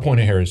my point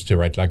here is to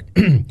right, like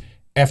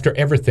after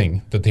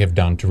everything that they have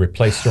done to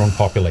replace their own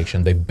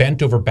population, they've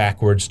bent over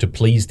backwards to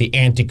please the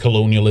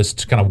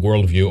anti-colonialist kind of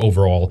worldview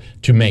overall,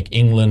 to make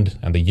England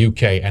and the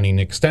UK and in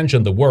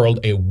extension the world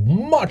a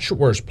much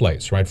worse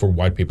place, right, for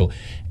white people.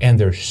 And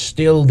there's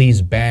still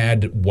these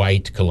bad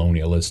white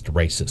colonialist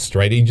racists,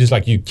 right? It's just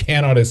like you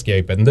cannot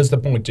escape it. And this is the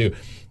point too,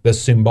 the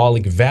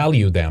symbolic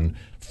value then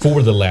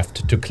for the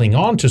left to cling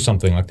on to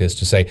something like this,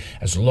 to say,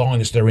 as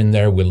long as they're in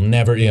there, it'll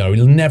never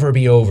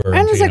be over.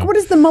 And it's like, what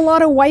is the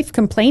mulatto wife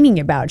complaining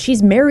about?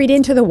 She's married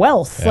into the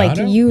wealth. Like,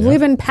 you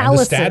live in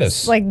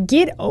palaces. Like,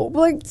 get over,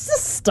 like,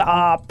 just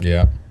stop.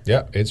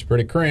 Yeah, it's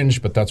pretty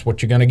cringe, but that's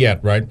what you're going to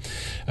get, right?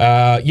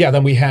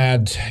 Then we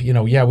had,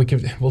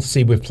 we'll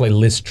see, we've played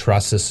Liz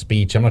Truss's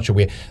speech. I'm not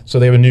sure so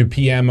they have a new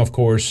PM, of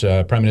course,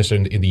 Prime Minister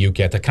in the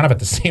UK, at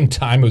the same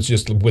time. It was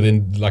just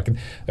within like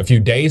a few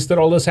days that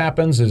all this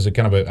happens. Is a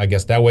kind of I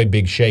guess that way,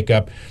 big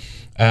shakeup.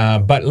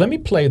 But let me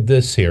play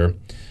this here.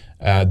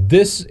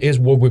 This is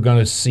what we're going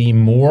to see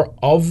more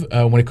of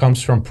when it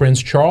comes from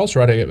Prince Charles,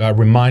 right? I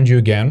remind you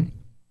again,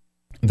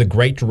 the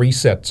Great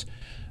Reset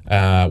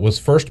was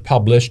first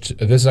published.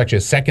 This is actually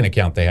a second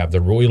account they have,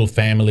 the Royal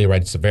Family,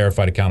 right? It's a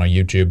verified account on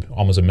YouTube,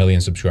 almost 1 million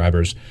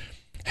subscribers.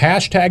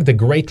 Hashtag the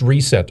Great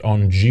Reset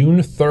on June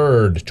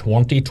 3rd,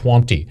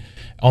 2020.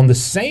 On the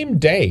same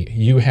day,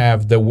 you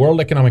have the World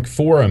Economic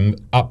Forum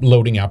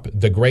loading up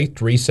the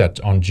Great Reset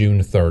on June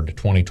 3rd,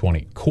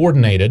 2020.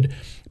 Coordinated,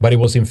 but it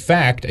was in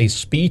fact a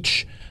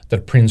speech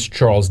that Prince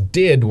Charles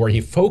did where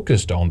he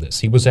focused on this.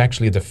 He was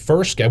actually the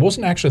first guy. It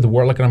wasn't actually the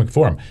World Economic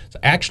Forum. It's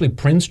actually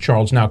Prince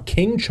Charles, now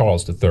King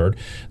Charles III,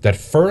 that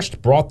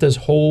first brought this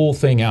whole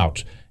thing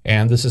out.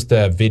 And this is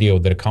the video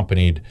that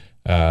accompanied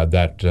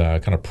that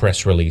kind of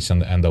press release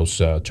and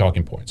those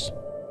talking points.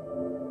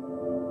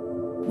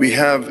 We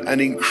have an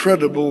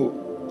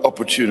incredible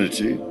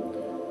opportunity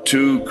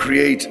to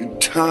create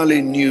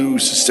entirely new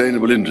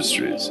sustainable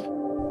industries,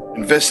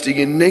 investing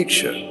in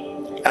nature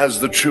as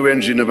the true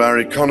engine of our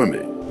economy.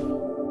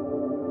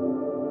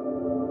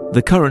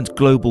 The current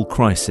global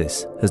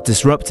crisis has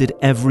disrupted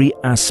every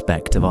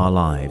aspect of our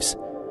lives,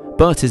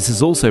 but it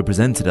has also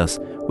presented us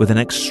with an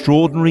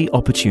extraordinary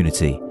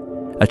opportunity,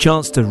 a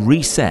chance to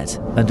reset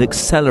and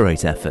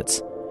accelerate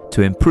efforts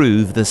to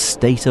improve the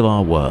state of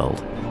our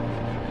world.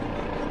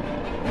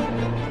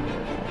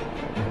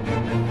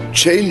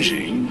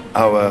 Changing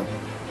our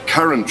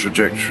current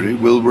trajectory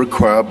will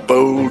require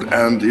bold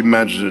and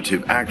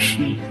imaginative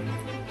action,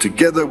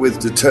 together with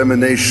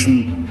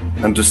determination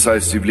and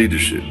decisive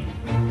leadership.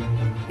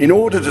 In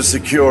order to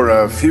secure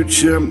our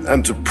future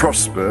and to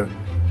prosper,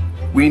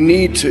 we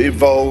need to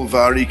evolve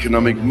our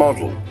economic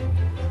model,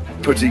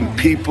 putting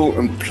people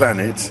and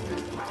planet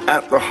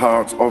at the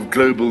heart of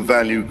global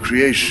value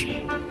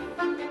creation.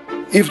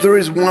 If there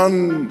is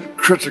one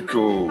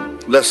critical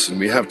lesson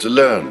we have to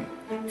learn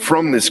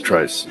from this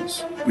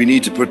crisis, we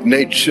need to put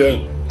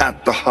nature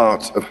at the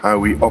heart of how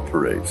we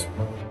operate.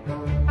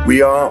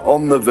 We are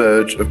on the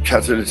verge of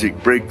catalytic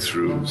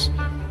breakthroughs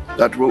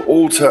that will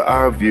alter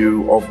our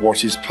view of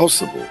what is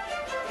possible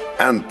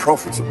and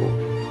profitable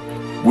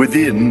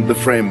within the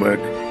framework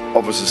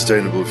of a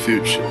sustainable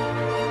future.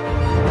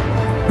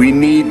 We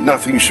need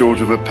nothing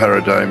short of a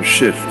paradigm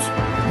shift,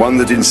 one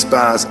that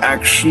inspires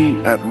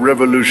action at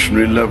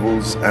revolutionary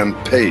levels and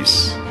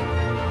pace.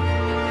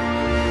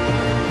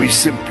 We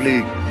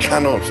simply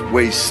cannot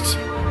waste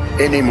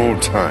any more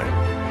time.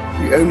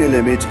 The only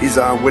limit is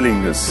our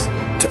willingness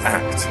to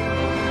act.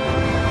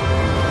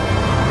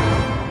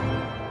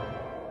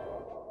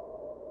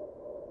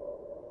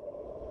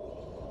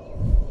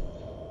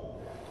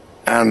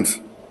 And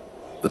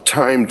the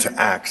time to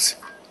act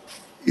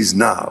is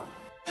now.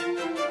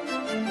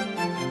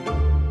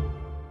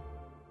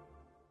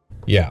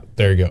 Yeah,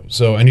 there you go.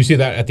 So, and you see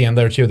that at the end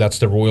there too, that's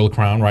the Royal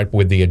Crown, right,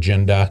 with the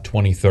Agenda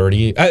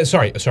 2030.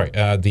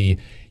 The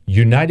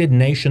United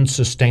Nations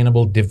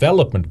Sustainable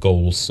Development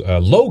Goals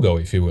logo,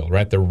 if you will,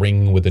 right? The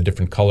ring with the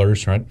different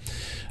colors, right?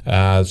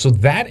 So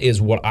that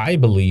is what I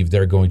believe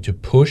they're going to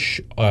push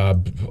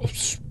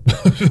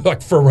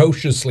like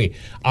ferociously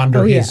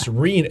under his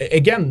reign.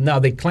 Again, now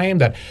they claim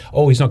that,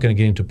 he's not going to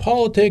get into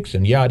politics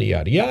and yada,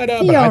 yada,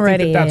 yada. But I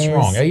think that's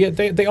wrong.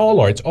 They all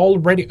are. It's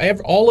already,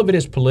 all of it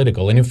is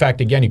political. And in fact,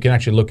 again, you can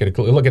actually look at it.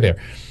 Look at there.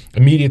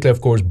 Immediately,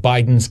 of course,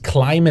 Biden's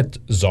climate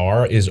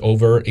czar is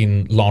over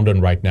in London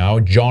right now.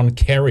 John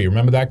Kerry,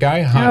 remember that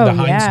guy? The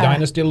Heinz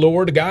Dynasty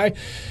Lord guy?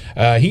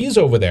 He's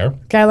over there.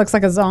 Guy looks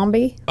like a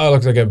zombie. Oh,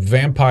 looks like a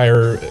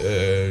vampire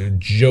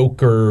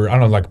Joker. I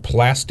don't know, like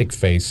plastic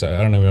face.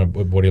 I don't know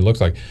what he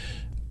looks like.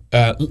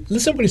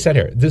 Listen to what he said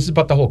here. This is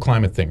about the whole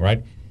climate thing,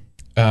 right?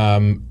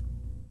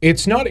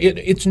 It's not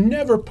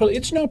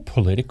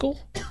political.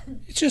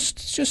 It's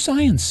just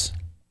science.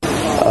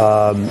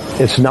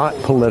 It's not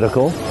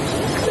political.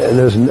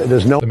 There's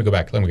no. Let me go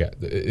back.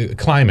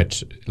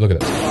 Climate. Look at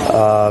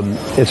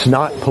this. It's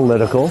not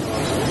political.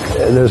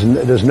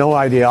 There's no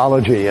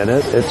ideology in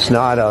it. It's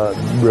not a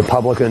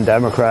Republican,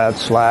 Democrat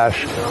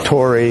 /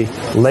 Tory,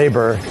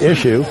 Labor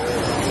issue.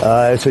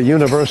 It's a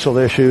universal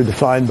issue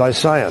defined by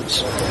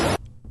science.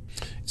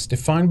 It's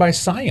defined by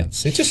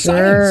science. It's just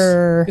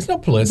science. It's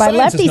not political. By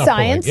lefty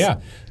science.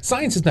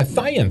 Science is not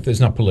science. It's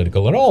not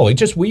political at all. It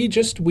just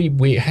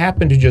we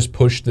happen to just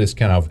push this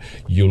kind of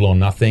you know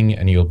nothing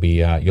and you'll be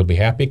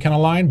happy kind of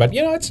line. But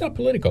it's not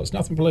political. It's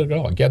nothing political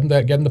at all. Get in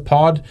the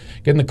pod.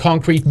 Get in the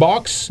concrete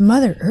box.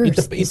 Mother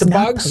Earth. Eat the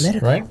bugs.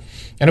 Political. Right.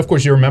 And of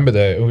course, you remember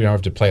we don't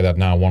have to play that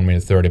now, 1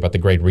 minute 30, but the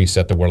Great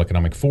Reset, the World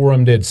Economic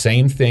Forum did.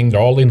 Same thing. They're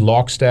all in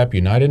lockstep.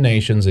 United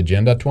Nations,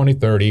 Agenda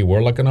 2030,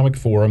 World Economic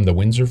Forum, the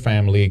Windsor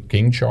family,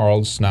 King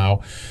Charles now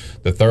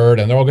the third,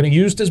 and they're all going to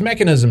use this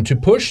mechanism to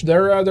push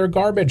their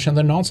garbage and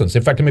their nonsense.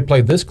 In fact, let me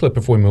play this clip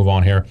before we move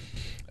on here.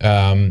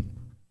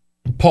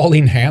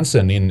 Pauline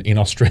Hanson in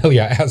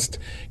Australia asked,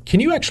 Can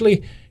you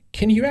actually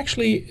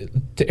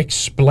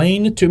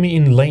explain to me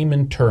in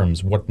layman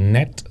terms what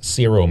net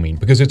zero mean?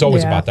 Because it's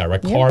always about that,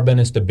 right? Yep. Carbon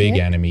is the big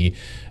enemy.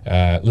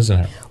 Listen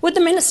here. Would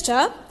the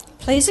Minister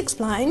please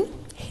explain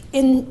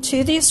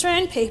to the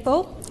Australian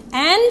people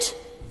and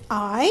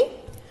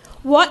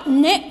what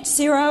net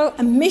zero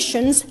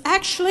emissions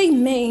actually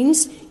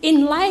means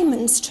in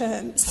layman's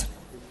terms?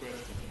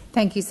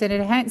 Thank you,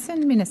 Senator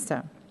Hanson.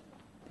 Minister.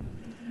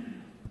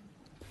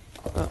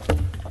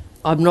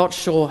 I'm not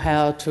sure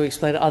how to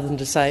explain it other than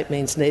to say it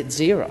means net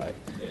zero.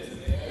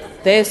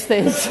 There's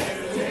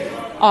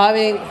I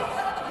mean...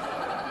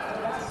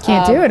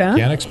 Can't do it, huh?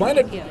 Can't explain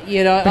it.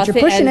 But you're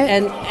pushing it.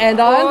 And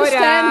I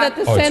understand that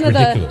the Senator... It's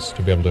ridiculous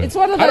to be able to... It's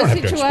one of those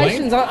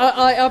situations.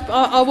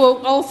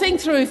 I'll think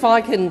through if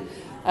I can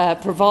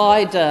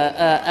provide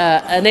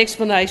an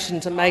explanation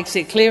to make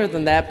it clearer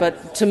than that.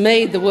 But to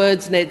me, the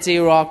words net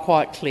zero are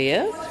quite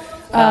clear.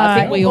 I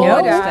think we all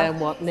Order. understand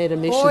what net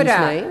emissions Order.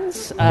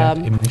 means. Net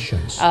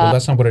emissions. Well,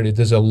 that's not what it is.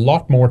 There's a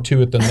lot more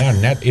to it than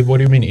that. What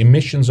do you mean?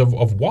 Emissions of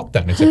what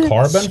then? Is it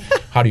carbon?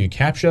 How do you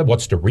capture?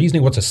 What's the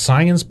reasoning? What's the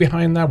science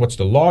behind that? What's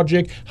the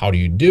logic? How do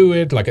you do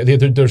it? Like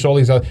there's all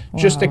these other...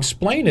 Just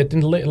explain it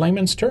in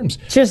layman's terms.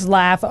 Just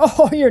laugh.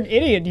 Oh, you're an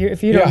idiot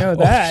if you don't know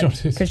that.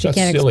 Because you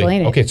can't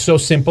explain it. Okay, it's so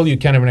simple you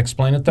can't even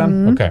explain it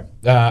then? Okay.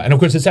 And of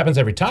course, this happens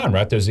every time,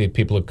 right? There's the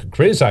people who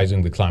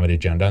criticizing the climate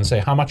agenda and say,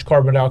 how much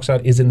carbon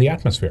dioxide is in the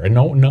atmosphere? And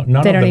none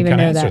of them can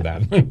answer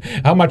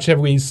that. How much have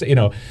we,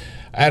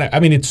 and I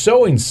mean, it's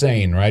so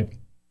insane, right?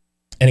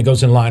 And it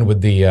goes in line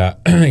with the,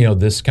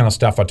 this kind of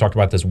stuff. I talked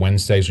about this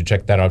Wednesday, so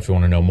check that out if you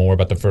want to know more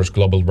about the first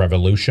global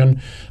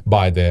revolution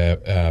by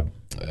the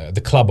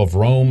Club of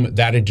Rome.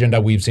 That agenda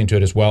weaves into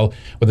it as well,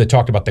 where they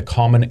talked about the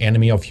common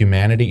enemy of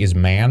humanity is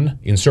man.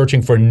 In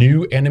searching for a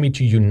new enemy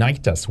to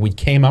unite us, we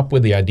came up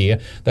with the idea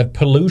that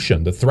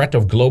pollution, the threat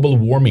of global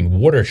warming,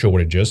 water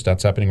shortages,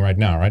 that's happening right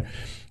now, right?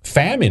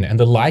 Famine and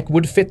the like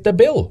would fit the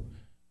bill.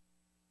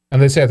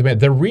 And they say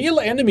the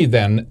real enemy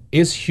then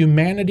is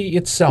humanity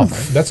itself.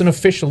 This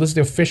is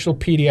the official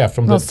PDF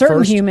from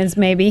certain humans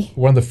maybe.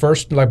 One of the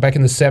first, like back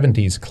in the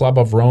 70s, Club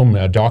of Rome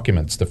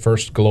documents, the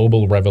first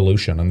global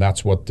revolution, and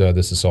that's what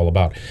this is all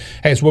about.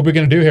 Hey, so what we're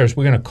going to do here is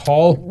we're going to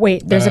call...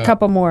 Wait, there's a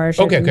couple more.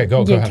 Okay,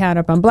 go ahead. Count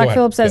up on. Black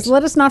Phillip says,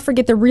 let us not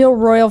forget the real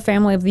royal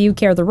family of the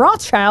UK or the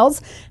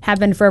Rothschilds have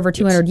been for over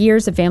 200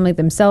 years. The family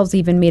themselves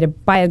even made a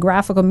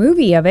biographical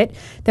movie of it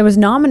that was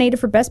nominated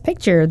for Best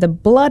Picture. The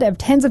blood of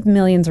tens of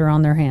millions are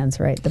on their hands.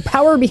 Right, the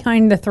power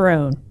behind the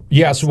throne.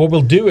 Yeah, so what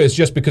we'll do is,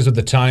 just because of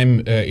the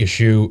time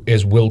issue,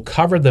 is we'll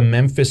cover the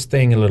Memphis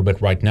thing a little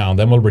bit right now, and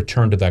then we'll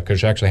return to that,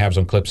 because I actually have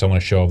some clips I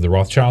want to show of the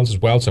Rothschilds as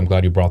well, so I'm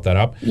glad you brought that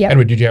up. Yep.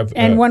 Anyway, did you have...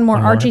 And one more.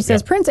 Archie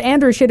says, Prince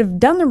Andrew should have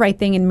done the right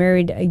thing and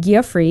married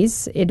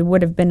Geoffreys. It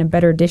would have been a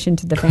better addition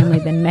to the family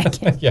than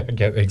Meghan. Yeah,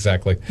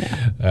 exactly.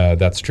 Yeah.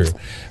 That's true.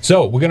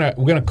 So we're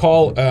gonna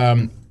call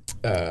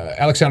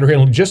Alexander here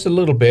in just a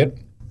little bit,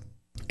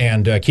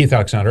 and Keith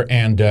Alexander,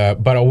 and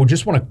but I would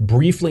just want to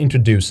briefly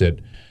introduce it,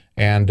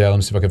 and let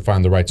me see if I can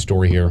find the right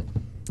story here.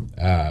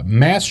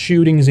 Mass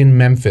shootings in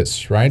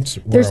Memphis, right?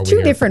 There's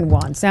two different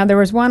ones. Now, there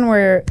was one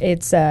where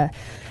it's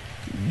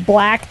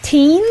black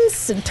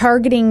teens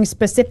targeting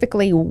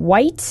specifically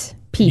white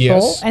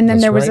people, and then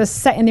there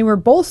was and they were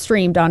both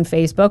streamed on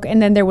Facebook, and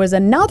then there was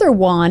another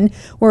one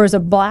where it was a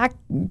black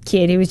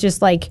kid who was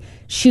just like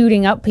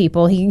shooting up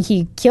people.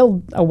 He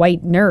killed a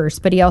white nurse,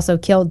 but he also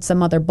killed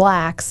some other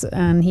blacks,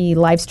 and he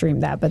live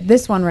streamed that. But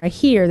this one right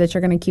here that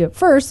you're going to cue up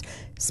first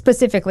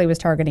specifically was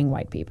targeting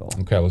white people.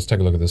 Okay, let's take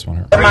a look at this one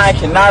here. Man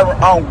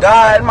cannot, on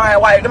God, my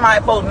white, my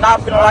folks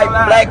not finna like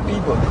black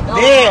people.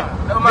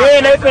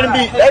 Then they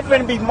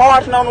finna be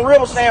marching on the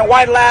river saying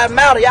white lives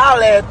matter.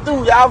 Y'all ass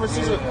through. Y'all finna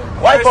see some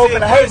white folks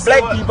finna hate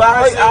black people.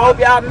 I hope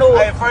y'all know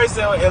it. Hey, first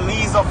it was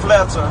Elisa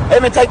Fletcher.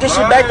 Let me take this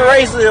shit back to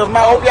racism.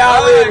 I hope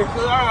y'all ready.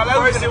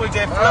 First it was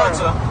just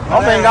Fletcher.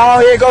 I'm finna go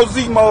on here and go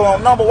Zeke mode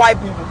on number white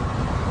people.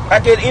 I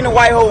get any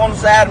white hoe on the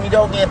side of me,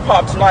 don't get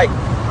popped tonight.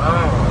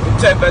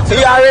 He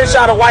already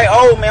shot a white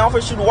old man. I'm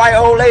finna shoot a white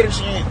old lady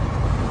shit.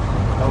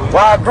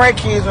 While her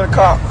grandkids in the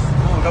car.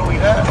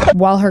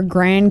 While her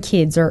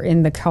grandkids are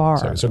in the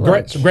car. So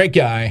great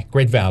guy,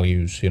 great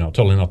values,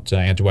 totally not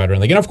anti-white or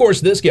anything. And of course,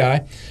 this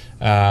guy,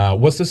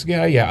 what's this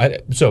guy? Yeah,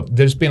 so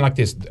there's been like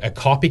a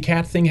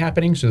copycat thing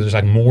happening. So there's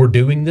like more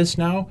doing this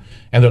now.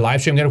 And they're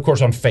live streaming it, of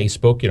course, on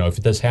Facebook. If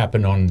this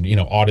happened on,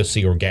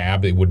 Odyssey or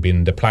Gab, it would be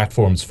the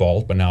platform's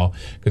fault. But now,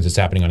 because it's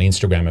happening on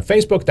Instagram and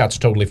Facebook, that's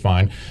totally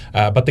fine.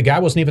 But the guy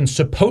wasn't even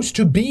supposed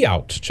to be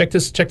out. Check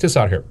this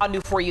out here. I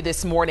knew for you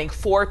this morning,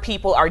 4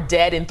 people are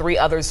dead and 3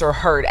 others are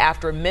hurt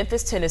after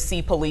Memphis,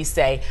 Tennessee police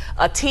say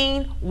a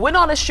teen went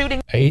on a shooting.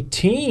 A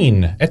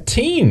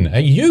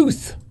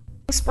youth.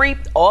 Spree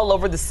all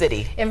over the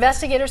city.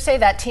 Investigators say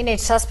that teenage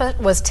suspect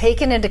was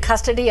taken into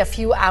custody a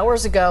few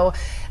hours ago.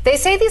 They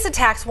say these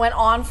attacks went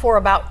on for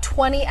about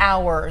 20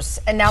 hours,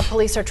 and now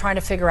police are trying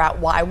to figure out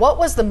why. What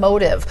was the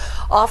motive?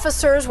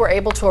 Officers were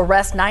able to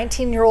arrest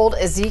 19-year-old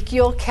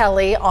Ezekiel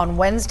Kelly on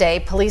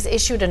Wednesday. Police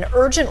issued an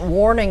urgent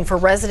warning for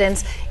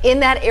residents in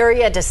that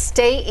area to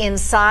stay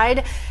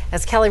inside,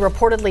 as Kelly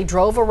reportedly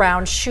drove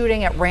around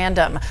shooting at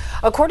random.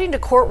 According to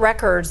court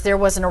records, there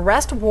was an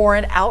arrest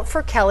warrant out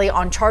for Kelly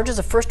on charges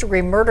of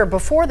first-degree murder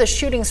before the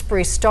shooting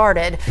spree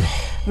started.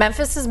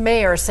 Memphis's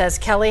mayor says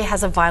Kelly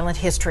has a violent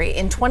history.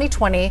 In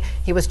 2020,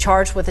 he was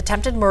charged with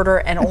attempted murder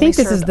and only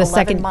served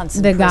 11 months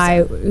in prison. The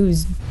guy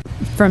who's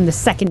from the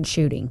second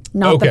shooting,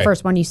 not the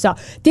first one you saw.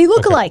 They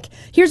look alike.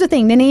 Here's the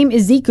thing: the name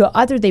Ezekiel.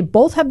 Either they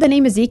both have the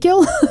name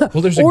Ezekiel,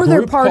 well, there's a or group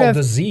they're part called of.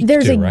 The Zeke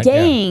there's too, a right?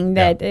 gang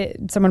that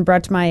someone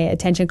brought to my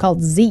attention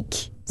called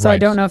Zeke. So I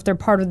don't know if they're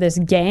part of this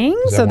gang.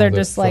 So they're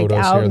just like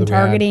out and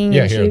targeting.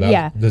 Yeah, here,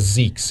 the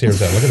Zeeks. Here's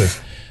that. Look at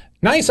this.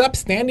 Nice,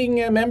 upstanding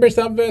members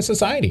of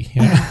society.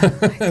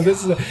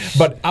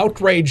 But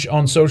outrage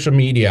on social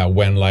media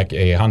when like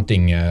a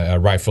hunting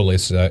rifle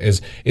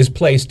is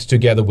placed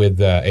together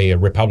with a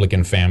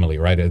Republican family,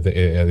 right,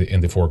 in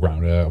the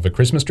foreground of a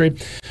Christmas tree.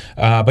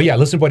 But yeah,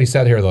 listen to what he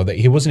said here, though, that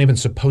he wasn't even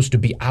supposed to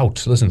be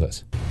out. Listen to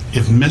this.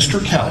 If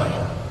Mr. Kelly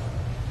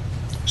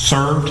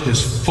served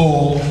his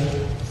full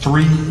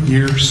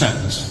 3-year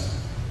sentence,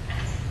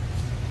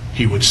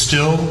 he would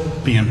still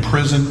be in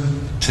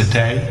prison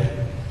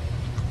today,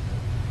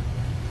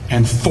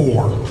 and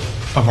 4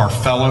 of our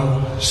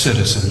fellow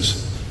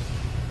citizens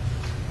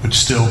would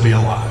still be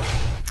alive.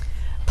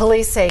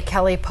 Police say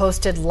Kelly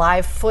posted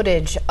live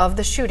footage of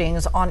the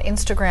shootings on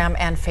Instagram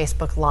and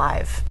Facebook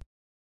Live.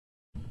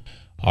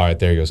 All right,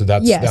 there you go. So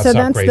that's that's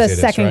how crazy the it is,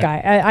 second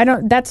right? guy. I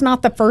don't. That's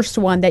not the first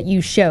one that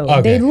you showed.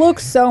 Okay. They look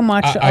so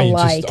much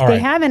alike. all They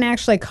right. haven't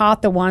actually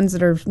caught the ones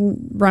that are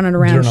running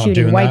around They're not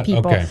shooting doing white that?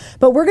 people. Okay.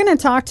 But we're going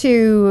to talk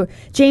to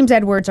James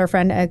Edwards, our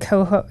friend,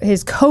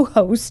 his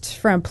co-host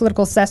from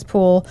Political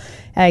Cesspool,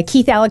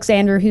 Keith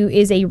Alexander, who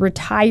is a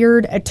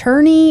retired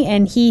attorney,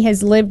 and he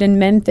has lived in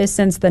Memphis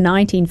since the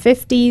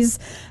 1950s.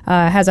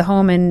 Has a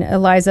home in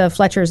Eliza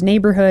Fletcher's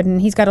neighborhood,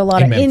 and he's got a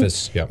lot In of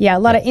Memphis, a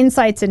lot of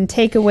insights and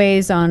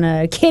takeaways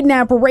on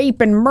kidnap, rape,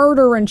 and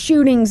murder, and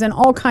shootings, and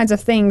all kinds of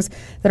things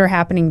that are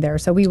happening there.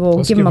 So we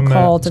will give him a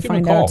call to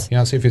find out.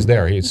 Yeah, see if he's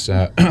there. He's,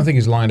 I think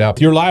he's lined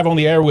up. You're live on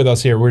the air with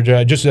us here.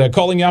 We're just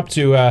calling you up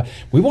to.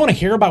 We want to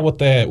hear about what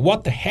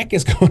the heck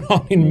is going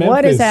on in Memphis.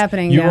 What is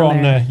happening You're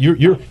down there?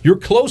 You're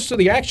close to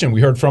the action.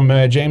 We heard from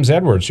James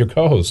Edwards, your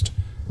co-host.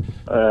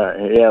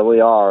 Yeah, we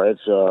are.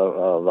 It's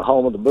the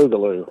home of the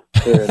Boogaloo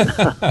here in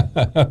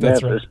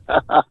That's Memphis.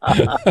 right.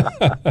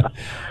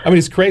 I mean,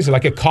 it's crazy.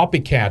 Like a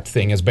copycat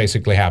thing has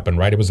basically happened,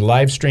 right? It was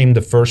live streamed,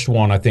 the first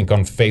one, I think,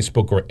 on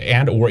Facebook or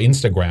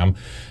Instagram,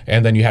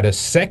 and then you had a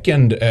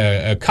second,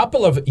 a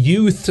couple of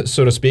youth,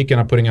 so to speak, and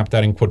I'm putting up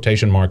that in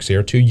quotation marks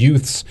here, 2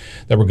 youths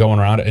that were going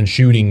around and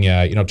shooting,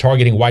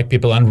 targeting white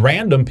people and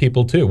random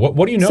people too. What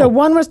do you know? So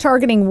one was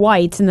targeting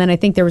whites, and then I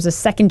think there was a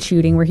second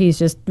shooting where he's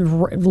just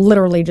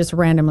literally just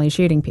randomly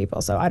shooting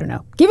people. So I don't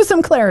know. Give us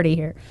some clarity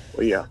here.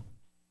 Well, yeah.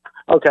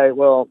 Okay,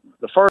 well,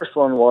 the first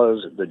one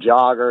was the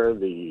jogger,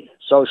 the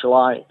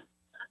socialite,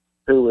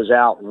 who was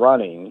out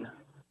running.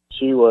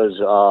 She was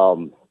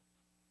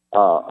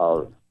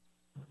a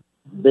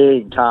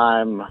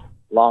big-time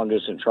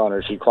long-distance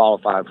runner. She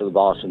qualified for the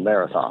Boston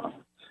Marathon.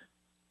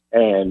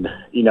 And,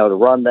 to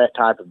run that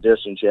type of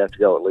distance, you have to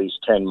go at least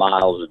 10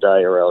 miles a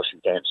day or else you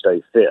can't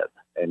stay fit.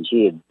 And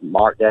she had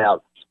marked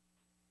out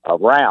a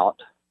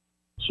route.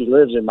 She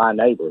lives in my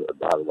neighborhood,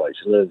 by the way.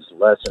 She lives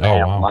less than a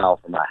half mile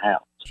from my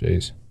house.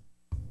 Jeez.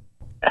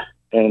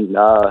 And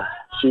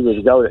she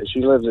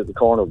lives at the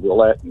corner of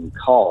Willette and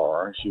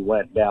Carr. She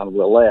went down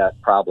Willette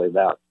probably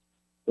about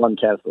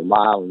 1/10 of a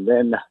mile, and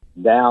then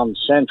down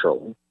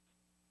Central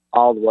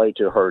all the way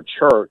to her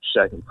church,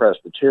 Second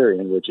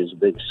Presbyterian, which is a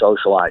big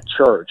socialite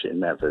church in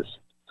Memphis.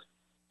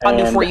 And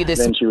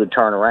then she would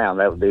turn around.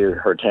 That would be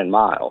her 10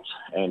 miles.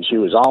 And she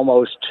was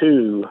almost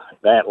to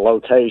that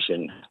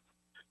location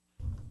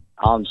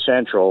on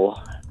Central,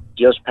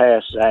 just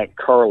past Zach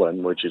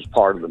Curlin, which is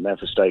part of the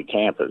Memphis State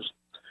campus,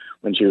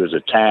 when she was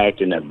attacked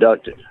and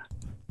abducted.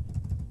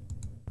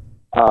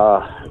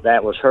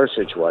 That was her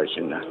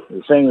situation.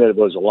 The thing that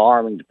was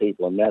alarming to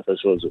people in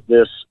Memphis was that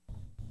this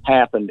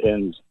happened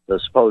in the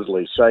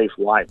supposedly safe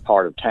white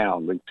part of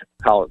town. We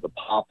call it the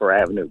Poplar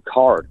Avenue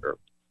Corridor.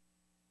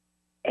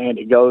 And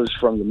it goes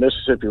from the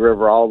Mississippi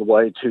River all the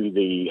way to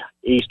the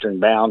eastern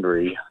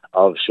boundary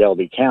of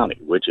Shelby County,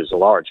 which is a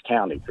large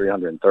county,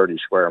 330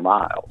 square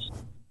miles.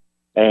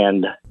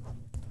 And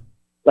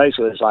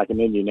basically, it's like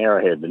an Indian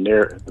arrowhead.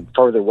 The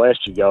further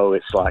west you go,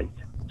 it's like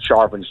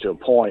sharpens to a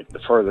point. The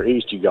further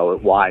east you go,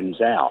 it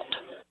widens out.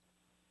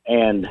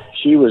 And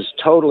she was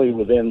totally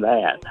within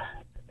that,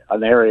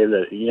 an area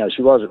that,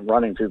 she wasn't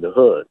running through the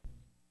hood.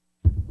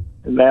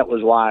 And that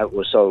was why it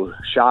was so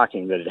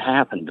shocking that it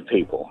happened to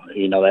people.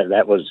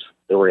 That was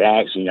the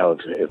reaction.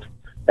 If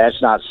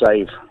that's not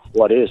safe,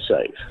 what is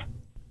safe?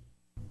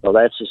 So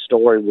that's the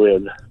story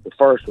with the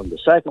first one. The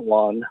second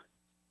one,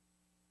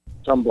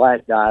 some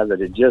black guy that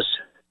had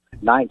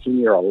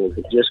 19-year-old,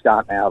 had just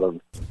gotten out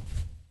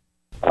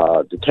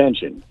of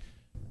detention.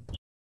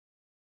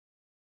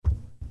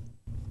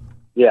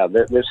 Yeah,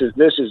 this is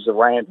the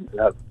rant.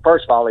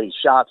 First of all, he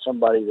shot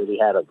somebody that he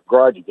had a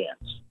grudge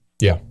against.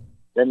 Yeah.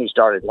 Then he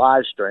started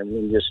live streaming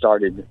and just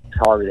started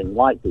targeting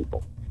white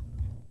people.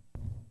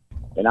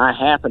 And I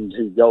happened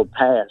to go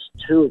past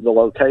 2 of the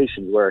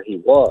locations where he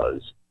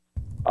was.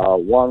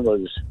 One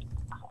was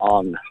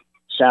on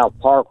South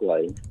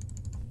Parkway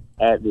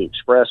at the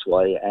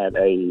expressway at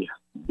a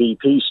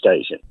BP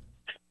station.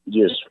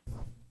 Just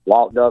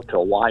walked up to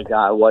a white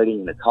guy waiting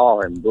in the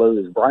car and blew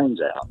his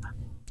brains out.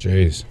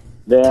 Jeez.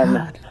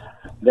 Then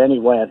he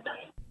went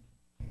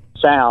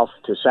south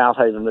to South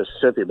Haven,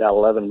 Mississippi, about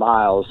 11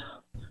 miles,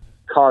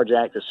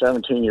 carjacked a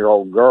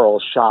 17-year-old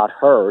girl, shot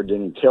her,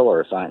 didn't kill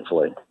her,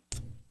 thankfully.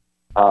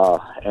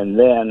 And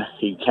then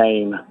he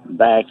came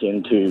back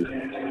into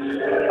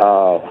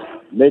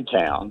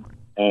Midtown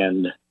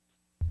and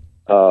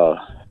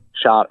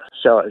shot.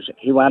 So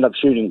he wound up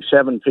shooting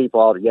 7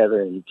 people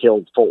altogether, and he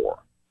killed 4.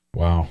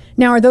 Wow.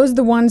 Now, are those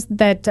the ones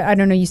that, I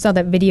don't know, you saw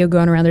that video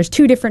going around. There's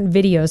two different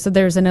videos. So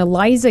there's an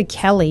Eliza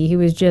Kelly who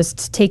was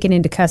just taken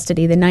into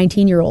custody, the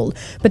 19-year-old.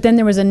 But then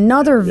there was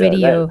another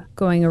video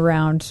going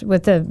around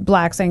with the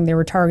black saying they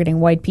were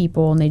targeting white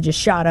people and they just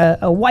shot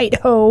a white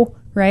hoe,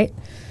 right?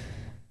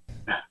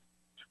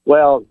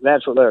 Well,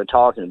 that's what they were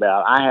talking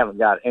about. I haven't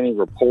got any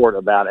report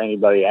about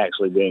anybody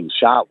actually being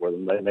shot with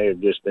them. They may have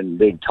just been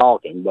big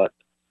talking, but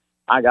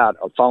I got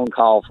a phone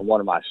call from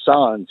one of my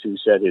sons who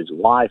said his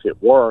wife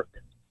at work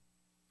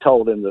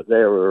told him that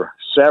there were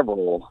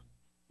several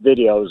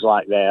videos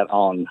like that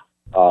on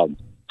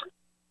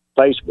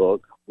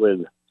Facebook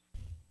with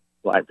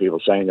black people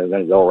saying they're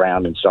going to go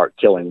around and start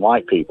killing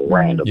white people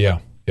randomly. Yeah,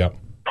 yeah.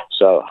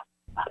 So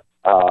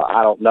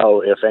I don't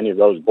know if any of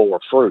those bore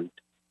fruit.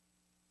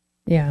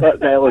 Yeah. But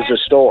that was the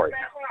story.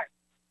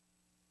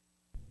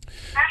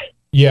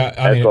 Yeah,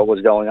 that's what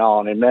was going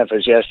on in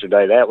Memphis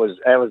yesterday. That was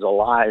a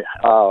lie.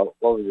 What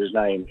was his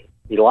name?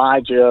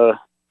 Elijah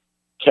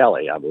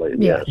Kelly, I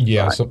believe. Yeah,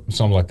 right.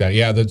 Something like that.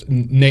 Yeah,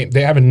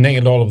 they haven't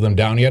nailed all of them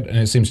down yet, and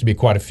it seems to be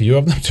quite a few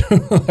of them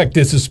too. Like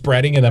this is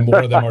spreading, and then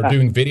more of them are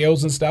doing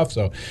videos and stuff.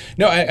 So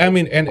no, I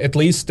mean, and at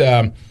least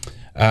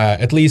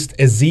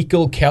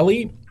Ezekiel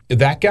Kelly,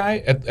 that guy.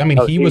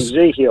 He was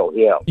Ezekiel.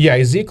 Yeah. Yeah,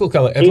 Ezekiel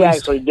Kelly. He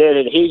actually did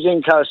it. He's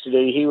in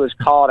custody. He was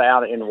caught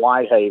out in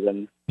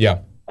Whitehaven. Yeah.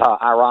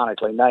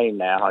 Ironically named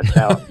now.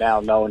 It's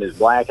now known as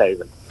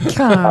Blackhaven.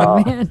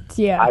 Oh, man.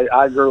 Yeah.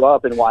 I grew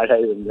up in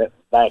Whitehaven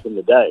back in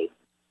the day.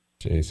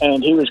 Jeez.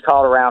 And he was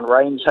caught around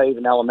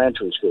Ramshaven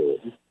Elementary School.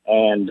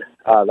 And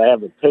they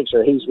have a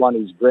picture. He's one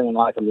who's grinning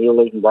like a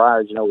mule eating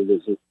briars, with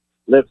his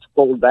lips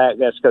pulled back.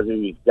 That's because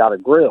he got a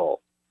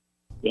grill.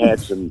 He had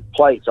some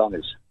plates on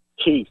his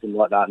teeth and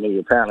whatnot, and he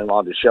apparently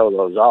wanted to show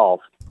those off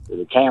to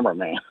the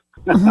cameraman.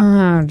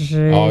 Oh,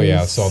 geez. Oh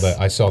yeah,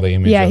 I saw the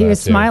image. Yeah, of he that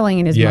was too. smiling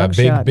in his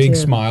mugshot, big too.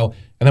 smile,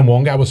 and then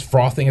one guy was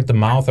frothing at the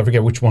mouth. I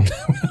forget which one.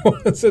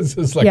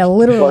 It's like, yeah,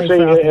 literally.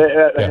 Well,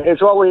 see,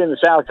 it's what we in the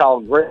South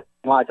call grit,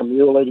 like a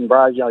mule eating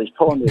briars. He's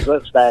pulling his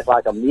lips back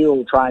like a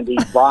mule trying to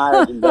eat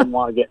briars and doesn't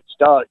want to get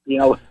stuck.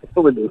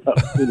 With the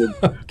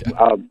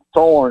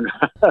thorn,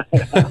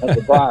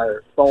 the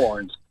briar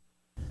thorns.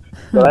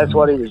 So that's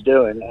what he was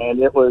doing, and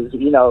it was,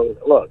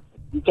 look,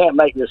 you can't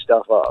make this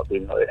stuff up.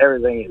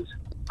 Everything is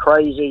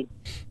crazy,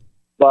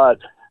 but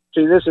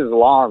see, this is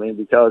alarming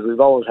because we've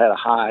always had a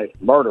high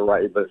murder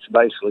rate, but it's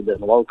basically been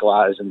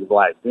localized in the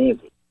black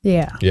community.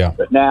 Yeah. Yeah.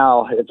 But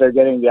now, if they're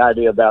getting the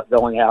idea about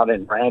going out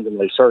and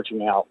randomly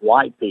searching out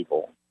white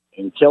people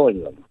and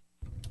killing them,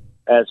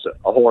 that's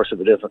a horse of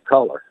a different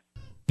color.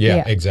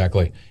 Yeah,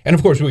 exactly. And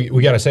of course,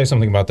 we got to say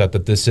something about that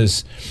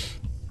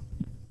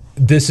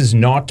this is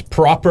not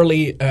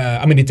properly,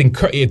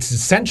 it's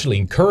essentially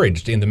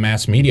encouraged in the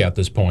mass media at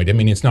this point. I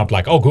mean, it's not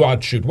like, oh, go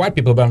out, shoot white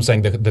people, but I'm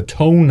saying the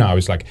tone now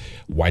is like,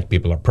 white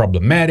people are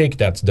problematic,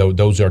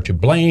 those are to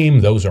blame,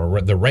 those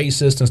are the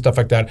racist and stuff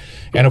like that.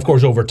 And of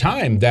course, over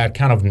time, that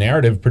kind of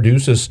narrative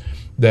produces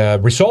the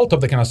result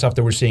of the kind of stuff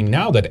that we're seeing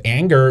now, that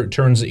anger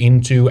turns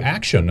into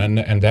action,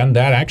 and then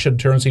that action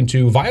turns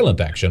into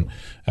violent action,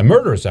 a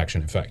murderous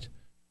action, in fact.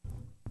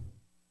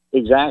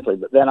 Exactly.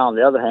 But then on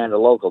the other hand, a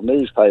local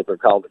newspaper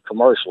called the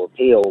Commercial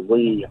Appeal,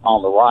 we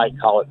on the right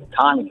call it the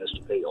Communist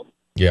Appeal.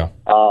 Yeah.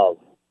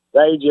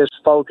 They just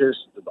focused,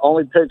 the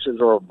only pictures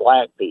are of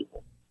black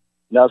people.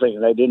 Nothing.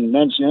 They didn't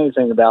mention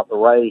anything about the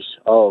race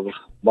of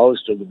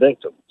most of the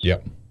victims.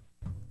 Yep.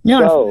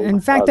 No, so,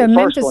 in fact, the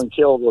Memphis first one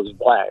killed was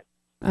black.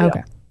 Okay.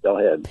 Yeah, go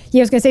ahead. Yeah,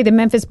 I was going to say the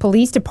Memphis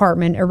Police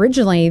Department,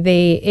 originally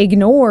they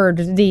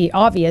ignored the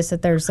obvious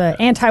that there's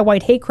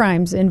anti-white hate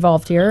crimes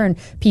involved here and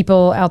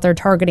people out there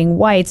targeting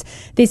whites.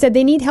 They said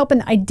they need help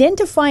in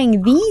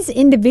identifying these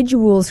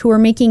individuals who are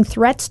making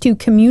threats to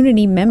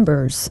community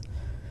members.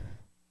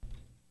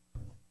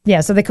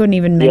 Yeah, so they couldn't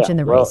even mention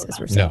the races.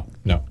 It's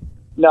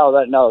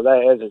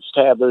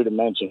taboo to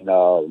mention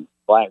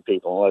black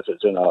people unless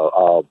it's in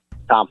a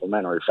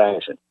complimentary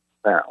fashion,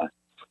 apparently.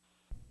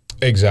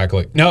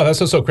 Exactly. No, that's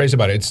what's so crazy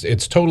about it.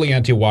 It's totally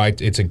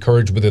anti-white. It's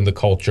encouraged within the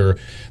culture.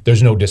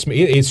 There's no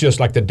It's just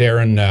like the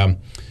Darren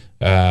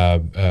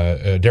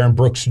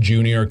Brooks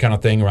Jr. kind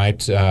of thing, right?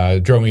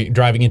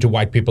 Driving into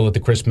white people at the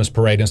Christmas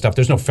parade and stuff.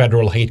 There's no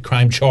federal hate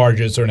crime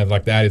charges or anything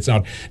like that. It's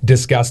not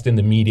discussed in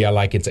the media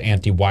like it's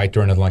anti-white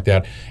or anything like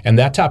that. And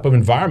that type of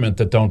environment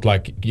that don't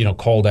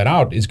call that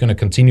out is going to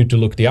continue to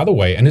look the other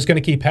way, and it's going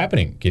to keep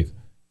happening, Keith.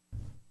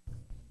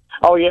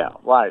 Oh yeah,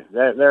 right.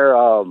 They're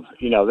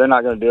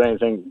not going to do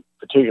anything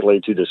particularly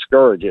to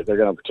discourage it. They're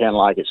going to pretend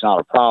like it's not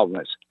a problem.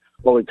 It's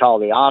what we call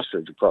the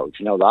ostrich approach.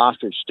 The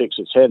ostrich sticks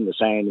its head in the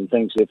sand and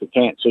thinks if it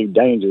can't see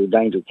danger,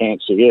 danger can't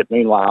see it.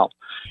 Meanwhile,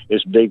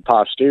 its big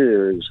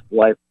posterior is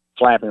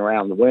flapping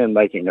around the wind,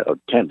 making a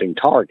tempting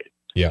target.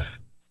 Yeah.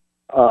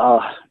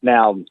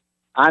 Now,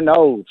 I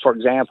know, for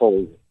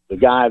example, the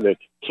guy that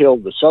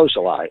killed the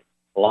socialite,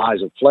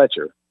 Eliza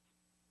Fletcher,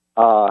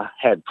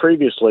 had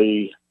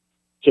previously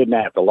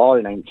kidnapped a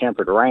lawyer named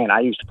Kemper Duran.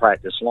 I used to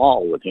practice law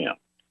with him.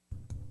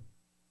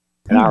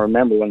 And I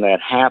remember when that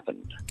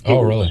happened.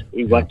 Oh, really?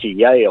 He went to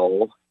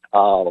Yale,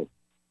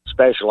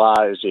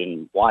 specialized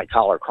in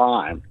white-collar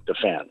crime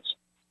defense.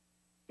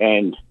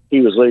 And he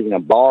was leaving a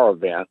bar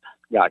event,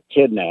 got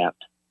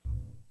kidnapped,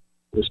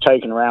 was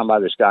taken around by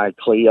this guy,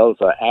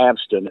 Cleotha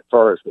Abston, at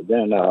first, but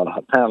then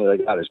apparently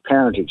they got his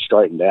parentage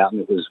straightened out,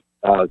 and it was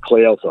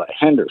Cleotha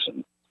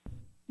Henderson.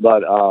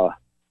 But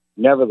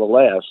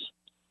nevertheless,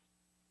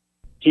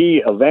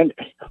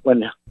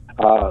 when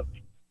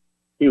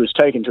he was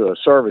taken to a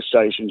service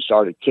station,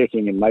 started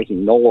kicking and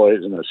making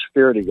noise, and a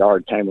security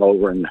guard came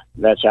over, and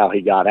that's how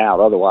he got out.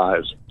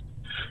 Otherwise,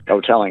 no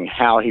telling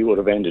how he would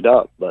have ended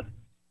up. But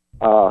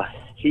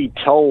he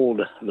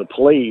told the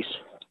police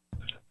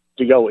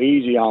to go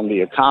easy on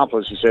the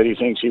accomplice. He said he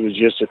thinks he was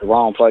just at the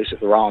wrong place at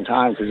the wrong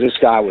time, because this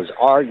guy was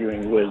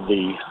arguing with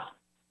the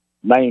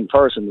main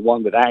person, the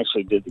one that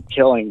actually did the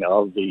killing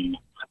of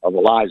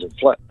Eliza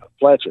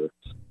Fletcher,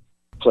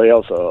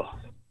 Cleotha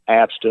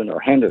Abston or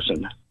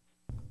Henderson. A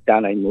guy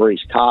named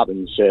Maurice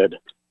Cobbin said,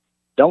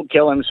 "Don't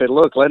kill him." He said,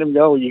 "Look, let him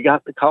go. You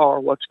got the car.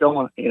 What's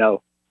going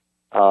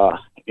on?"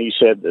 He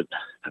said that.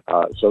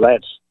 So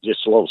that's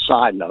just a little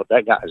side note.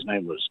 That guy's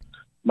name was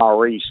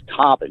Maurice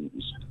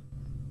Cobbins.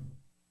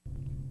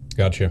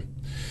 Gotcha.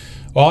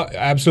 Well,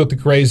 absolutely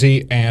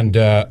crazy, and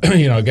got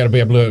to be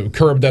able to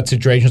curb that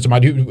situation. So,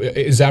 what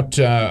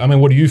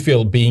do you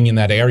feel being in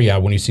that area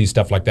when you see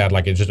stuff like that?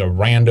 Like it's just a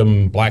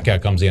random black guy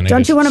comes in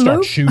and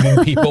starts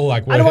shooting people.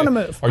 Like, I don't want to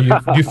move.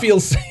 Do you feel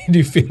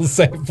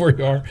safe where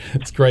you are?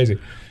 It's crazy.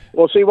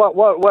 Well, see, where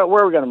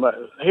we're going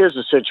to. Here's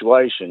the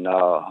situation,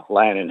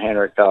 Landon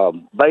Henrik.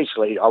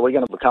 Basically, are we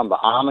going to become the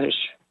Amish?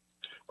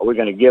 Are we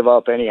going to give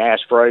up any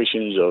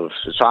aspirations of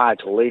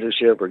societal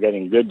leadership or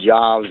getting good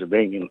jobs or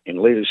being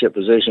in leadership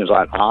positions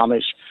like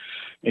Amish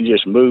and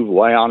just move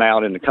way on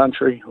out in the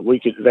country?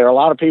 There are a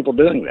lot of people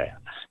doing that.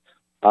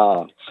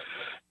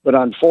 But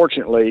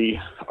unfortunately,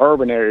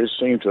 urban areas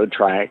seem to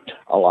attract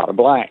a lot of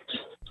blacks.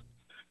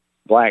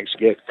 Blacks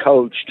get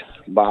coached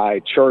by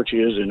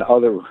churches and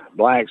other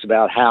blacks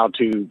about how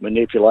to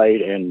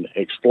manipulate and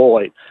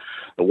exploit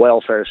the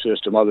welfare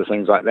system, other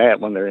things like that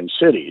when they're in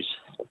cities.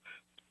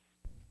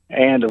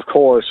 And, of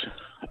course,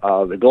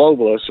 the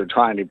globalists are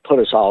trying to put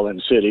us all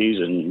in cities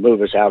and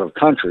move us out of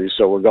countries,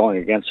 so we're going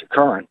against the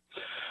current.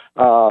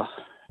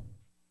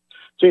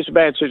 See, it's a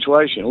bad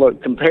situation.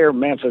 Look, compare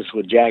Memphis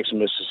with Jackson,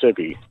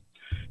 Mississippi.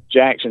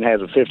 Jackson has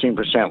a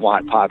 15%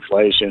 white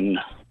population.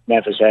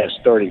 Memphis has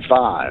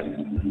 35.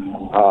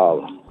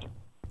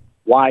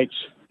 Whites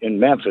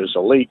in Memphis,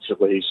 elites at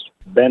least,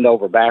 bend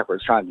over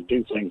backwards trying to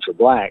do things for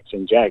blacks.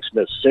 In Jackson,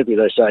 Mississippi,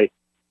 they say,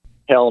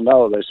 hell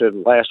no. They said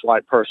the last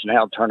white person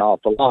out, turn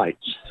off the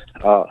lights.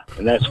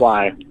 And that's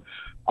why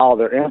all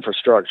their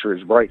infrastructure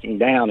is breaking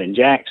down in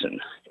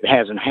Jackson. It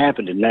hasn't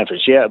happened in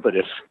Memphis yet, but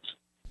if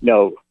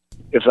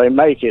they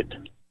make it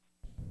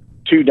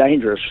too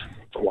dangerous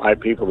for white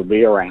people to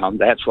be around,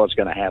 that's what's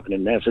going to happen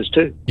in Memphis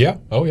too. Yeah.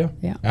 Oh yeah.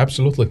 Yeah.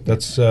 Absolutely.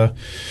 That's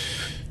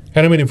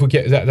and I mean, if we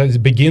get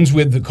that begins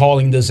with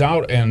calling this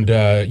out and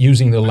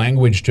using the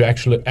language to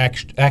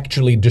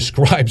actually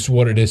describes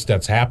what it is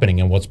that's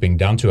happening and what's being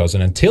done to us.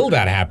 And until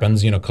that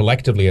happens,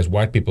 collectively as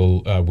white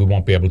people, we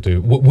won't be able to.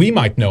 We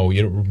might know,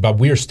 but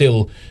we're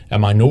still a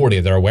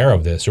minority that are aware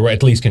of this, or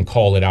at least can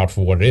call it out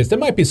for what it is. There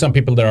might be some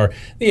people that are,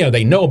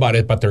 they know about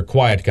it, but they're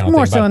quiet kind of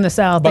More thing. so in the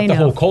South, but the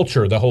whole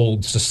culture, the whole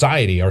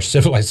society, our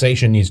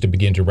civilization needs to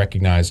begin to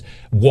recognize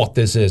what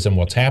this is and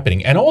what's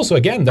happening. And also,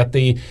 again, that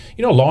the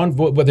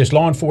whether it's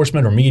law enforcement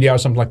or media or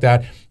something like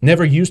that,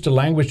 never used the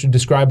language to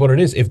describe what it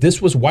is. If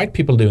this was white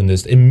people doing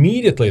this,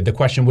 immediately the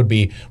question would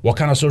be, what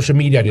kind of social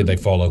media did they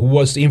follow? Who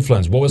was the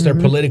influence? What was their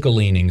political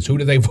leanings? Who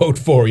did they vote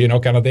for?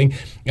 Kind of thing.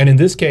 And in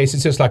this case,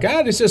 it's just like,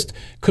 it's just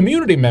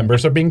community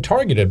members are being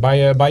targeted by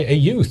a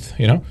youth,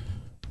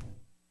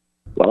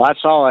 Well, I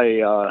saw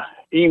a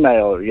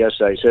email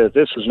yesterday said if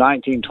this was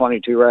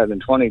 1922 rather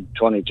than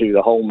 2022,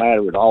 the whole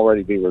matter would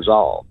already be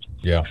resolved.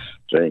 Yeah.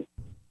 See?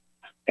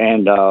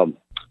 And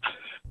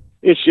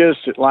it's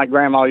just like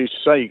Grandma used to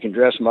say, you can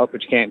dress them up,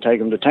 but you can't take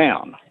them to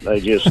town. They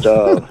just,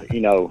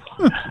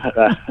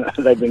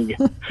 they've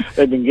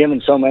been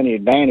given so many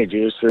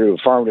advantages through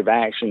affirmative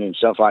action and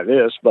stuff like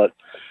this, but,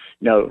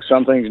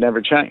 some things never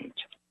change.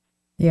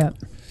 Yeah.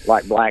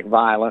 Like black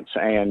violence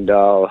and,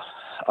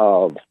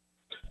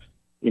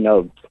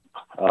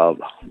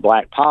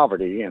 black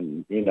poverty.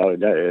 And,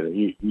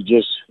 you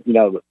just,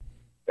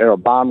 they're a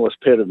bottomless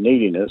pit of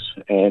neediness.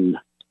 And,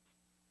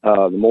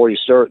 the more you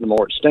stir it, the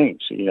more it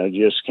stinks. You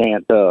just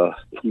can't.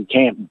 You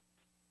can't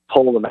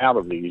pull them out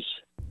of these,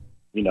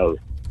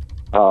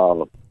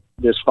 dysfunctional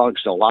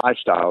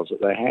lifestyles that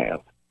they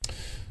have.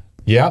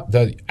 Yeah,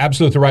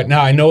 absolutely right.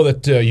 Now, I know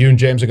that you and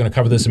James are going to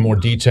cover this in more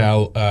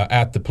detail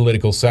at the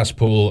Political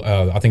Cesspool,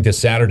 I think this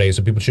Saturday,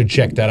 so people should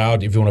check that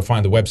out. If you want to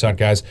find the website,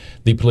 guys,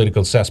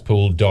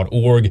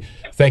 thepoliticalcesspool.org.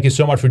 Thank you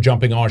so much for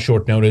jumping on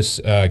short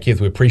notice.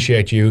 Keith, we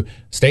appreciate you.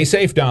 Stay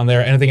safe down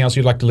there. Anything else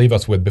you'd like to leave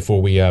us with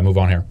before we move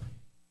on here?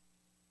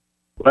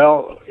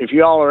 Well, if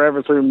you all are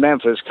ever through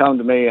Memphis, come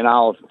to me and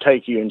I'll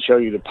take you and show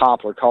you the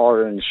Poplar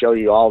Carter and show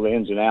you all the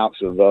ins and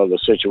outs of the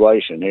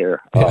situation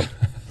here. I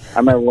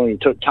remember when we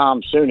took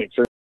Tom Sunick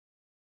through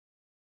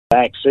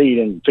back seat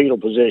in fetal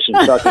position,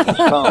 sucking his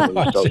thumb. He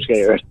was so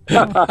scared.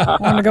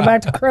 Want to go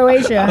back to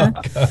Croatia,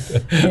 huh?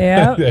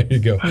 Yeah. There you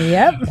go.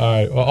 Yep. All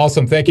right. Well,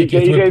 awesome. Thank you,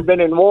 Keith. He'd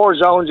been in war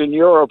zones in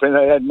Europe, and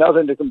they had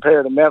nothing to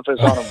compare to Memphis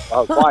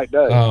on a quiet day.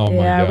 Oh, my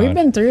Yeah, God. we've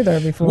been through there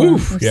before.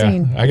 Woof, We've yeah.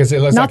 seen. I guess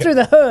let's Not through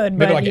the hood,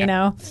 maybe but, like you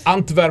know.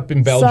 Antwerp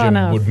in Belgium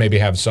enough. would maybe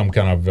have some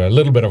kind of a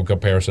little bit of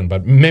comparison,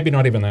 but maybe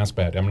not even as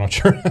bad. I'm not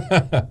sure.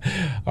 All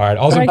right.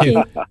 Awesome, Bye,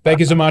 Keith. Keith. Thank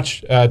you so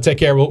much. Take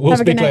care. We'll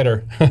Have a good speak night.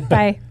 later.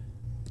 Bye.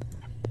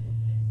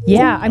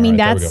 Yeah, I mean, right,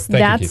 there we that's go.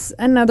 Thank you, that's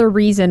another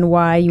reason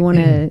why you want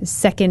to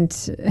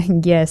second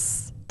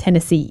guess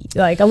Tennessee.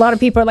 Like, a lot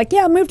of people are like,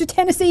 yeah, move to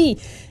Tennessee.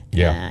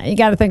 Yeah. You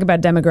got to think about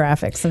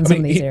demographics in some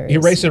of these areas. He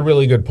raised a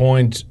really good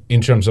point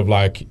in terms of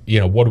like,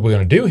 what are we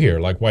going to do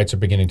here? Like, whites are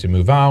beginning to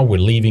move out. We're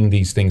leaving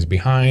these things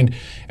behind.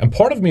 And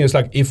part of me is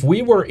like, if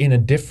we were in a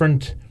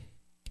different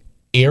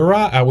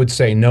era, I would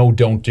say, no,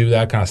 don't do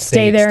that. Kind of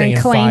Stay there and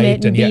claim fight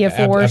it and be a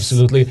force.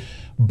 Absolutely.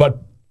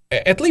 But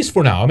at least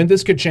for now, I mean,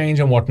 this could change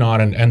and whatnot.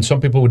 And some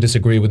people would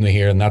disagree with me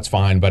here, and that's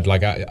fine. But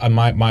like,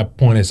 my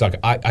point is like,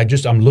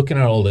 I'm looking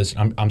at all this.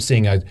 I'm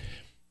seeing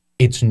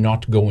it's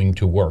not going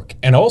to work.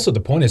 And also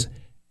the point is,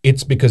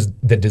 it's because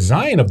the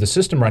design of the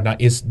system right now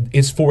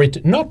is for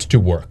it not to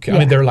work. I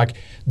mean,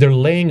 they're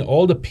laying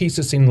all the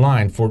pieces in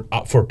line for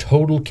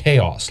total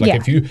chaos. Like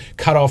if you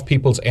cut off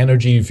people's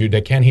energy,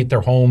 they can't heat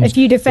their homes. If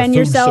you defend the food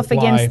yourself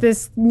supply,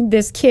 against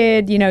this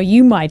kid,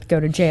 you might go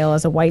to jail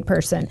as a white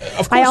person.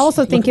 Of course, I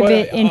also think of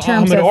it in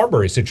terms Ahmaud of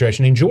Arbery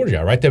situation in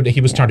Georgia, right? He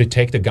was trying to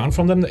take the gun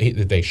from them.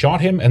 They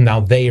shot him, and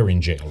now they are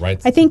in jail,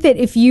 right? I think that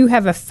if you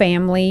have a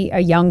family, a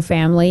young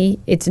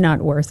family, it's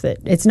not worth it.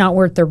 It's not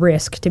worth the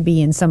risk to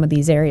be in some of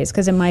these areas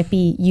because it might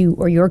be you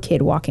or your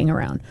kid walking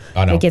around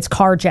that gets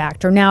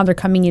carjacked, or now they're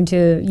coming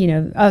into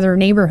other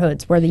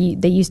neighborhoods where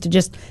they used to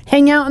just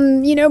hang out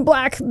in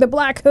the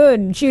black hood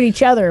and shoot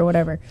each other or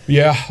whatever.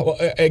 Yeah. Well,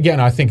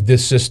 again, I think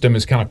this system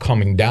is kind of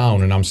coming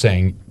down, and I'm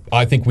saying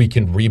I think we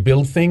can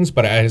rebuild things,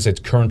 but as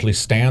it currently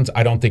stands,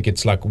 I don't think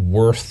it's like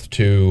worth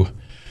to.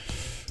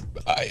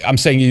 I'm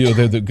saying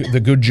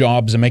the good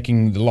jobs and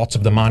making lots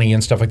of the money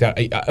and stuff like that.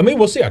 I mean,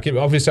 we'll see. I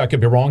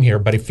could be wrong here,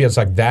 but it feels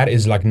like that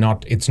is like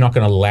not. It's not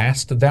going to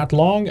last that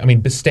long. I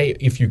mean,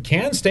 if you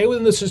can stay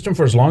within the system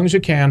for as long as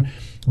you can,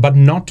 but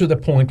not to the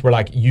point where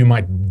like you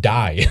might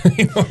die.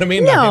 You know what I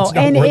mean? No, like,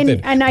 it's not worth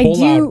it. And I Pull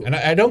do. out. And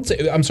I don't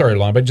say. I'm sorry,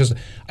 Lon, but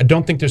I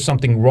don't think there's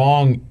something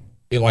wrong.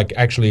 Like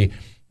actually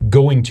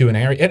going to an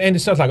area, and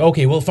it's not like,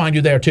 okay, we'll find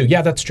you there too.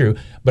 Yeah, that's true,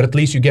 but at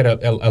least you get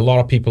a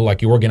lot of people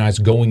like you organize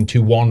going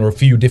to one or a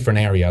few different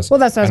areas. Well,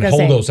 that's what I was going to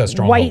say. Hold those as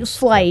strongholds. White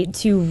flight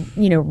to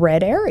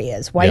red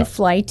areas. White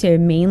flight to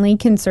mainly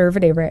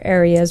conservative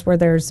areas where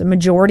there's a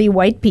majority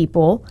white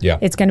people. Yeah.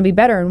 It's going to be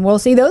better, and we'll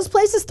see those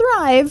places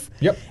thrive.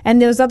 Yep.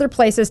 And those other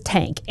places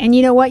tank. And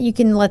you know what? You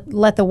can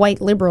let the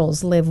white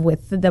liberals live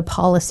with the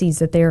policies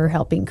that they're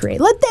helping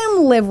create. Let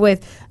them live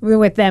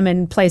with them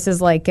in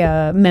places like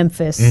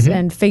Memphis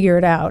and figure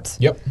it out.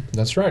 Yep,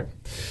 that's right.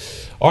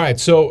 All right,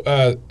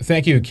 so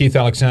thank you, Keith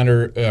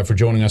Alexander, for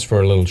joining us for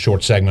a little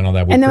short segment on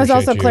that. And there was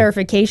also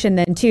clarification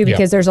then, too,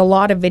 because there's a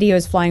lot of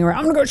videos flying around.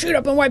 I'm going to go shoot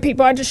up on white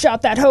people. I just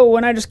shot that hoe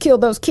and I just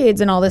killed those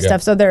kids and all this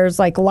stuff. So there's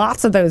like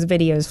lots of those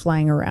videos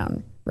flying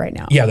around right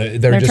now. Yeah,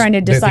 they're trying to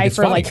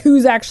decipher like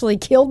who's actually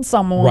killed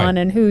someone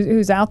and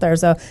who's out there.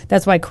 So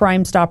that's why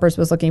Crime Stoppers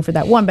was looking for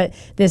that one. But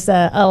this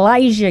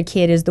Elijah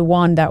kid is the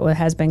one that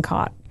has been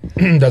caught.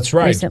 That's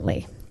right.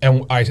 Recently.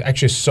 And I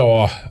actually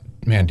saw...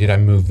 Man, did I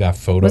move that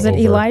photo? Was it over?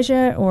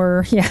 Elijah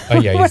or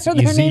Ezekiel,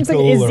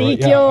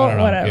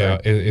 whatever? Yeah,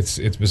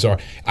 it's bizarre.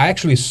 I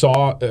actually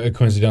saw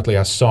coincidentally,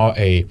 I saw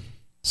a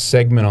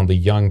segment on the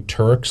Young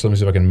Turks. Let me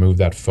see if I can move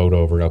that photo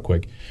over real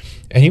quick.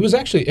 And he was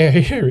actually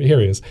here he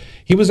is.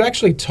 He was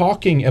actually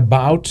talking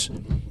about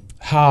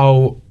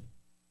how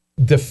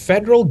the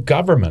federal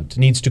government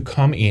needs to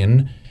come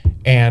in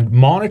and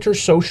monitor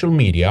social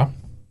media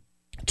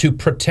to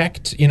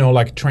protect,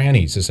 like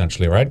trannies,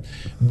 essentially, right,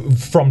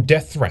 from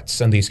death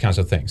threats and these kinds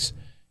of things.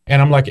 And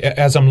I'm like,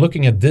 as I'm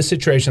looking at this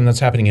situation that's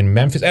happening in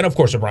Memphis, and of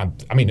course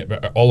around,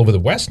 all over the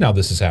West now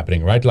this is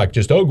happening, right? Like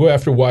just, go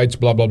after whites,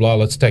 blah, blah, blah,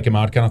 let's take them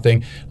out kind of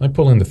thing. Let me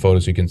pull in the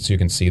photos so you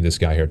can see this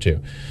guy here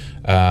too.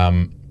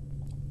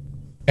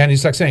 And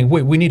he's like saying,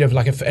 we need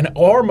an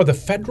arm of the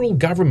federal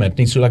government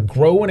needs to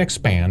grow and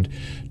expand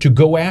to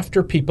go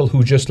after people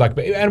who just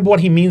and what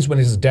he means when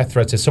he says death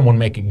threats is someone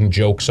making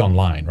jokes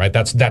online, right?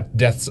 That's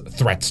death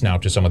threats now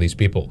to some of these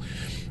people.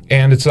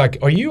 And it's like,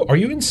 are you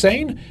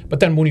insane? But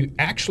then when you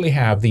actually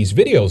have these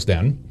videos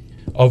then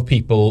of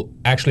people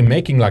actually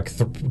making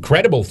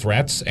credible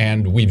threats,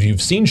 and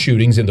you've seen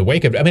shootings in the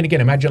wake of.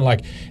 Again, imagine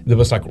there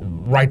was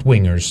right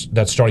wingers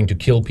that's starting to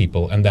kill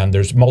people, and then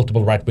there's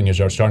multiple right wingers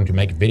that are starting to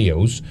make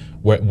videos,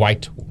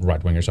 white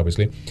right wingers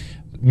obviously,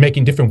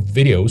 making different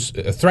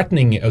videos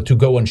threatening to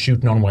go and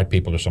shoot non-white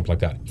people or something like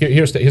that.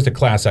 Here's the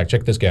class act.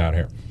 Check this guy out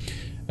here.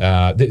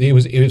 It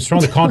was from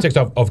the context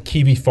of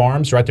Kiwi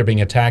farms, right? They're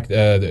being attacked.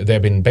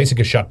 They've been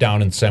basically shut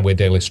down in the same way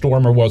Daily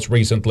Stormer was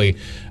recently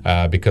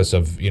because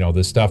of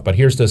this stuff. But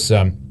here's this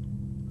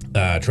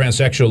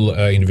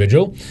transsexual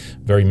individual,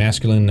 very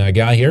masculine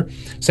guy here,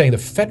 saying the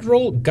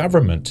federal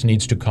government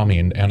needs to come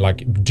in and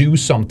like do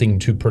something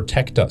to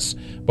protect us.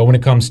 But when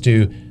it comes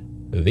to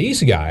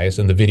these guys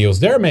and the videos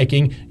they're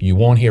making, you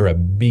won't hear a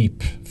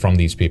beep from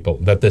these people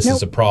that this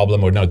is a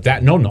problem or not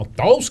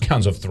those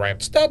kinds of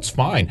threats. That's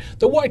fine.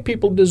 The white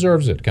people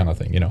deserves it, kind of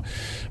thing, you know.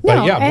 But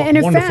no, yeah, and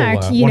in wonderful,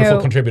 fact,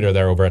 wonderful contributor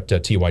there over at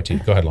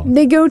TYT. Go ahead, Lon.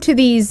 They go to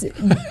these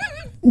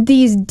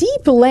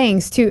deep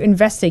lengths to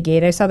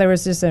investigate. I saw there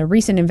was this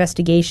recent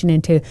investigation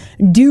into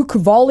Duke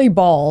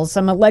volleyball,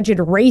 some alleged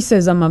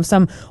racism of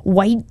some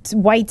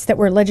whites that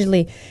were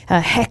allegedly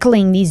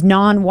heckling these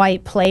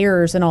non-white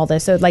players and all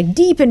this. So like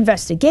deep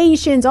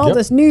investigations, all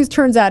this news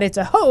turns out it's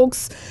a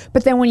hoax.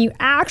 But then when you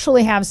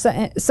actually have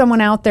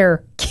someone out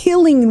there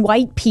killing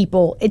white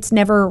people, it's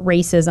never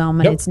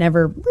racism and it's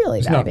never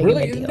really that big of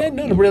a deal.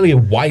 Not really a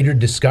wider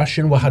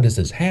discussion. Well, how does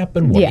this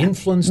happen? What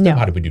influenced them?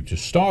 How do we do to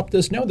stop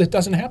this? No, that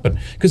doesn't happen.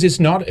 Because it's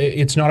not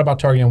about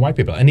targeting white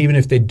people. And even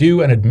if they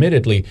do, and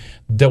admittedly,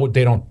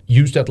 they don't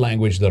use that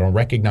language, they don't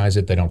recognize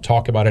it, they don't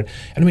talk about it.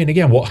 And I mean,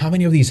 again, how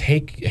many of these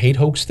hate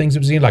hoax things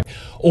have we seen? Like,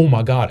 oh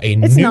my God,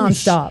 it's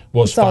nonstop.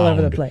 It's all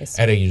over the place.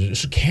 At a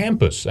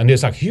campus. And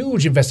there's like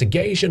huge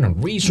investigation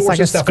and resources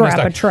like stuff. Scrap and it's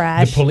like of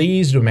trash. the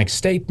police do make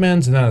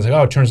statements, and then it's like,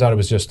 oh, it turns out it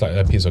was just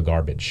a piece of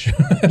garbage.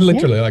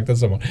 Literally, like that's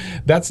someone.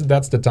 That's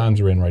the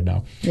times we're in right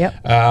now.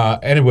 Yep.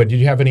 Anyway, did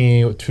you have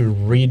any to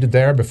read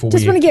there before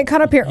Just want to get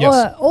caught up here.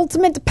 Yes.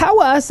 Ultimate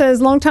Power says,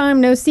 long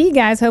time no see,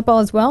 guys. Hope all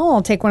is well.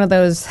 I'll take one of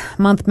those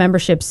month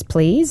memberships,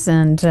 please.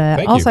 And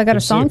also, I got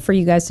a song for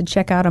you guys to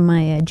check out on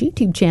my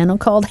YouTube channel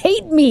called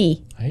Hate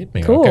Me. Hate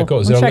Me. Cool. Okay, cool.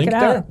 Is there a check link it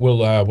there? out. We'll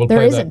there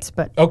play isn't,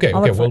 that. but Okay.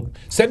 I'll Well,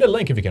 send a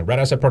link if you can.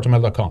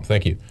 RedEyeSatPortOfMail.com.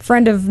 Thank you.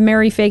 Friend of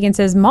Mary Fagan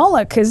says,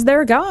 Moloch is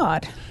their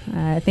god.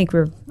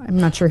 I'm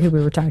not sure who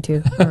we were talking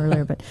to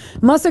earlier, but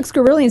Mussuk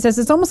Scarillion says,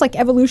 it's almost like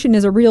evolution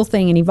is a real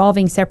thing and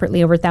evolving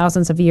separately over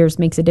thousands of years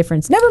makes a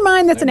difference. Never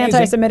mind, that's an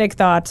anti-Semitic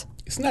thought.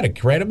 Isn't that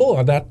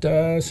incredible?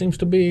 That seems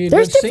to be...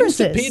 There's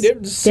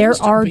differences. There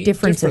are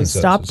differences.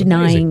 Stop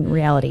denying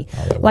reality.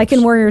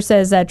 Lycan Warrior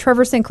says,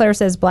 Trevor Sinclair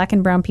says black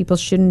and brown people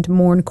shouldn't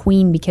mourn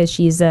Queen because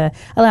she's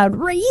allowed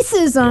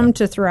racism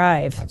to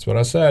thrive. That's what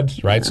I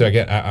said, right? So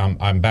again,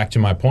 I'm back to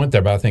my point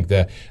there, but I think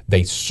that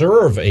they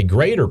serve a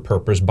greater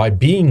purpose by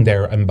being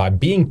there and by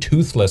being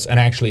toothless and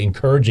actually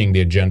encouraging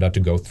the agenda to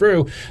go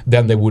through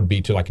than they would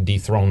be to like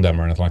dethrone them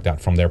or anything like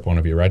that from their point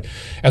of view, right?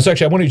 And so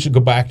actually, I wanted to go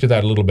back to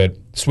that a little bit,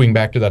 swing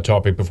back to that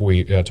topic before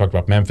we talked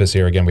about Memphis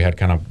here. Again, we had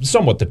kind of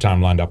somewhat the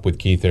time lined up with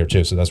Keith there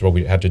too, so that's why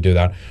we had to do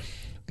that.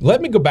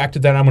 Let me go back to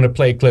that. I'm going to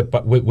play a clip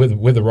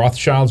with the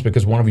Rothschilds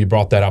because one of you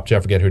brought that up too. I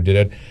forget who did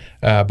it.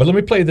 But let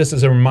me play this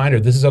as a reminder.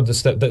 This is of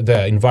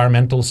the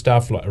environmental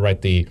stuff,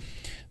 right?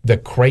 The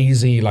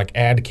crazy like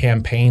ad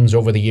campaigns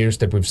over the years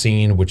that we've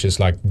seen, which is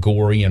like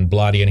gory and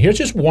bloody. And here's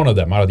just one of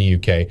them out of the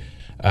UK.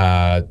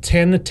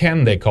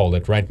 10-10 they called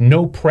it, right?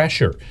 No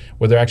pressure,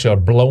 where they're actually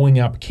blowing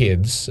up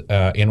kids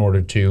in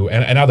order to,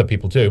 and other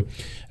people too,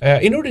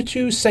 in order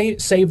to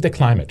save the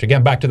climate.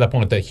 Again, back to that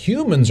point that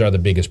humans are the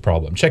biggest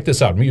problem. Check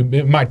this out.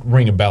 It might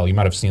ring a bell. You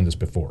might have seen this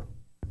before.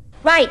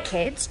 Right,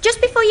 kids,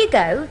 just before you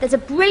go, there's a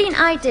brilliant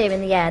idea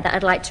in the air that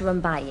I'd like to run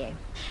by you.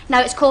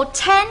 Now, it's called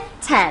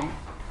 10-10.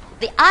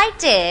 The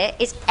idea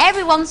is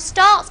everyone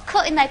starts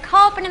cutting their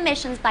carbon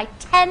emissions by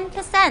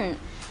 10%.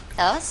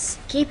 Thus,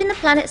 keeping the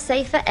planet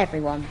safe for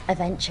everyone,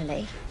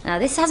 eventually. Now,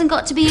 this hasn't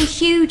got to be a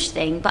huge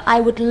thing, but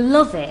I would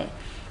love it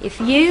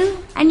if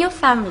you and your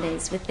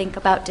families would think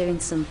about doing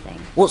something.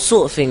 What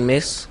sort of thing,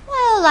 miss?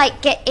 Well,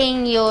 like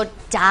getting your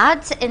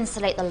dad to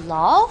insulate the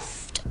loft,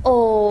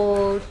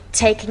 or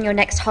taking your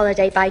next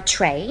holiday by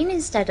train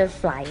instead of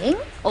flying,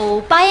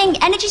 or buying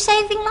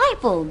energy-saving light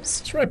bulbs.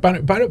 That's right.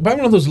 Buy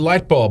one of those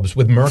light bulbs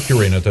with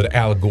mercury in it that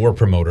Al Gore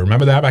promoted.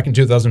 Remember that back in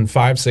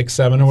 2005, 6,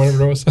 7, or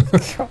whatever it was?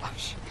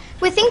 Gosh.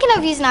 We're thinking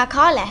of using our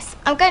car less.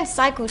 I'm going to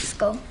cycle to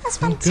school. That's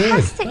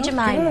fantastic,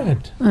 Jemima.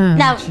 Good.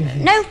 Now,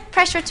 no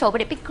pressure at all, but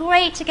it'd be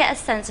great to get a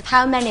sense of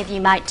how many of you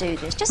might do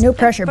this. Just no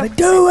pressure, but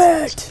do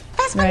it.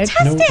 That's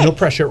fantastic. No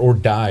pressure or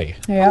die.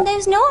 Yeah. And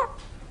there's no...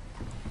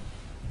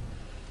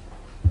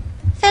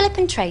 Philip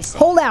and Tracy.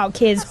 Hold out,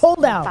 kids.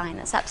 Hold out. Fine,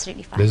 that's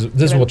absolutely fine. This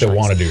is what they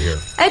want to do here.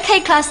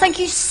 Okay, class, thank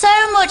you so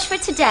much for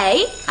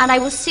today, and I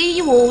will see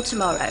you all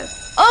tomorrow.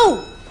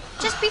 Oh,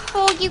 just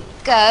before you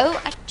go,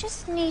 I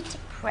just need to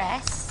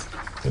press...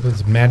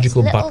 This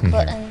magical this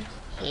button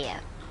here.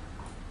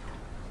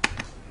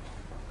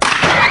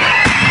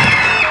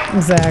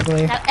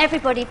 Exactly. Now,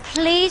 everybody,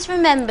 please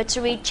remember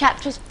to read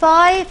chapters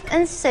 5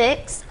 and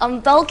 6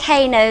 on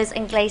volcanoes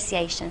and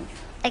glaciation.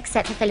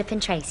 Except for Philip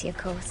and Tracy, of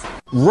course.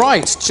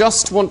 Right,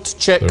 just want to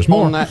check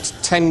on that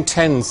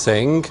 10-10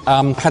 thing.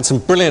 Had some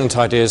brilliant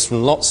ideas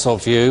from lots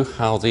of you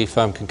how the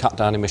firm can cut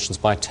down emissions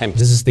by 10%.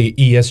 This is the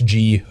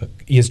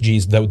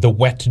ESGs, the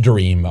wet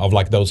dream of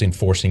like those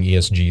enforcing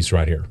ESGs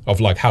right here, of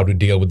like how to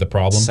deal with the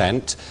problem.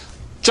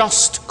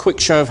 Just quick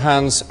show of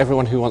hands,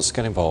 everyone who wants to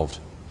get involved.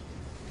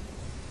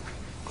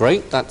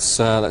 Great, that's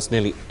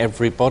nearly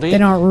everybody. They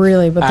don't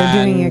really, but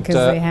they're doing it because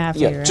they have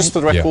to, yeah, right? just for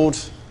the record,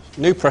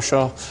 No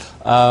pressure.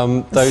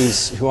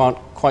 Those who aren't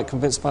quite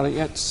convinced about it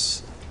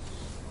yet?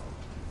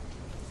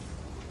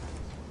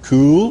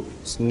 Cool.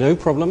 It's no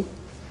problem.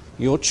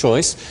 Your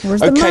choice.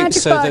 Where's the okay,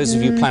 magic so button? those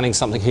of you planning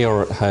something here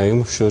or at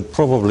home should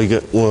probably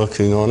get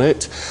working on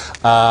it.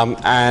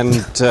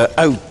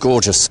 Oh,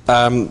 gorgeous.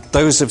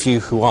 Those of you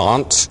who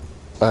aren't...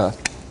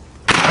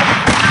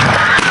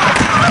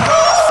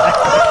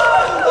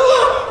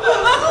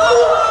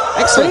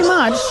 Excellent. Pretty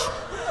much.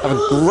 Have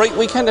a great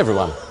weekend,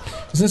 everyone.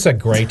 Isn't this a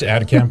great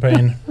ad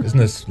campaign? Isn't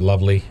this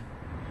lovely?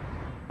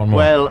 One more.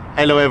 Well,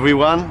 hello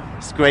everyone.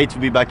 It's great to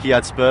be back here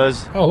at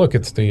Spurs. Oh, look,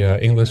 it's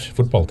the English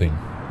football team.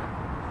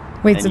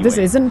 Wait, so this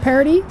isn't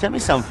parody? Tell me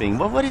something.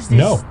 What is this?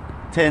 No.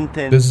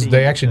 10-10.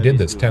 They actually did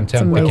this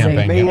 10-10 the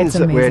campaign. It means It's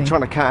that we're amazing.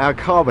 trying to cut our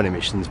carbon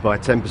emissions by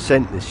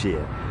 10% this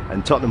year,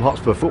 and Tottenham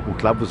Hotspur Football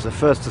Club was the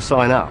first to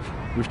sign up.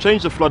 We've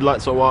changed the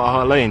floodlights at White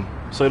Hart Lane,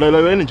 so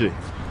low energy.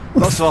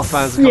 Lots of our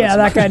fans are Yeah,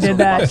 that guy did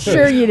that.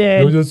 Sure you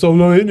did. There's so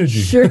low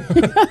energy. Sure.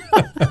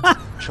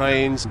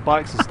 Trains,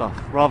 bikes and stuff,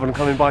 rather than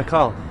coming by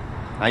car.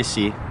 I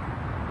see.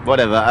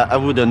 Whatever, I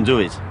wouldn't do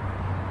it.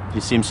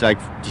 It seems like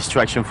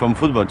distraction from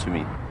football to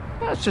me.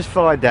 That's just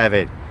fine,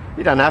 David.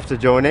 You don't have to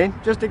join in.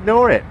 Just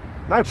ignore it.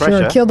 No pressure.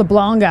 Sure, kill the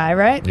blonde guy,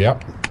 right?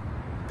 Yep.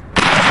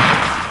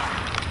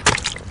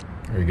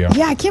 There you go.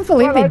 Yeah, I can't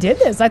believe they did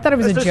this. I thought it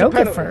was a joke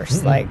at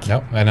first. Like,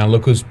 Yep. And now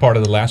look who's part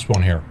of the last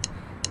one here.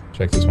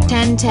 Check this one out.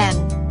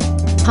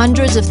 10-10.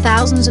 Hundreds of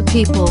thousands of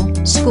people,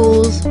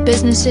 schools,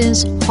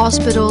 businesses,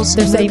 hospitals,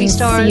 they're movie saving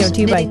stars,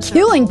 CO2 by knitting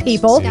killing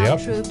people. Scout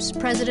troops,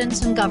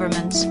 presidents, and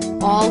governments,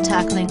 all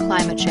tackling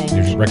climate change.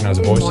 You recognize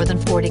the in voice? more than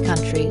 40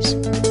 countries.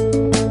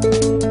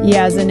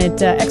 Yeah, isn't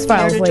it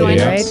X-Files Care to lady,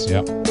 join right? us?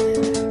 Yep.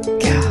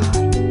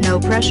 No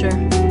pressure.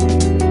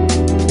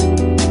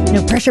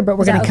 No pressure, but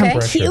we're going to come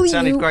okay? kill you.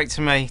 Sounded great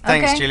to me.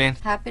 Thanks, Okay, Gillian.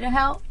 Happy to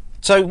help.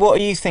 So,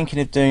 what are you thinking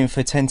of doing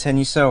for 10-10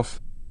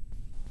 yourself?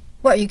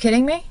 What, are you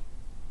kidding me?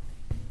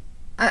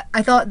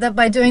 I thought that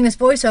by doing this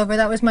voiceover,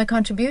 that was my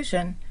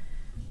contribution.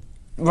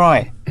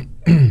 Right.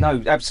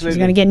 No, absolutely. She's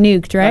going to get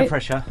nuked, right? No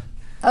pressure.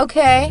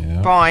 Okay.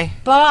 Yeah. Bye.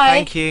 Bye.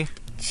 Thank you.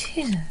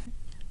 Jesus.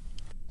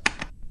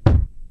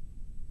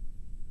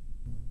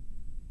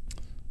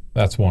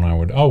 That's one I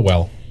would... Oh,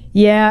 well.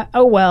 Yeah,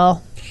 oh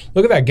well.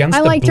 Look at that. Against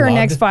I the liked her in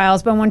blood.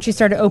 X-Files, but once she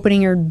started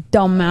opening her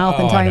dumb mouth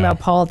and Oh, talking I know. about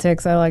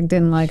politics, I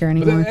didn't like her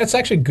anymore. It's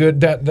actually good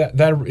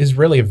that is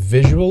really a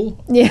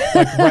visual. Yeah.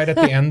 Like right at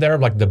the end there,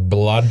 like the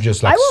blood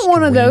just like I want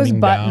one of those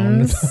streaming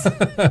buttons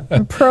down.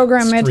 and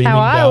program it Streaming how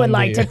I down would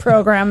like to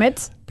program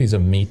it. Piece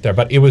of meat there,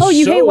 but it was Oh,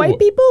 you so, hate white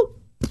people?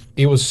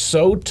 It was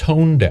so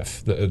tone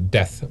deaf,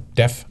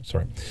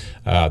 sorry,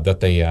 that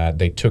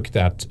they took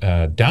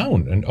that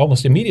down and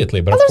almost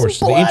immediately. But of course,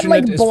 blood, the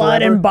internet like is blood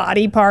forever. and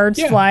body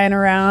parts flying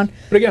around.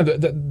 But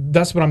again,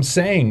 that's what I'm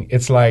saying.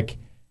 It's like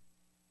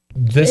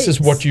this is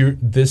what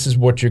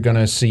you're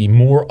gonna see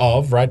more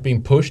of, right?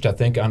 Being pushed, I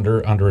think, under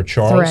a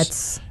Charles.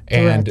 Threats.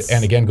 And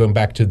again, going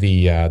back to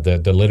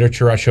the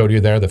literature I showed you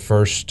there, the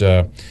first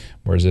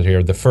where is it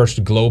here? The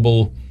first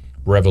global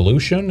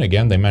revolution.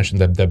 Again, they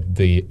mentioned that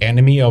the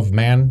enemy of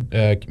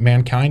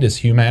mankind is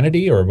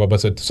humanity, or what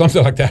was it?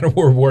 Something like that.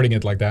 We're wording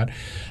it like that.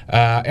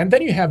 And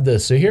then you have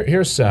this. So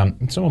here's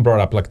someone brought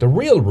up like the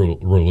real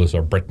rulers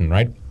of Britain,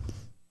 right?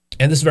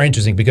 And this is very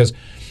interesting because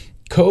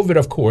COVID,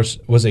 of course,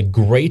 was a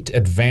great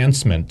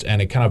advancement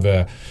and it kind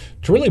of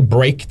to really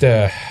break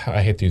the,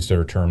 I hate to use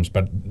their terms,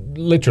 but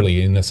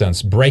literally in a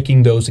sense,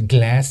 breaking those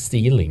glass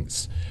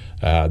ceilings.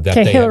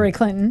 Okay, Hillary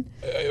Clinton.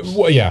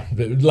 Well, yeah,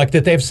 like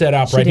that they've set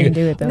up, She right? didn't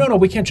do it, though. No,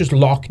 we can't just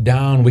lock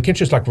down. We can't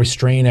just like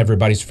restrain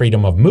everybody's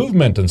freedom of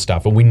movement and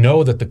stuff. And we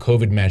know that the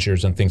COVID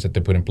measures and things that they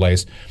put in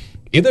place,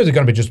 either they're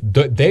going to be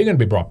they're going to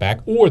be brought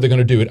back, or they're going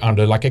to do it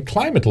under like a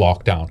climate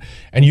lockdown.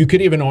 And you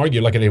could even argue,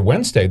 like at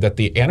Wednesday, that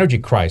the energy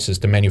crisis,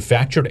 the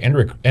manufactured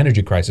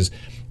energy crisis,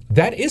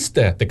 that is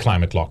the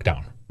climate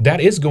lockdown. That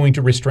is going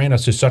to restrain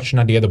us to such an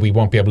idea that we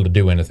won't be able to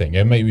do anything.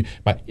 It may,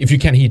 but if you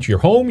can't heat your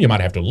home, you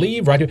might have to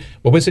leave, right?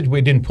 What was it?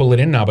 We didn't pull it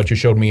in now, but you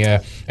showed me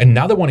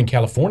another one in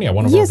California,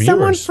 one of our viewers.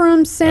 Someone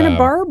from Santa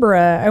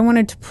Barbara. I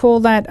wanted to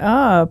pull that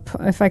up,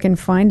 if I can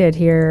find it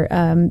here.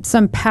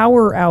 Some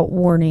power out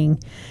warning.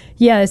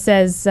 Yeah, it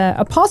says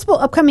a possible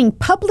upcoming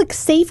public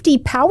safety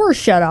power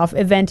shutoff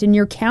event in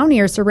your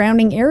county or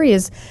surrounding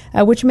areas,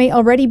 which may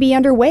already be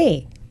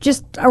underway.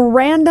 Just a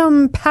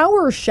random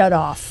power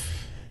shutoff.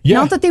 Yeah.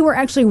 Not that they were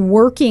actually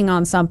working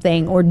on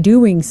something or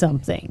doing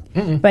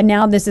something, but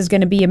now this is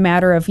going to be a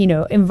matter of,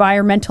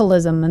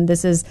 environmentalism, and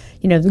this is,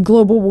 the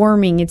global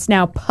warming. It's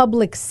now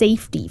public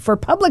safety. For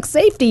public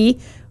safety,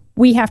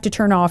 we have to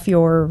turn off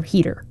your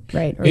heater,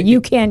 right? Or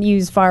you can't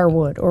use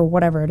firewood or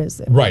whatever it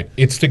is. Right.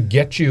 It's to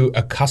get you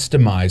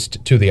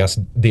accustomed to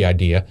the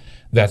idea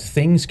that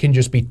things can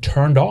just be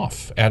turned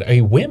off at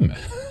a whim.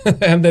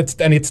 and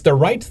it's the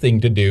right thing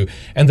to do.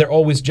 And they're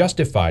always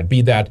justified,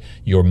 be that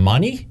your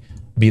money,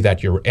 be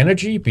that your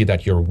energy, be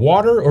that your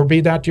water, or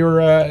be that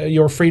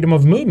your freedom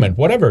of movement,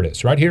 whatever it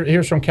is, right?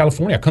 Here's from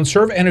California.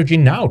 Conserve energy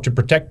now to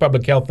protect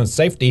public health and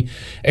safety.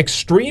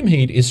 Extreme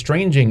heat is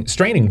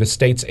straining the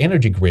state's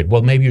energy grid.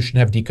 Well, maybe you should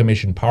have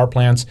decommissioned power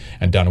plants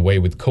and done away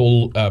with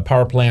coal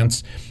power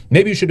plants.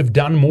 Maybe you should have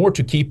done more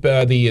to keep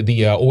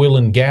the oil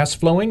and gas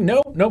flowing.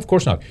 No, of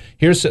course not.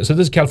 So this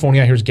is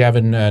California. Here's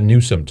Gavin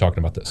Newsom talking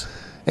about this.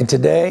 And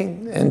today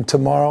and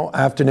tomorrow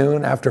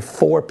afternoon after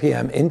 4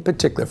 p.m., in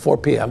particular 4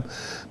 p.m.,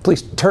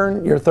 please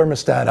turn your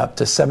thermostat up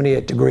to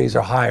 78 degrees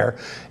or higher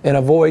and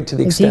avoid to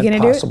the extent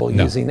possible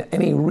using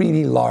any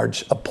really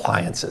large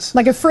appliances.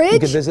 Like a fridge? You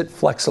can visit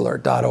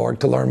flexalert.org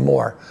to learn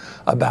more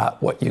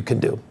about what you can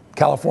do.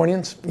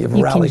 Californians, you've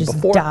rallied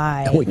before,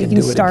 and we can do it again.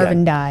 You can starve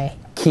and die.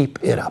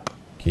 Keep it up.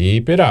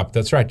 Keep it up.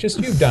 That's right.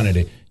 You've done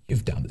it.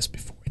 You've done this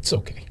before. It's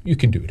okay. You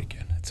can do it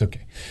again. It's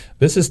okay.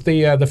 This is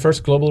the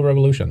first global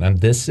revolution,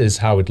 and this is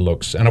how it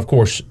looks. And of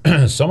course,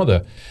 some of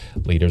the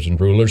leaders and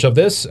rulers of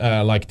this,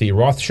 like the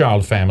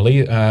Rothschild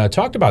family,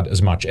 talked about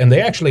as much. And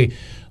they actually,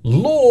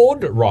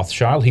 Lord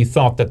Rothschild, he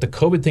thought that the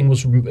COVID thing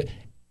was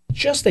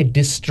just a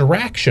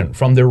distraction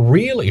from the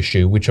real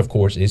issue, which of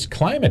course is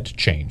climate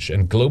change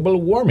and global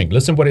warming.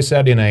 Listen what he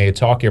said in a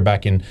talk here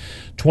back in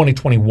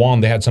 2021.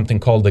 They had something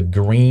called the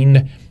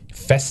Green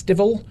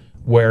Festival,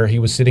 where he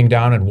was sitting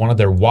down at one of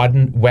their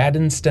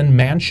Waddenston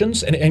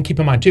mansions. And keep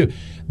in mind, too,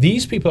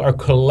 these people are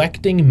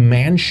collecting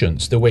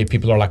mansions the way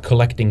people are like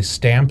collecting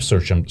stamps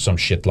or some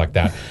shit like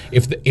that.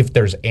 If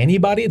there's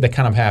anybody that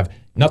kind of have,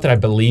 not that I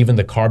believe in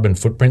the carbon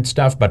footprint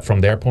stuff, but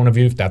from their point of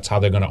view, if that's how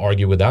they're going to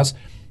argue with us,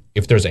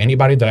 if there's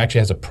anybody that actually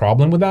has a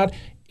problem with that,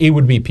 it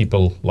would be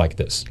people like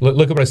this.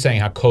 Look at what I'm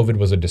saying, how COVID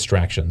was a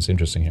distraction. It's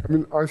interesting here. I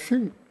mean, I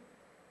think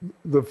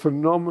the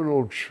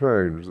phenomenal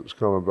change that's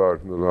come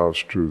about in the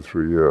last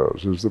 2-3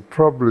 years is there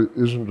probably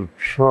isn't a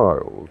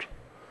child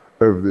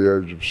over the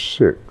age of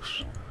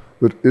 6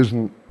 that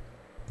isn't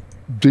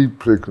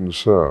deeply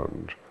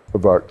concerned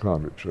about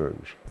climate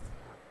change.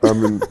 I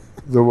mean,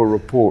 there were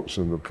reports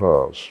in the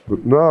past,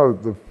 but now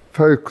the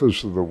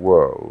focus of the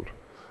world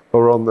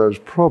are on those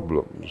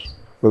problems,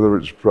 whether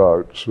it's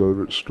droughts,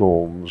 whether it's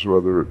storms,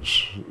 whether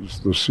it's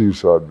the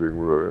seaside being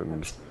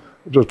ruined,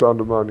 just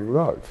undermining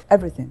life.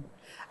 Everything.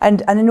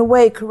 And in a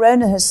way,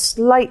 Corona has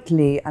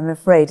slightly, I'm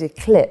afraid,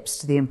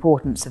 eclipsed the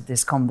importance of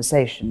this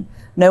conversation.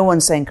 No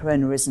one's saying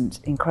Corona isn't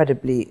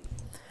incredibly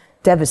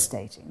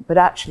devastating, but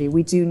actually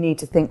we do need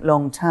to think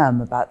long-term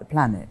about the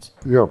planet.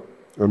 Yeah,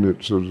 and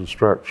it's a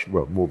distraction,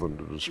 well, more than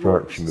a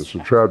distraction, it's a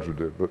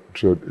tragedy, but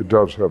it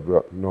does have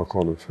that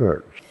knock-on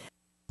effect.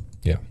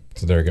 Yeah.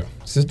 So there you go.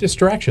 It's a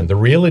distraction. The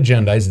real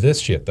agenda is this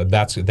shit. They're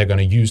going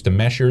to use the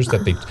measures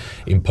that they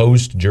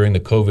imposed during the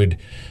COVID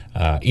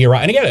era.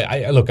 And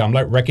again, look, I'm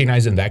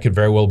recognizing that could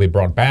very well be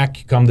brought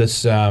back come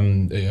this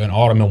in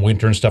autumn and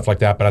winter and stuff like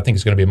that. But I think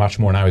it's going to be much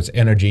more now. It's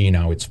energy,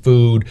 now it's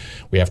food.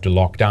 We have to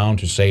lock down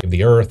to save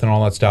the earth and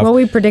all that stuff. Well,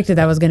 we predicted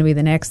that was going to be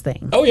the next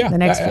thing. Oh yeah, the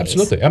next phase.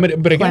 Absolutely. I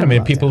mean, but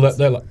again, people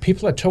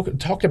that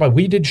talked about.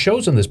 We did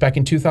shows on this back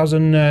in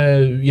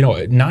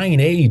 2009,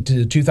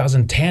 8,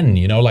 2010.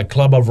 Like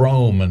Club of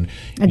Rome and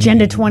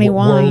Agenda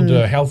 21, World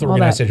Health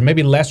Organization.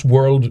 Maybe less the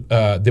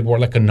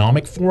World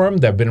Economic Forum.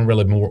 They've been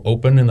really more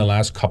open in the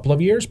last couple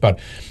of years. But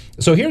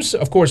so here's,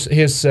 of course,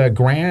 his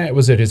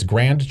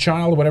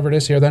grandchild, whatever it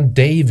is here then,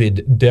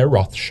 David de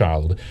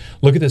Rothschild.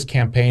 Look at this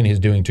campaign he's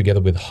doing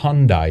together with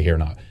Hyundai here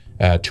now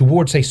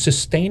towards a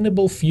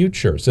sustainable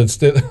future. So it's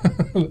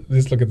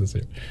just look at this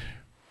here.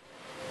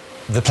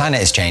 The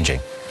planet is changing.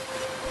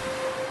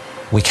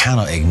 We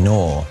cannot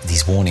ignore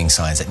these warning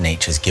signs that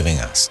nature's giving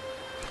us.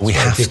 We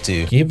have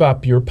to give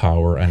up your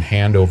power and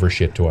hand over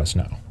shit to us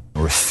now.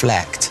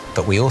 Reflect,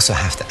 but we also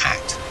have to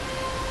act.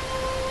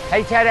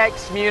 Hey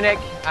TEDx Munich,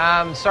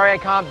 sorry I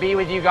can't be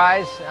with you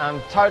guys.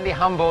 I'm totally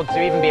humbled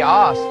to even be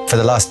asked. For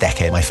the last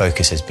decade, my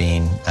focus has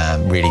been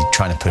really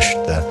trying to push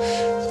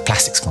the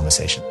plastics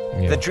conversation.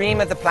 Yeah. The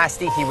dream of the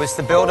plastiki was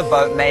to build a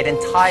boat made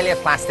entirely of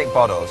plastic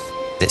bottles.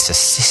 It's a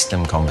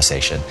system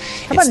conversation.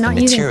 How about not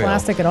using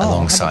plastic at all?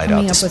 Alongside How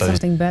about coming up with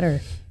something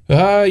better?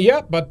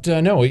 Yeah, but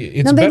no,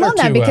 it's no, they better love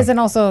that to, because it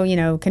also,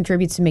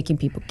 contributes to making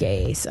people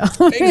gay. So,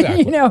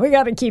 exactly. We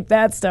got to keep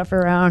that stuff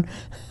around.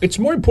 It's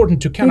more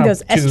important to kind of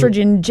those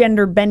estrogen,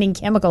 gender-bending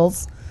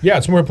chemicals. Yeah,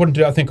 it's more important,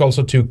 I think,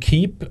 also to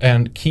keep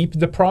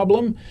the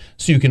problem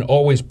so you can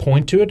always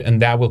point to it,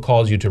 and that will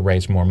cause you to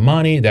raise more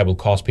money, that will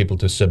cause people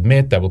to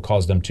submit, that will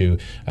cause them to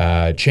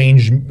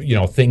change,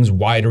 things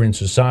wider in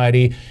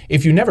society.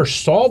 If you never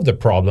solve the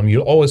problem,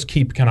 you'll always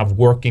keep kind of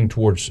working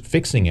towards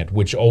fixing it,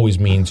 which always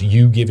means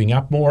you giving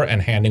up more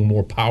and handing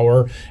more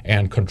power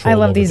and control. I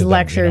love these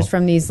lectures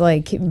from these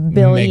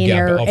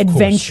billionaire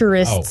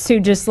adventurists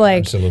who just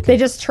they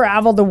just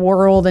travel the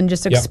world and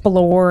just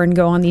explore and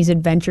go on these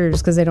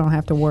adventures because they don't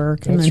have to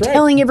work, and they're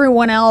telling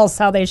everyone else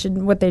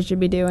what they should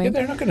be doing. Yeah,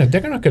 they're not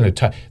going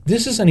to.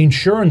 This is an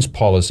insurance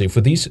policy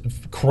for these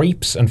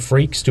creeps and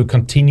freaks to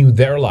continue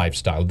their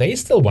lifestyle. They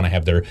still want to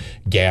have their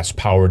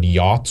gas-powered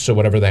yachts or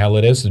whatever the hell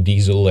it is, the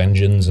diesel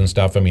engines and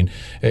stuff. I mean,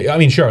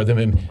 sure.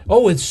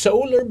 It's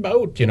solar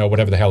boat,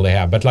 whatever the hell they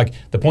have. But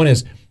the point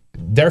is,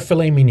 their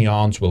filet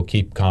mignons will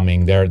keep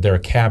coming. Their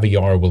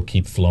caviar will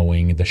keep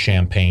flowing. The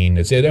champagne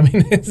is it. I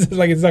mean, it's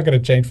like it's not going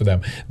to change for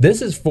them.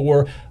 This is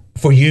for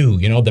you,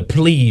 the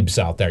plebes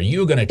out there.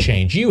 You're going to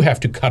change. You have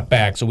to cut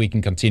back so we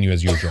can continue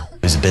as usual.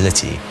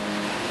 Visibility.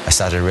 I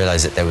started to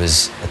realize that there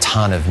was a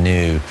ton of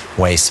new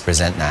ways to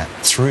present that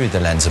through the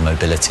lens of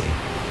mobility.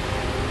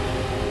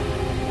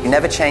 You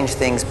never change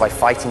things by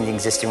fighting the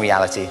existing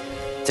reality.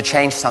 To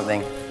change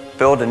something,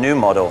 build a new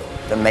model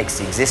that makes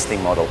the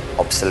existing model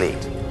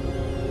obsolete.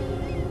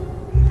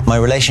 My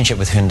relationship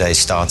with Hyundai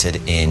started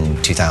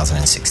in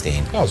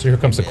 2016. Oh, so here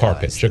comes the car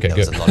pitch. Okay, good.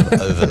 There's a lot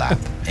of overlap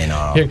in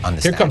our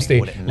understanding. Here comes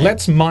the,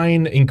 let's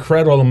mine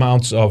incredible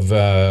amounts of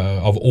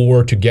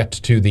ore to get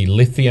to the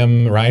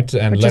lithium, right?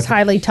 And which is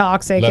highly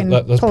toxic and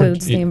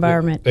pollutes the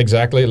environment.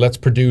 Exactly. Let's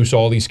produce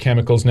all these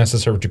chemicals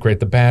necessary to create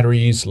the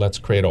batteries. Let's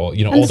create all, all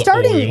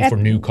the oil for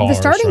new cars.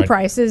 The starting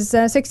price is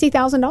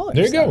 $60,000.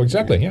 There you go.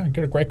 Exactly. Yeah,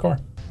 get a great car.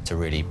 To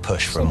really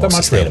push for a more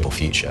sustainable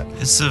future.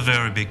 It's a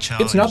very big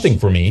challenge. It's nothing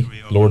for me,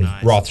 Lord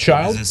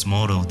Rothschild. Business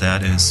model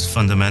that is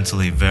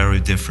fundamentally very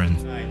different,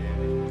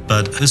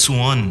 but it's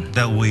one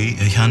that we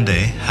at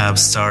Hyundai have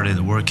started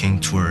working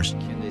towards.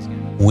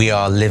 We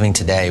are living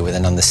today with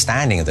an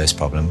understanding of those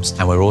problems,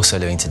 and we're also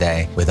living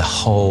today with a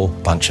whole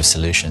bunch of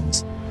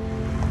solutions.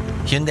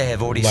 Hyundai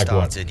have already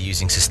started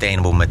using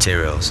sustainable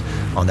materials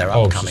on their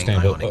upcoming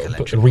Ioniq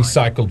electric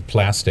recycled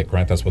plastic,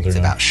 right? That's what they're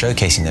doing. It's about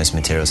showcasing those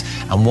materials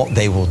and what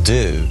they will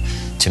do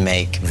to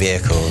make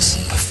vehicles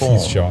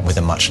perform with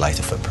a much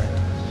lighter footprint.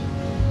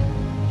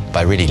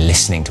 By really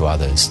listening to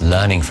others,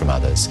 learning from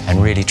others,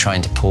 and really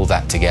trying to pull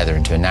that together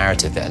into a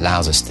narrative that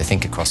allows us to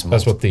think across multiple.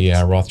 That's what the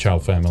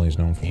Rothschild family is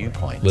known for.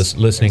 Viewpoints.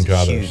 Listening to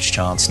others. There's a huge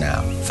chance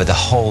now for the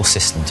whole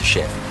system to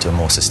shift to a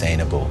more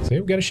sustainable. See,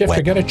 we've got to shift.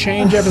 We've got to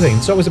change everything.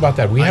 It's always about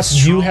that.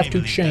 You have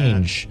to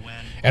change.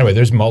 Anyway,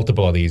 there's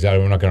multiple of these.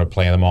 I'm not going to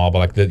play them all,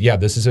 but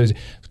this is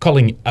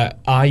calling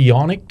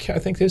Ioniq, I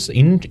think this,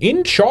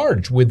 in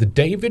charge with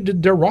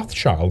David de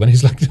Rothschild, and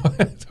he's like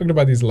talking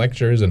about these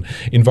lectures and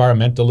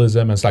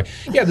environmentalism. And it's like,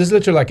 this is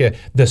literally like a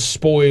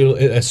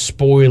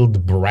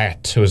spoiled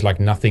brat who has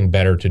like nothing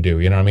better to do.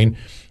 You know what I mean?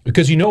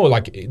 Because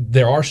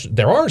there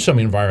are some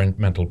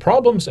environmental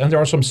problems and there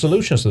are some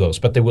solutions to those,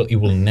 but it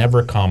will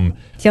never come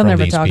from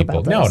never these talk people.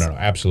 About No,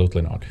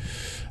 absolutely not.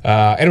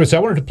 Anyway, so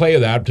I wanted to play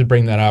that to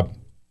bring that up.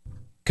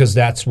 Because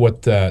that's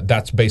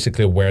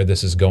basically where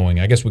this is going.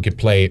 I guess we could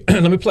play.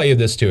 Let me play you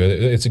this too.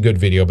 It's a good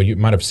video, but you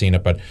might have seen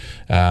it. But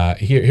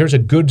here's a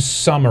good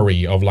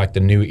summary of like the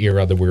new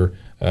era that we're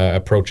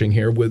approaching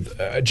here with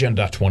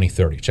Agenda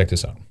 2030. Check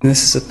this out.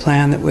 This is a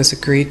plan that was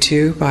agreed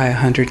to by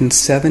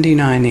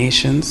 179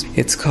 nations.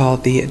 It's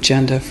called the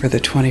Agenda for the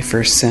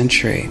 21st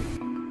Century.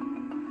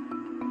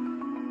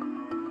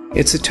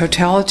 It's a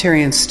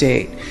totalitarian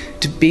state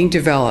being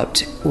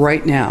developed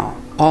right now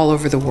all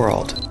over the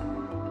world.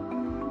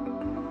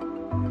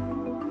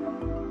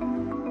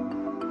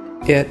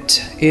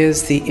 It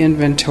is the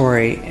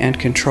inventory and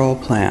control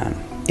plan.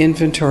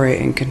 Inventory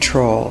and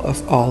control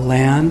of all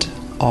land,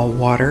 all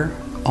water,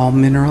 all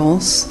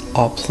minerals,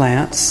 all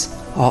plants,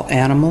 all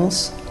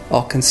animals,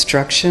 all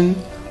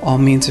construction, all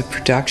means of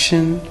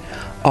production,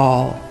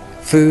 all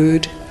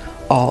food,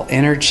 all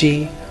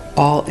energy,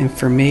 all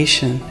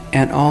information,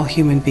 and all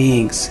human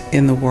beings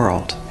in the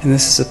world. And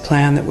this is a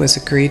plan that was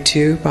agreed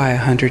to by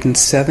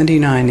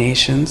 179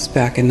 nations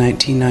back in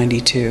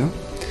 1992.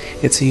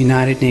 It's a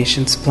United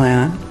Nations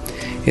plan.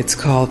 It's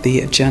called the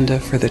Agenda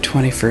for the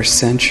 21st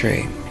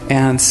Century.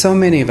 And so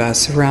many of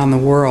us around the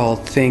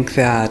world think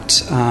that,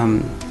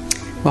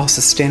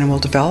 sustainable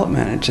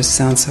development, it just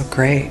sounds so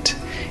great.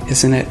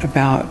 Isn't it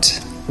about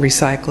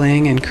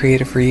recycling and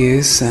creative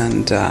reuse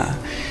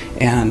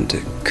and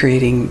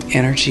creating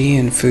energy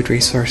and food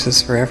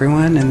resources for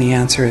everyone? And the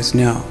answer is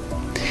no,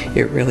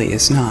 it really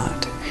is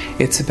not.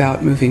 It's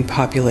about moving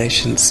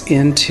populations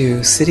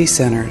into city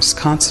centers,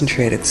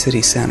 concentrated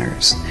city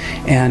centers,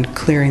 and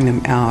clearing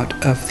them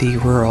out of the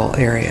rural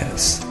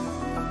areas.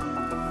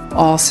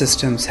 All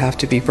systems have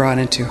to be brought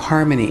into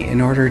harmony in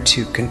order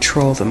to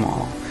control them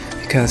all.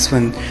 Because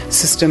when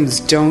systems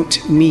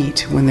don't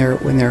meet, when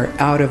they're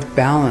out of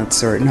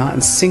balance or not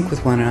in sync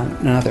with one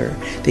another,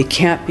 they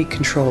can't be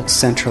controlled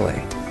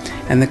centrally.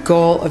 And the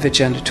goal of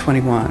Agenda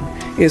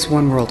 21 is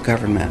one world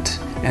government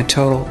and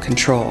total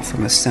control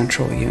from a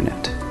central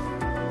unit.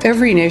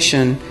 Every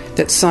nation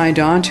that signed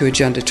on to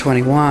Agenda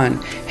 21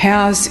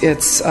 has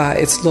its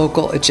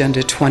local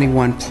Agenda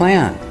 21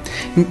 plan.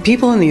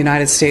 People in the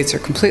United States are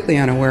completely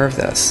unaware of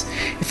this.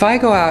 If I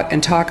go out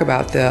and talk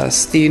about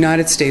this, the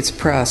United States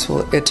press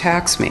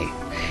attacks me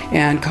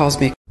and calls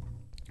me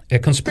a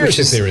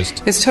conspiracy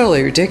theorist. It's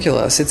totally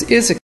ridiculous. It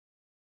is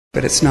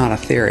but it's not a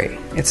theory.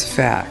 It's a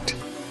fact.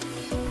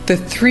 The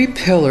three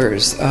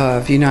pillars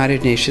of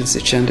United Nations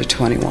Agenda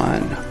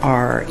 21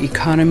 are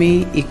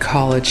economy,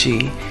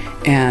 ecology,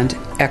 and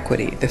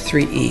equity, the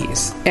 3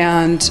 E's.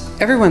 And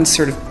everyone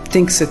sort of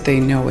thinks that they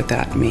know what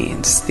that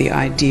means, the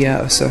idea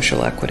of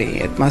social equity.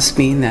 It must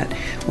mean that,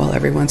 well,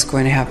 everyone's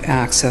going to have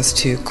access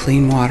to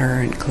clean water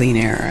and clean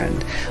air,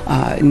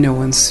 and no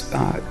one's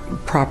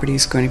property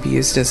is going to be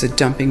used as a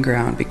dumping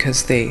ground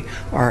because they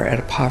are at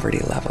a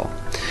poverty level.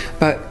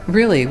 But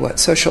really what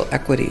social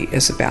equity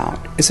is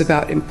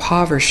about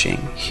impoverishing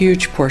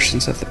huge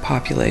portions of the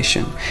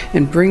population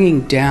and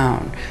bringing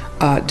down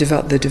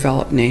the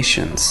developed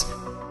nations.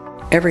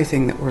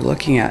 Everything that we're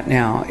looking at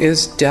now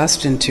is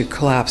destined to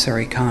collapse our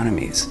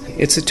economies.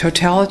 It's a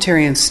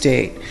totalitarian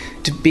state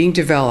being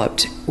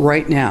developed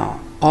right now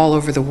all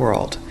over the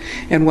world.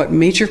 And what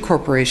major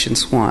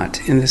corporations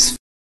want in this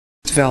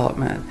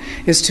development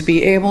is to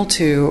be able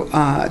to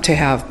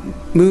have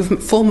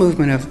full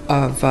movement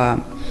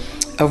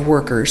of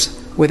workers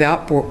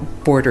without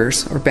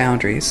borders or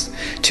boundaries,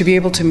 to be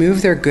able to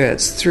move their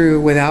goods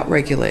through without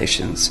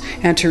regulations,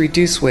 and to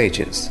reduce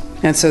wages.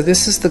 And so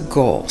this is the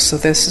goal. So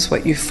this is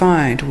what you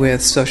find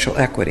with social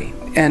equity.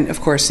 And of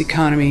course,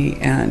 economy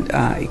and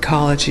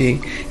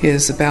ecology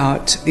is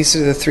about, these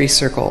are the 3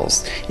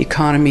 circles: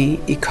 economy,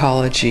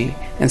 ecology,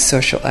 and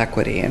social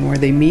equity. And where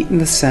they meet in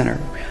the center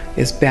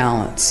is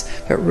balance.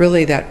 But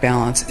really that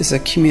balance is a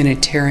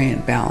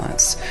communitarian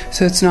balance.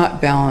 So it's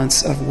not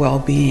balance of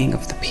well-being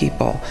of the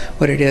people.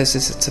 What it is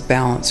it's a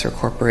balance for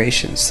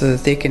corporations so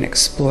that they can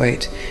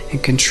exploit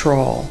and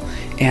control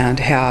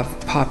and have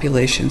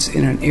populations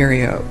in an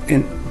area,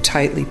 in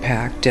tightly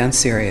packed,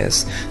 dense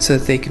areas, so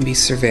that they can be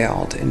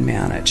surveilled and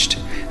managed.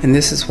 And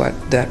this is what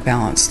that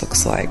balance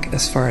looks like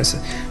as far as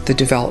the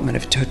development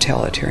of a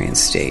totalitarian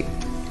state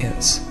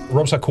is.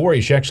 Rosa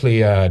Corey, she actually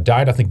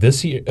died, I think,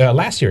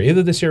 last year,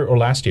 either this year or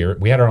last year.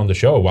 We had her on the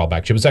show a while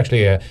back. She was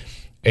actually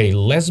a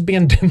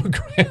lesbian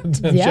Democrat.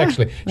 And Yeah.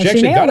 she Well, actually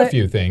she got nailed a it.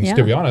 few things, Yeah.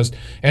 to be honest.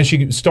 And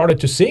she started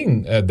to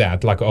sing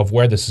that, like, of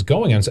where this is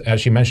going. And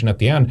as she mentioned at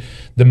the end,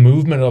 the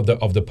movement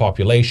of the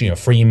population,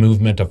 free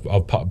movement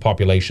of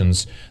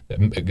populations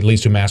that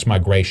leads to mass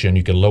migration.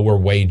 You can lower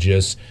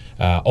wages.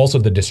 Also,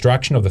 the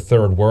destruction of the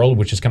third world,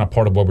 which is kind of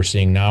part of what we're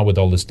seeing now with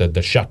all this,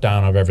 the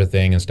shutdown of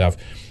everything and stuff.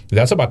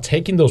 That's about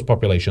taking those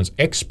populations,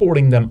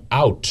 exporting them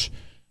out,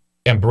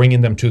 and bringing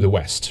them to the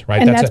West,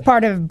 right? And that's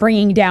part of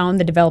bringing down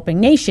the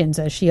developing nations,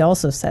 as she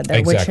also said there,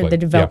 Exactly. which are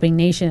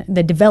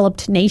the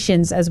developed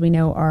nations, as we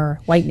know, are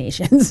white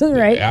nations,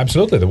 right?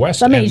 Absolutely, the West.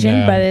 Some And,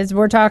 Asian, but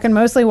we're talking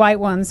mostly white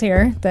ones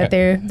here that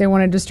they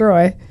want to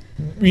destroy.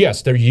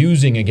 Yes, they're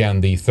using,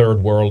 again, the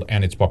third world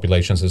and its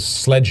populations as a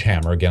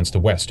sledgehammer against the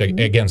West,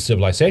 against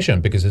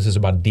civilization, because this is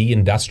about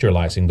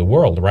deindustrializing the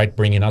world, right?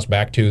 Bringing us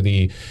back to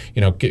the,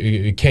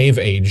 cave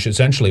age,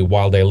 essentially,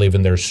 while they live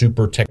in their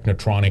super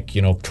technotronic,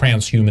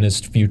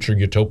 transhumanist future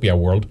utopia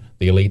world,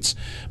 the elites.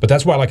 But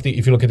that's why,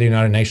 if you look at the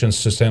United Nations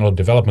Sustainable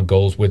Development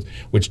Goals,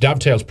 which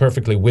dovetails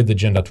perfectly with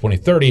Agenda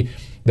 2030,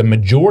 the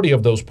majority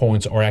of those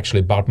points are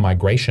actually about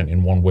migration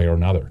in one way or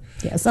another.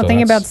 Yeah,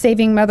 something about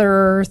saving Mother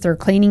Earth or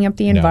cleaning up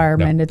the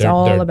environment. It's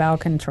all about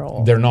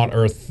control. They're not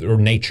Earth or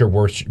nature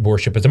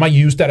worshippers. They might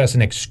use that as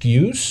an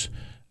excuse,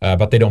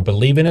 but they don't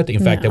believe in it.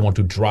 In fact, they want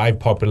to drive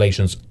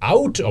populations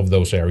out of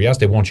those areas.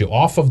 They want you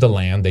off of the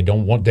land. They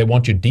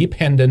want you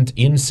dependent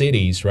in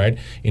cities, right?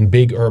 In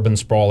big urban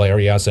sprawl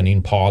areas and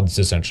in pods,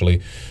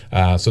 essentially,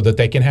 so that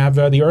they can have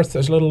the Earth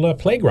as a little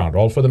playground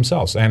all for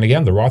themselves. And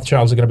again, the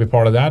Rothschilds are going to be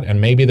part of that,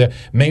 and maybe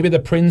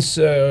the Prince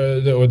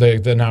or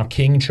the now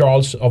King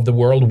Charles of the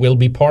world will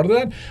be part of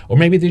that, or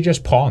maybe they're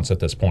just pawns at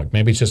this point.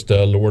 Maybe it's just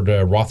Lord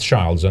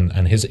Rothschilds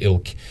and his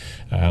ilk.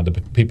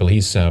 The people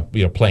he's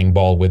playing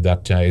ball with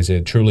that is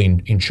truly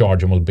in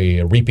charge and will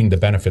be reaping the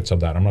benefits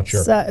of that. I'm not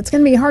sure. It's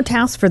going to be a hard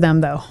task for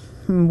them, though.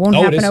 It won't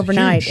happen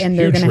overnight, and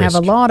they're going to have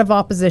a lot of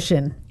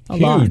opposition.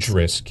 Huge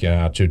risk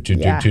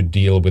to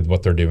deal with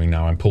what they're doing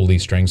now and pull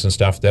these strings and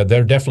stuff.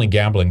 They're definitely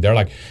gambling. They're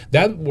like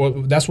that.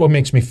 That's what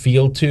makes me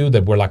feel too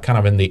that we're like kind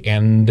of in the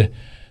end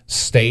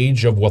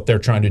stage of what they're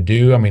trying to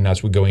do. I mean,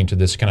 as we go into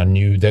this kind of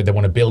new, they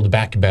want to build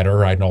back better,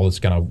 right, and all this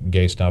kind of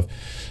gay stuff.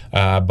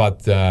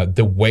 But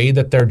the way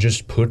that they're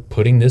just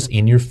putting this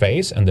in your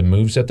face and the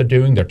moves that they're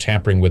doing, they're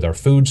tampering with our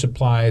food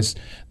supplies,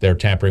 they're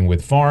tampering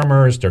with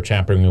farmers, they're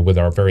tampering with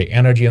our very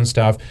energy and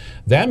stuff.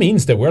 That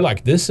means that we're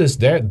like, this is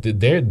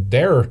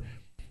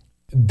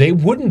they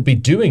wouldn't be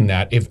doing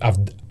that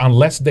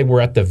unless they were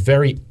at the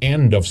very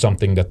end of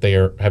something that they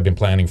have been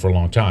planning for a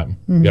long time.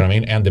 Mm-hmm. You know what I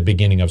mean? And the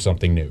beginning of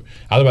something new.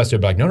 Otherwise, they'd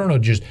be like, no,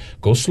 just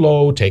go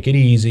slow, take it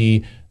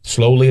easy.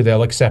 Slowly,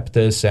 they'll accept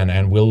this,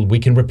 and we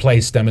can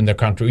replace them in their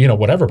country,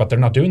 whatever. But they're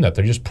not doing that.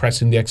 They're just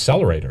pressing the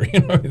accelerator.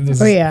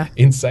 This is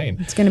insane.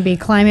 It's going to be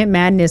climate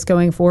madness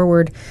going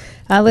forward.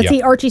 Let's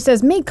see. Archie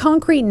says, make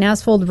concrete and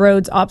asphalt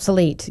roads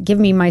obsolete. Give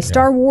me my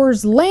Star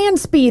Wars land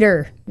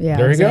speeder. Yeah,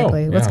 there you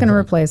exactly. go. What's going to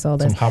replace all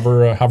this? Some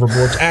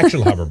hoverboards,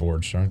 actual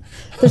hoverboards. Right?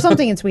 There's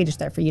something in Swedish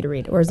there for you to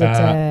read, or is it?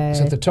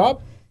 Is it the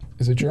top?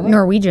 Is it German?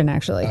 Norwegian,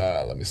 actually.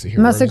 Let me see here.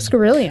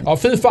 Musexcarillion. Ja,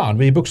 fy fan.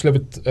 Vi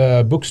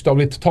är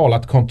bokstavligt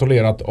talat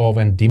kontrollerat av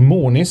en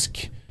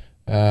demonisk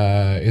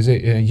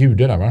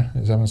jude där, va?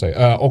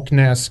 Och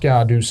när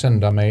ska du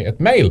sända mig ett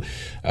mail?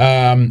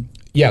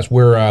 Yes,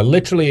 we're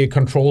literally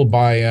controlled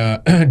by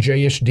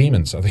J-ish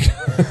demons, I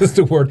think is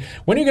the word.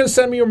 When are you going to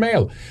send me your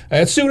mail?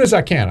 As soon as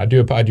I can. I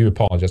do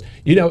apologize.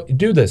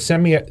 Do this.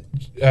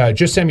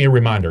 Just send me a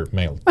reminder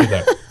mail. Do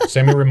that.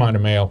 Send me a reminder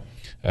mail,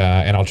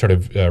 and I'll try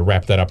to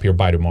wrap that up here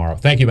by tomorrow.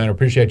 Thank you, man. I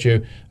appreciate you.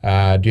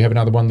 Do you have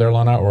another one there,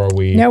 Lana, or are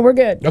we? No, we're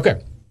good.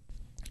 Okay.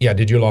 Yeah,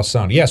 did you lost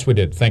sound? Yes, we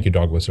did. Thank you,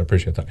 Dog Whistle. I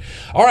appreciate that.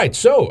 All right,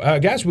 so,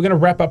 guys, we're going to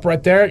wrap up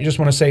right there. I just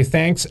want to say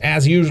thanks,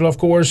 as usual, of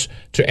course,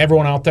 to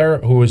everyone out there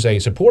who is a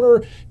supporter.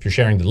 If you're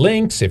sharing the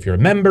links, if you're a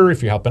member,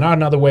 if you're helping out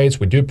in other ways,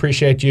 we do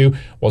appreciate you.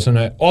 Also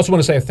want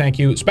to say a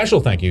special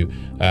thank you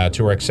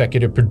to our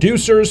executive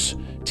producers,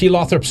 T.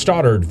 Lothrop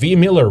Stoddard, V.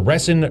 Miller,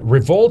 Resin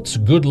Revolt,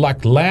 Good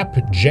Luck Lap,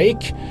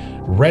 Jake,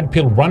 Red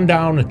Pill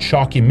Rundown,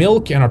 Chalky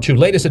Milk, and our 2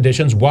 latest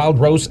editions, Wild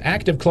Rose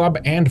Active Club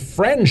and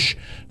French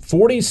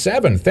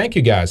 47. Thank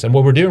you, guys. And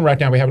what we're doing right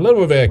now, we have a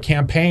little bit of a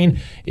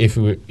campaign. If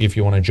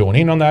you want to join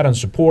in on that and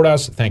support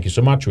us, thank you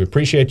so much. We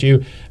appreciate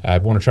you. We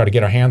want to try to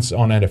get our hands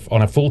on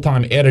a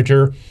full-time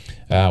editor.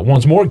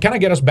 Once more, kind of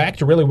get us back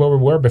to really where we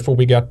were before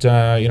we got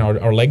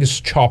our legs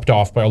chopped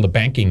off by all the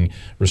banking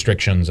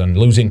restrictions and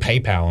losing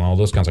PayPal and all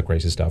those kinds of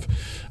crazy stuff.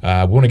 We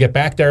want to get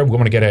back there. We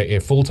want to get a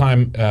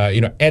full-time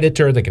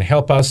editor that can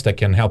help us, that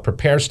can help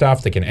prepare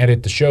stuff, that can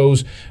edit the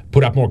shows,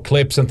 put up more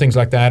clips and things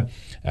like that.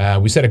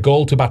 We set a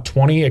goal to about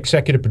 20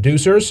 executive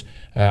producers.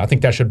 I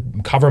think that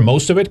should cover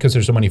most of it because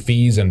there's so many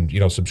fees and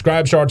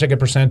subscribe charge take a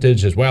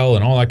percentage as well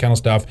and all that kind of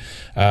stuff.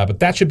 But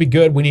that should be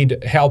good. We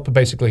need help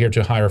basically here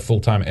to hire a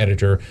full-time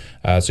editor.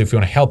 So if you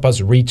want to help us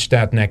reach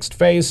that next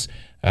phase,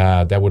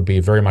 that would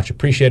be very much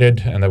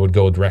appreciated, and that would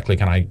go directly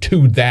kind of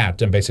to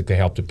that and basically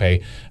help to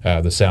pay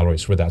the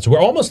salaries for that. So we're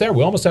almost there.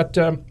 We're almost at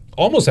 10,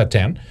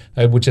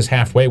 which is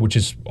halfway, which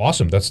is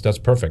awesome. That's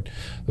perfect.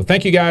 So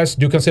thank you, guys.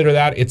 Do consider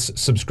that. It's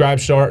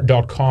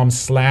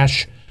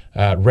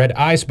subscribestar.com/Red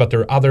Ice, but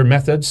there are other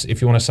methods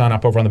if you want to sign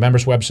up over on the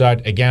members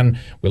website. Again,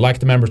 we like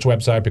the members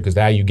website because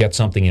there you get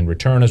something in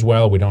return as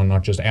well. We don't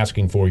not just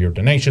asking for your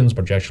donations,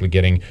 but you're actually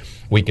getting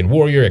Weekend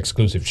Warrior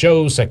exclusive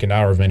shows, second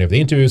hour of many of the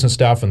interviews and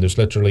stuff. And there's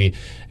literally,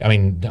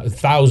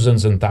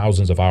 thousands and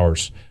thousands of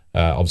hours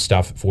of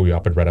stuff for you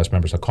up at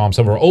redicemembers.com.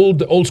 Some of our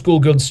old school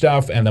good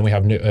stuff, and then we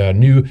have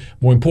new,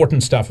 more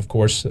important stuff, of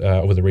course,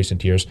 over the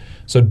recent years.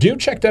 So do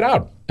check that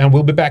out. And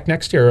we'll be back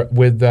next year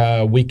with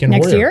Weekend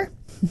Warrior. Next year?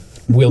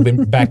 We'll be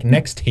back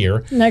next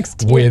year.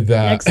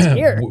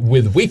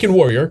 With Weekend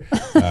Warrior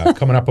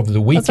coming up over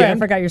the weekend. That's right, I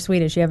forgot you're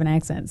Swedish. You have an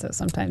accent, so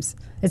sometimes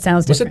it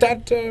sounds different.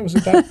 Was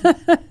it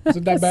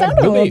that bad?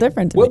 Sounded a little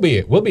different. We'll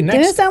be next.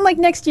 Didn't it sound like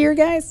next year,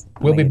 guys?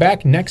 We'll be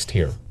back next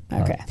year.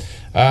 Okay.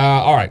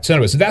 All right. So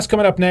anyway, so that's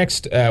coming up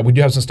next. We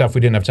do have some stuff we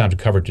didn't have time to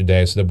cover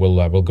today, so that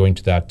we'll go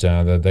into that.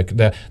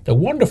 The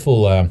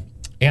wonderful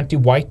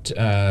anti-white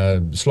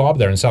slob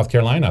there in South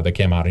Carolina that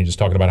came out and just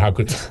talking about how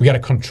we got to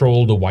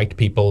control the white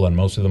people, and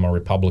most of them are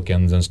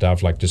Republicans and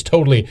stuff, like just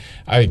totally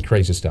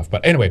crazy stuff.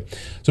 But anyway,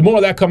 so more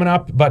of that coming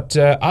up. But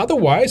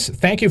otherwise,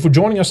 thank you for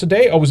joining us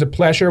today. Always a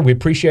pleasure. We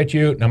appreciate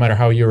you no matter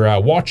how you're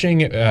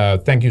watching.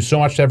 Thank you so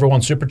much to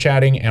everyone super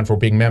chatting and for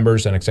being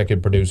members and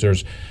executive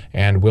producers.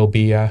 And we'll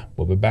be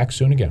back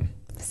soon again.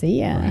 See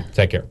ya. Right,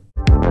 take care.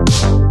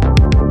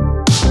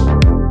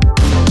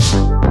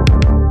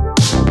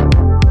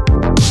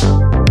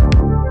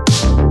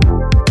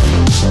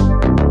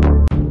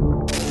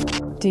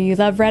 Do you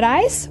love Red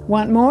Ice?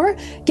 Want more?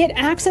 Get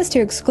access to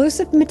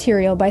exclusive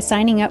material by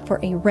signing up for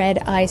a Red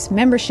Ice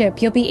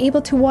membership. You'll be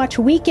able to watch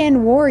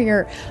Weekend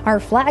Warrior, our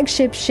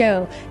flagship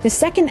show, the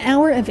second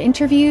hour of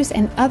interviews,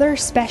 and other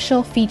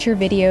special feature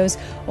videos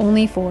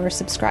only for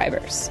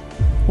subscribers.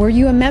 Were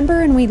you a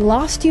member and we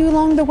lost you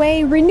along the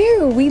way?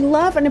 Renew! We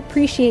love and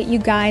appreciate you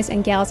guys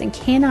and gals and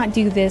cannot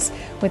do this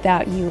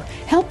without you.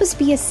 Help us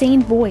be a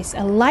sane voice,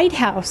 a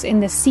lighthouse in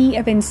the sea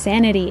of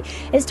insanity.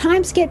 As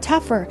times get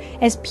tougher,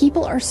 as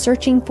people are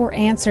searching for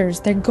answers,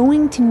 they're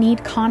going to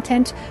need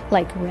content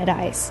like Red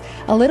Ice.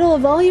 A little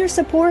of all your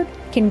support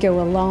can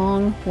go a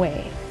long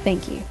way.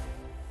 Thank you.